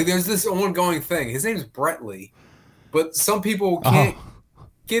 Like, there's this ongoing thing. His name's Bretley, but some people can't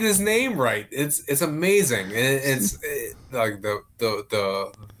get his name right. It's amazing. And it's like the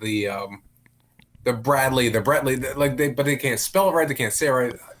Bradley, the Bretley, like but they can't spell it right. They can't say it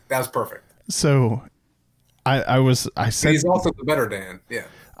right. That was perfect. So I said He's also the better Dan. Yeah.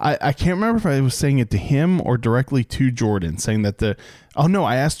 I can't remember if I was saying it to him or directly to Jordan, saying that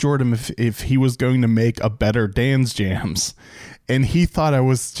I asked Jordan if he was going to make a better Dan's Jams, and he thought I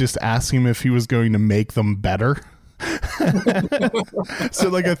was just asking him if he was going to make them better. So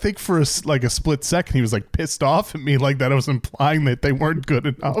like I think for a split second he was like pissed off at me, like that I was implying that they weren't good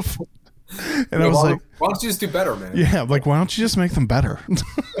enough. And I was like, why don't you just do better, man? yeah, like why don't you just make them better?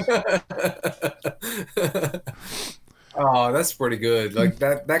 Oh, that's pretty good. Like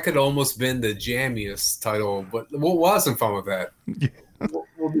that could almost been the jammiest title, but we'll have some fun with that. Yeah.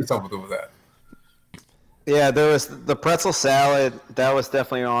 We'll do something with that. Yeah, there was the pretzel salad that was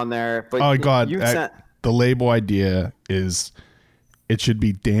definitely on there. But Oh God, you sent the label idea is it should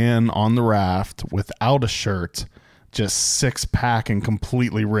be Dan on the raft without a shirt, just 6-pack and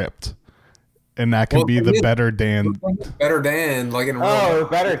completely ripped. And that can Well, be it the is- better Dan. Better Dan, like in real oh life.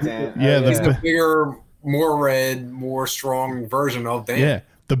 better Dan. Yeah, Oh, the- He's the bigger, more red, more strong version of Dan. Yeah.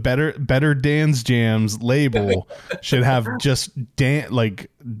 The better Dan's Jams label should have just Dan,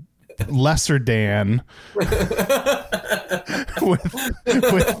 like lesser Dan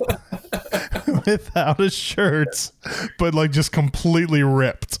without a shirt, but like just completely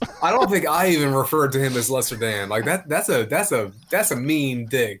ripped. I don't think I even referred to him as Lesser Dan. Like that's a mean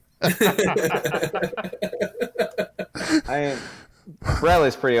dig.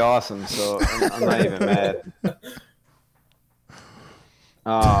 Bradley's pretty awesome, so I'm not even mad.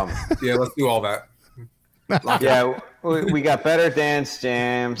 Yeah, let's do all that. Yeah, we got Better Dan's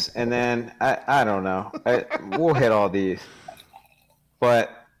Jams, and then I don't know. We'll hit all these,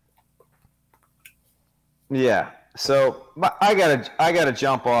 but yeah. So but I gotta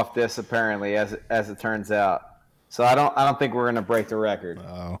jump off this apparently, as it turns out. So I don't think we're gonna break the record.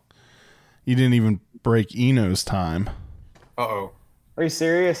 Oh, you didn't even break Eno's time. Uh-oh. Are you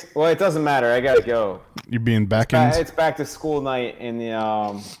serious? Well, it doesn't matter. I gotta go. You're being beckoned. It's back to school night in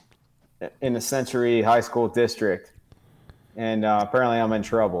the Century High School District, and apparently I'm in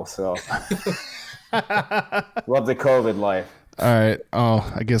trouble. So love the COVID life. All right.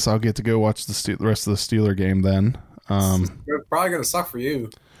 Oh, I guess I'll get to go watch the rest of the Steeler game then. It's probably gonna suck for you.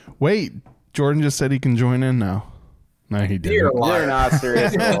 Wait, Jordan just said he can join in now. No, he You're a didn't. liar. You're not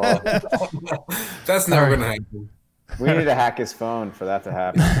serious at all. That's never All right. gonna happen. We need to hack his phone for that to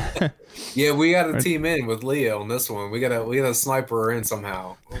happen. Yeah, we got to team in with Leah on this one. We gotta sniper her in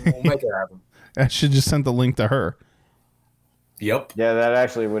somehow. We'll make it happen. I should just send the link to her. Yep. Yeah, that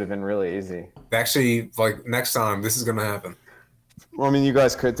actually would have been really easy. Actually, like next time, this is gonna happen. Well, I mean, you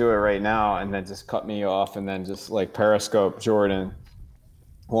guys could do it right now and then just cut me off and then just like Periscope Jordan.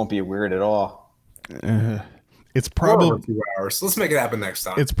 Won't be weird at all. It's Over probably 2 hours. Let's make it happen next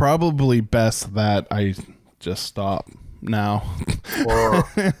time. it's probably best that I just stop now. For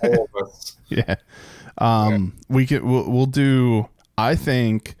all of us. Yeah. We'll do, I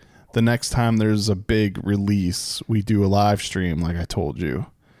think the next time there's a big release, we do a live stream like I told you.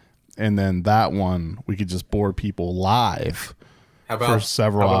 And then that one we could just bore people live How about for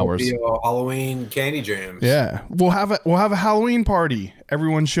several hours. The Halloween candy jams? Yeah, we'll have a Halloween party.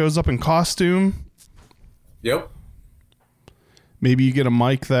 Everyone shows up in costume. Yep. Maybe you get a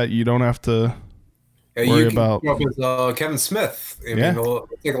mic that you don't have to worry about. You can come up with Kevin Smith. I mean, Yeah. it'll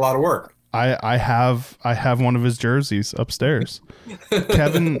take a lot of work. I have one of his jerseys upstairs.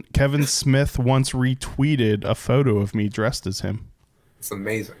 Kevin Smith once retweeted a photo of me dressed as him. It's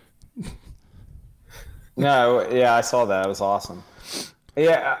amazing. No, yeah, I saw that. It was awesome.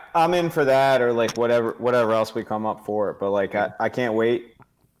 Yeah, I'm in for that, or like whatever else we come up for. But like, I can't wait.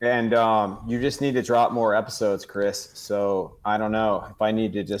 And you just need to drop more episodes, Chris. So I don't know if I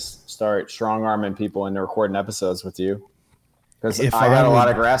need to just start strong arming people into recording episodes with you, because I got a lot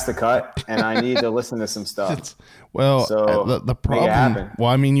of grass to cut and I need to listen to some stuff. Well, So the problem. Well,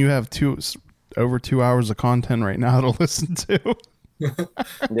 I mean, you have over 2 hours of content right now to listen to.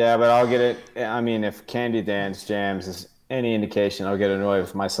 Yeah, but I'll get it. I mean, if Candy Dance Jams is any indication, I'll get annoyed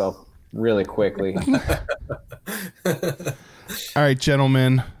with myself really quickly. All right,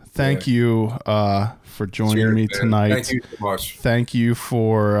 gentlemen, thank you for joining me tonight. Thank you so much. Thank you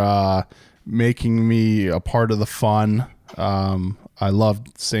for making me a part of the fun. I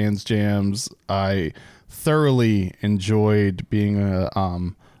loved Sans Jams. I thoroughly enjoyed being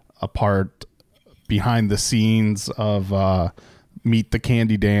a part behind the scenes of Meet the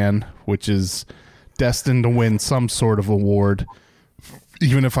Candy Dan, which is destined to win some sort of award.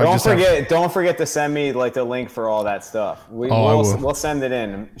 Even if don't forget to send me like the link for all that stuff. We'll send it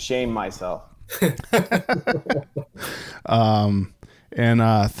in. Shame myself. And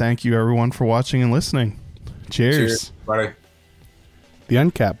thank you everyone for watching and listening. Cheers. Bye. The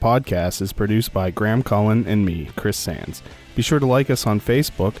Uncapped Podcast is produced by Graham Cullen and me, Chris Sands. Be sure to like us on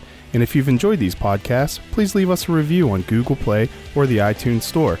Facebook, and if you've enjoyed these podcasts, please leave us a review on Google Play or the iTunes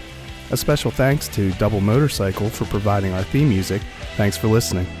Store. A special thanks to Double Motorcycle for providing our theme music. Thanks for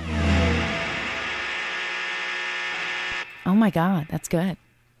listening. Oh my God, that's good.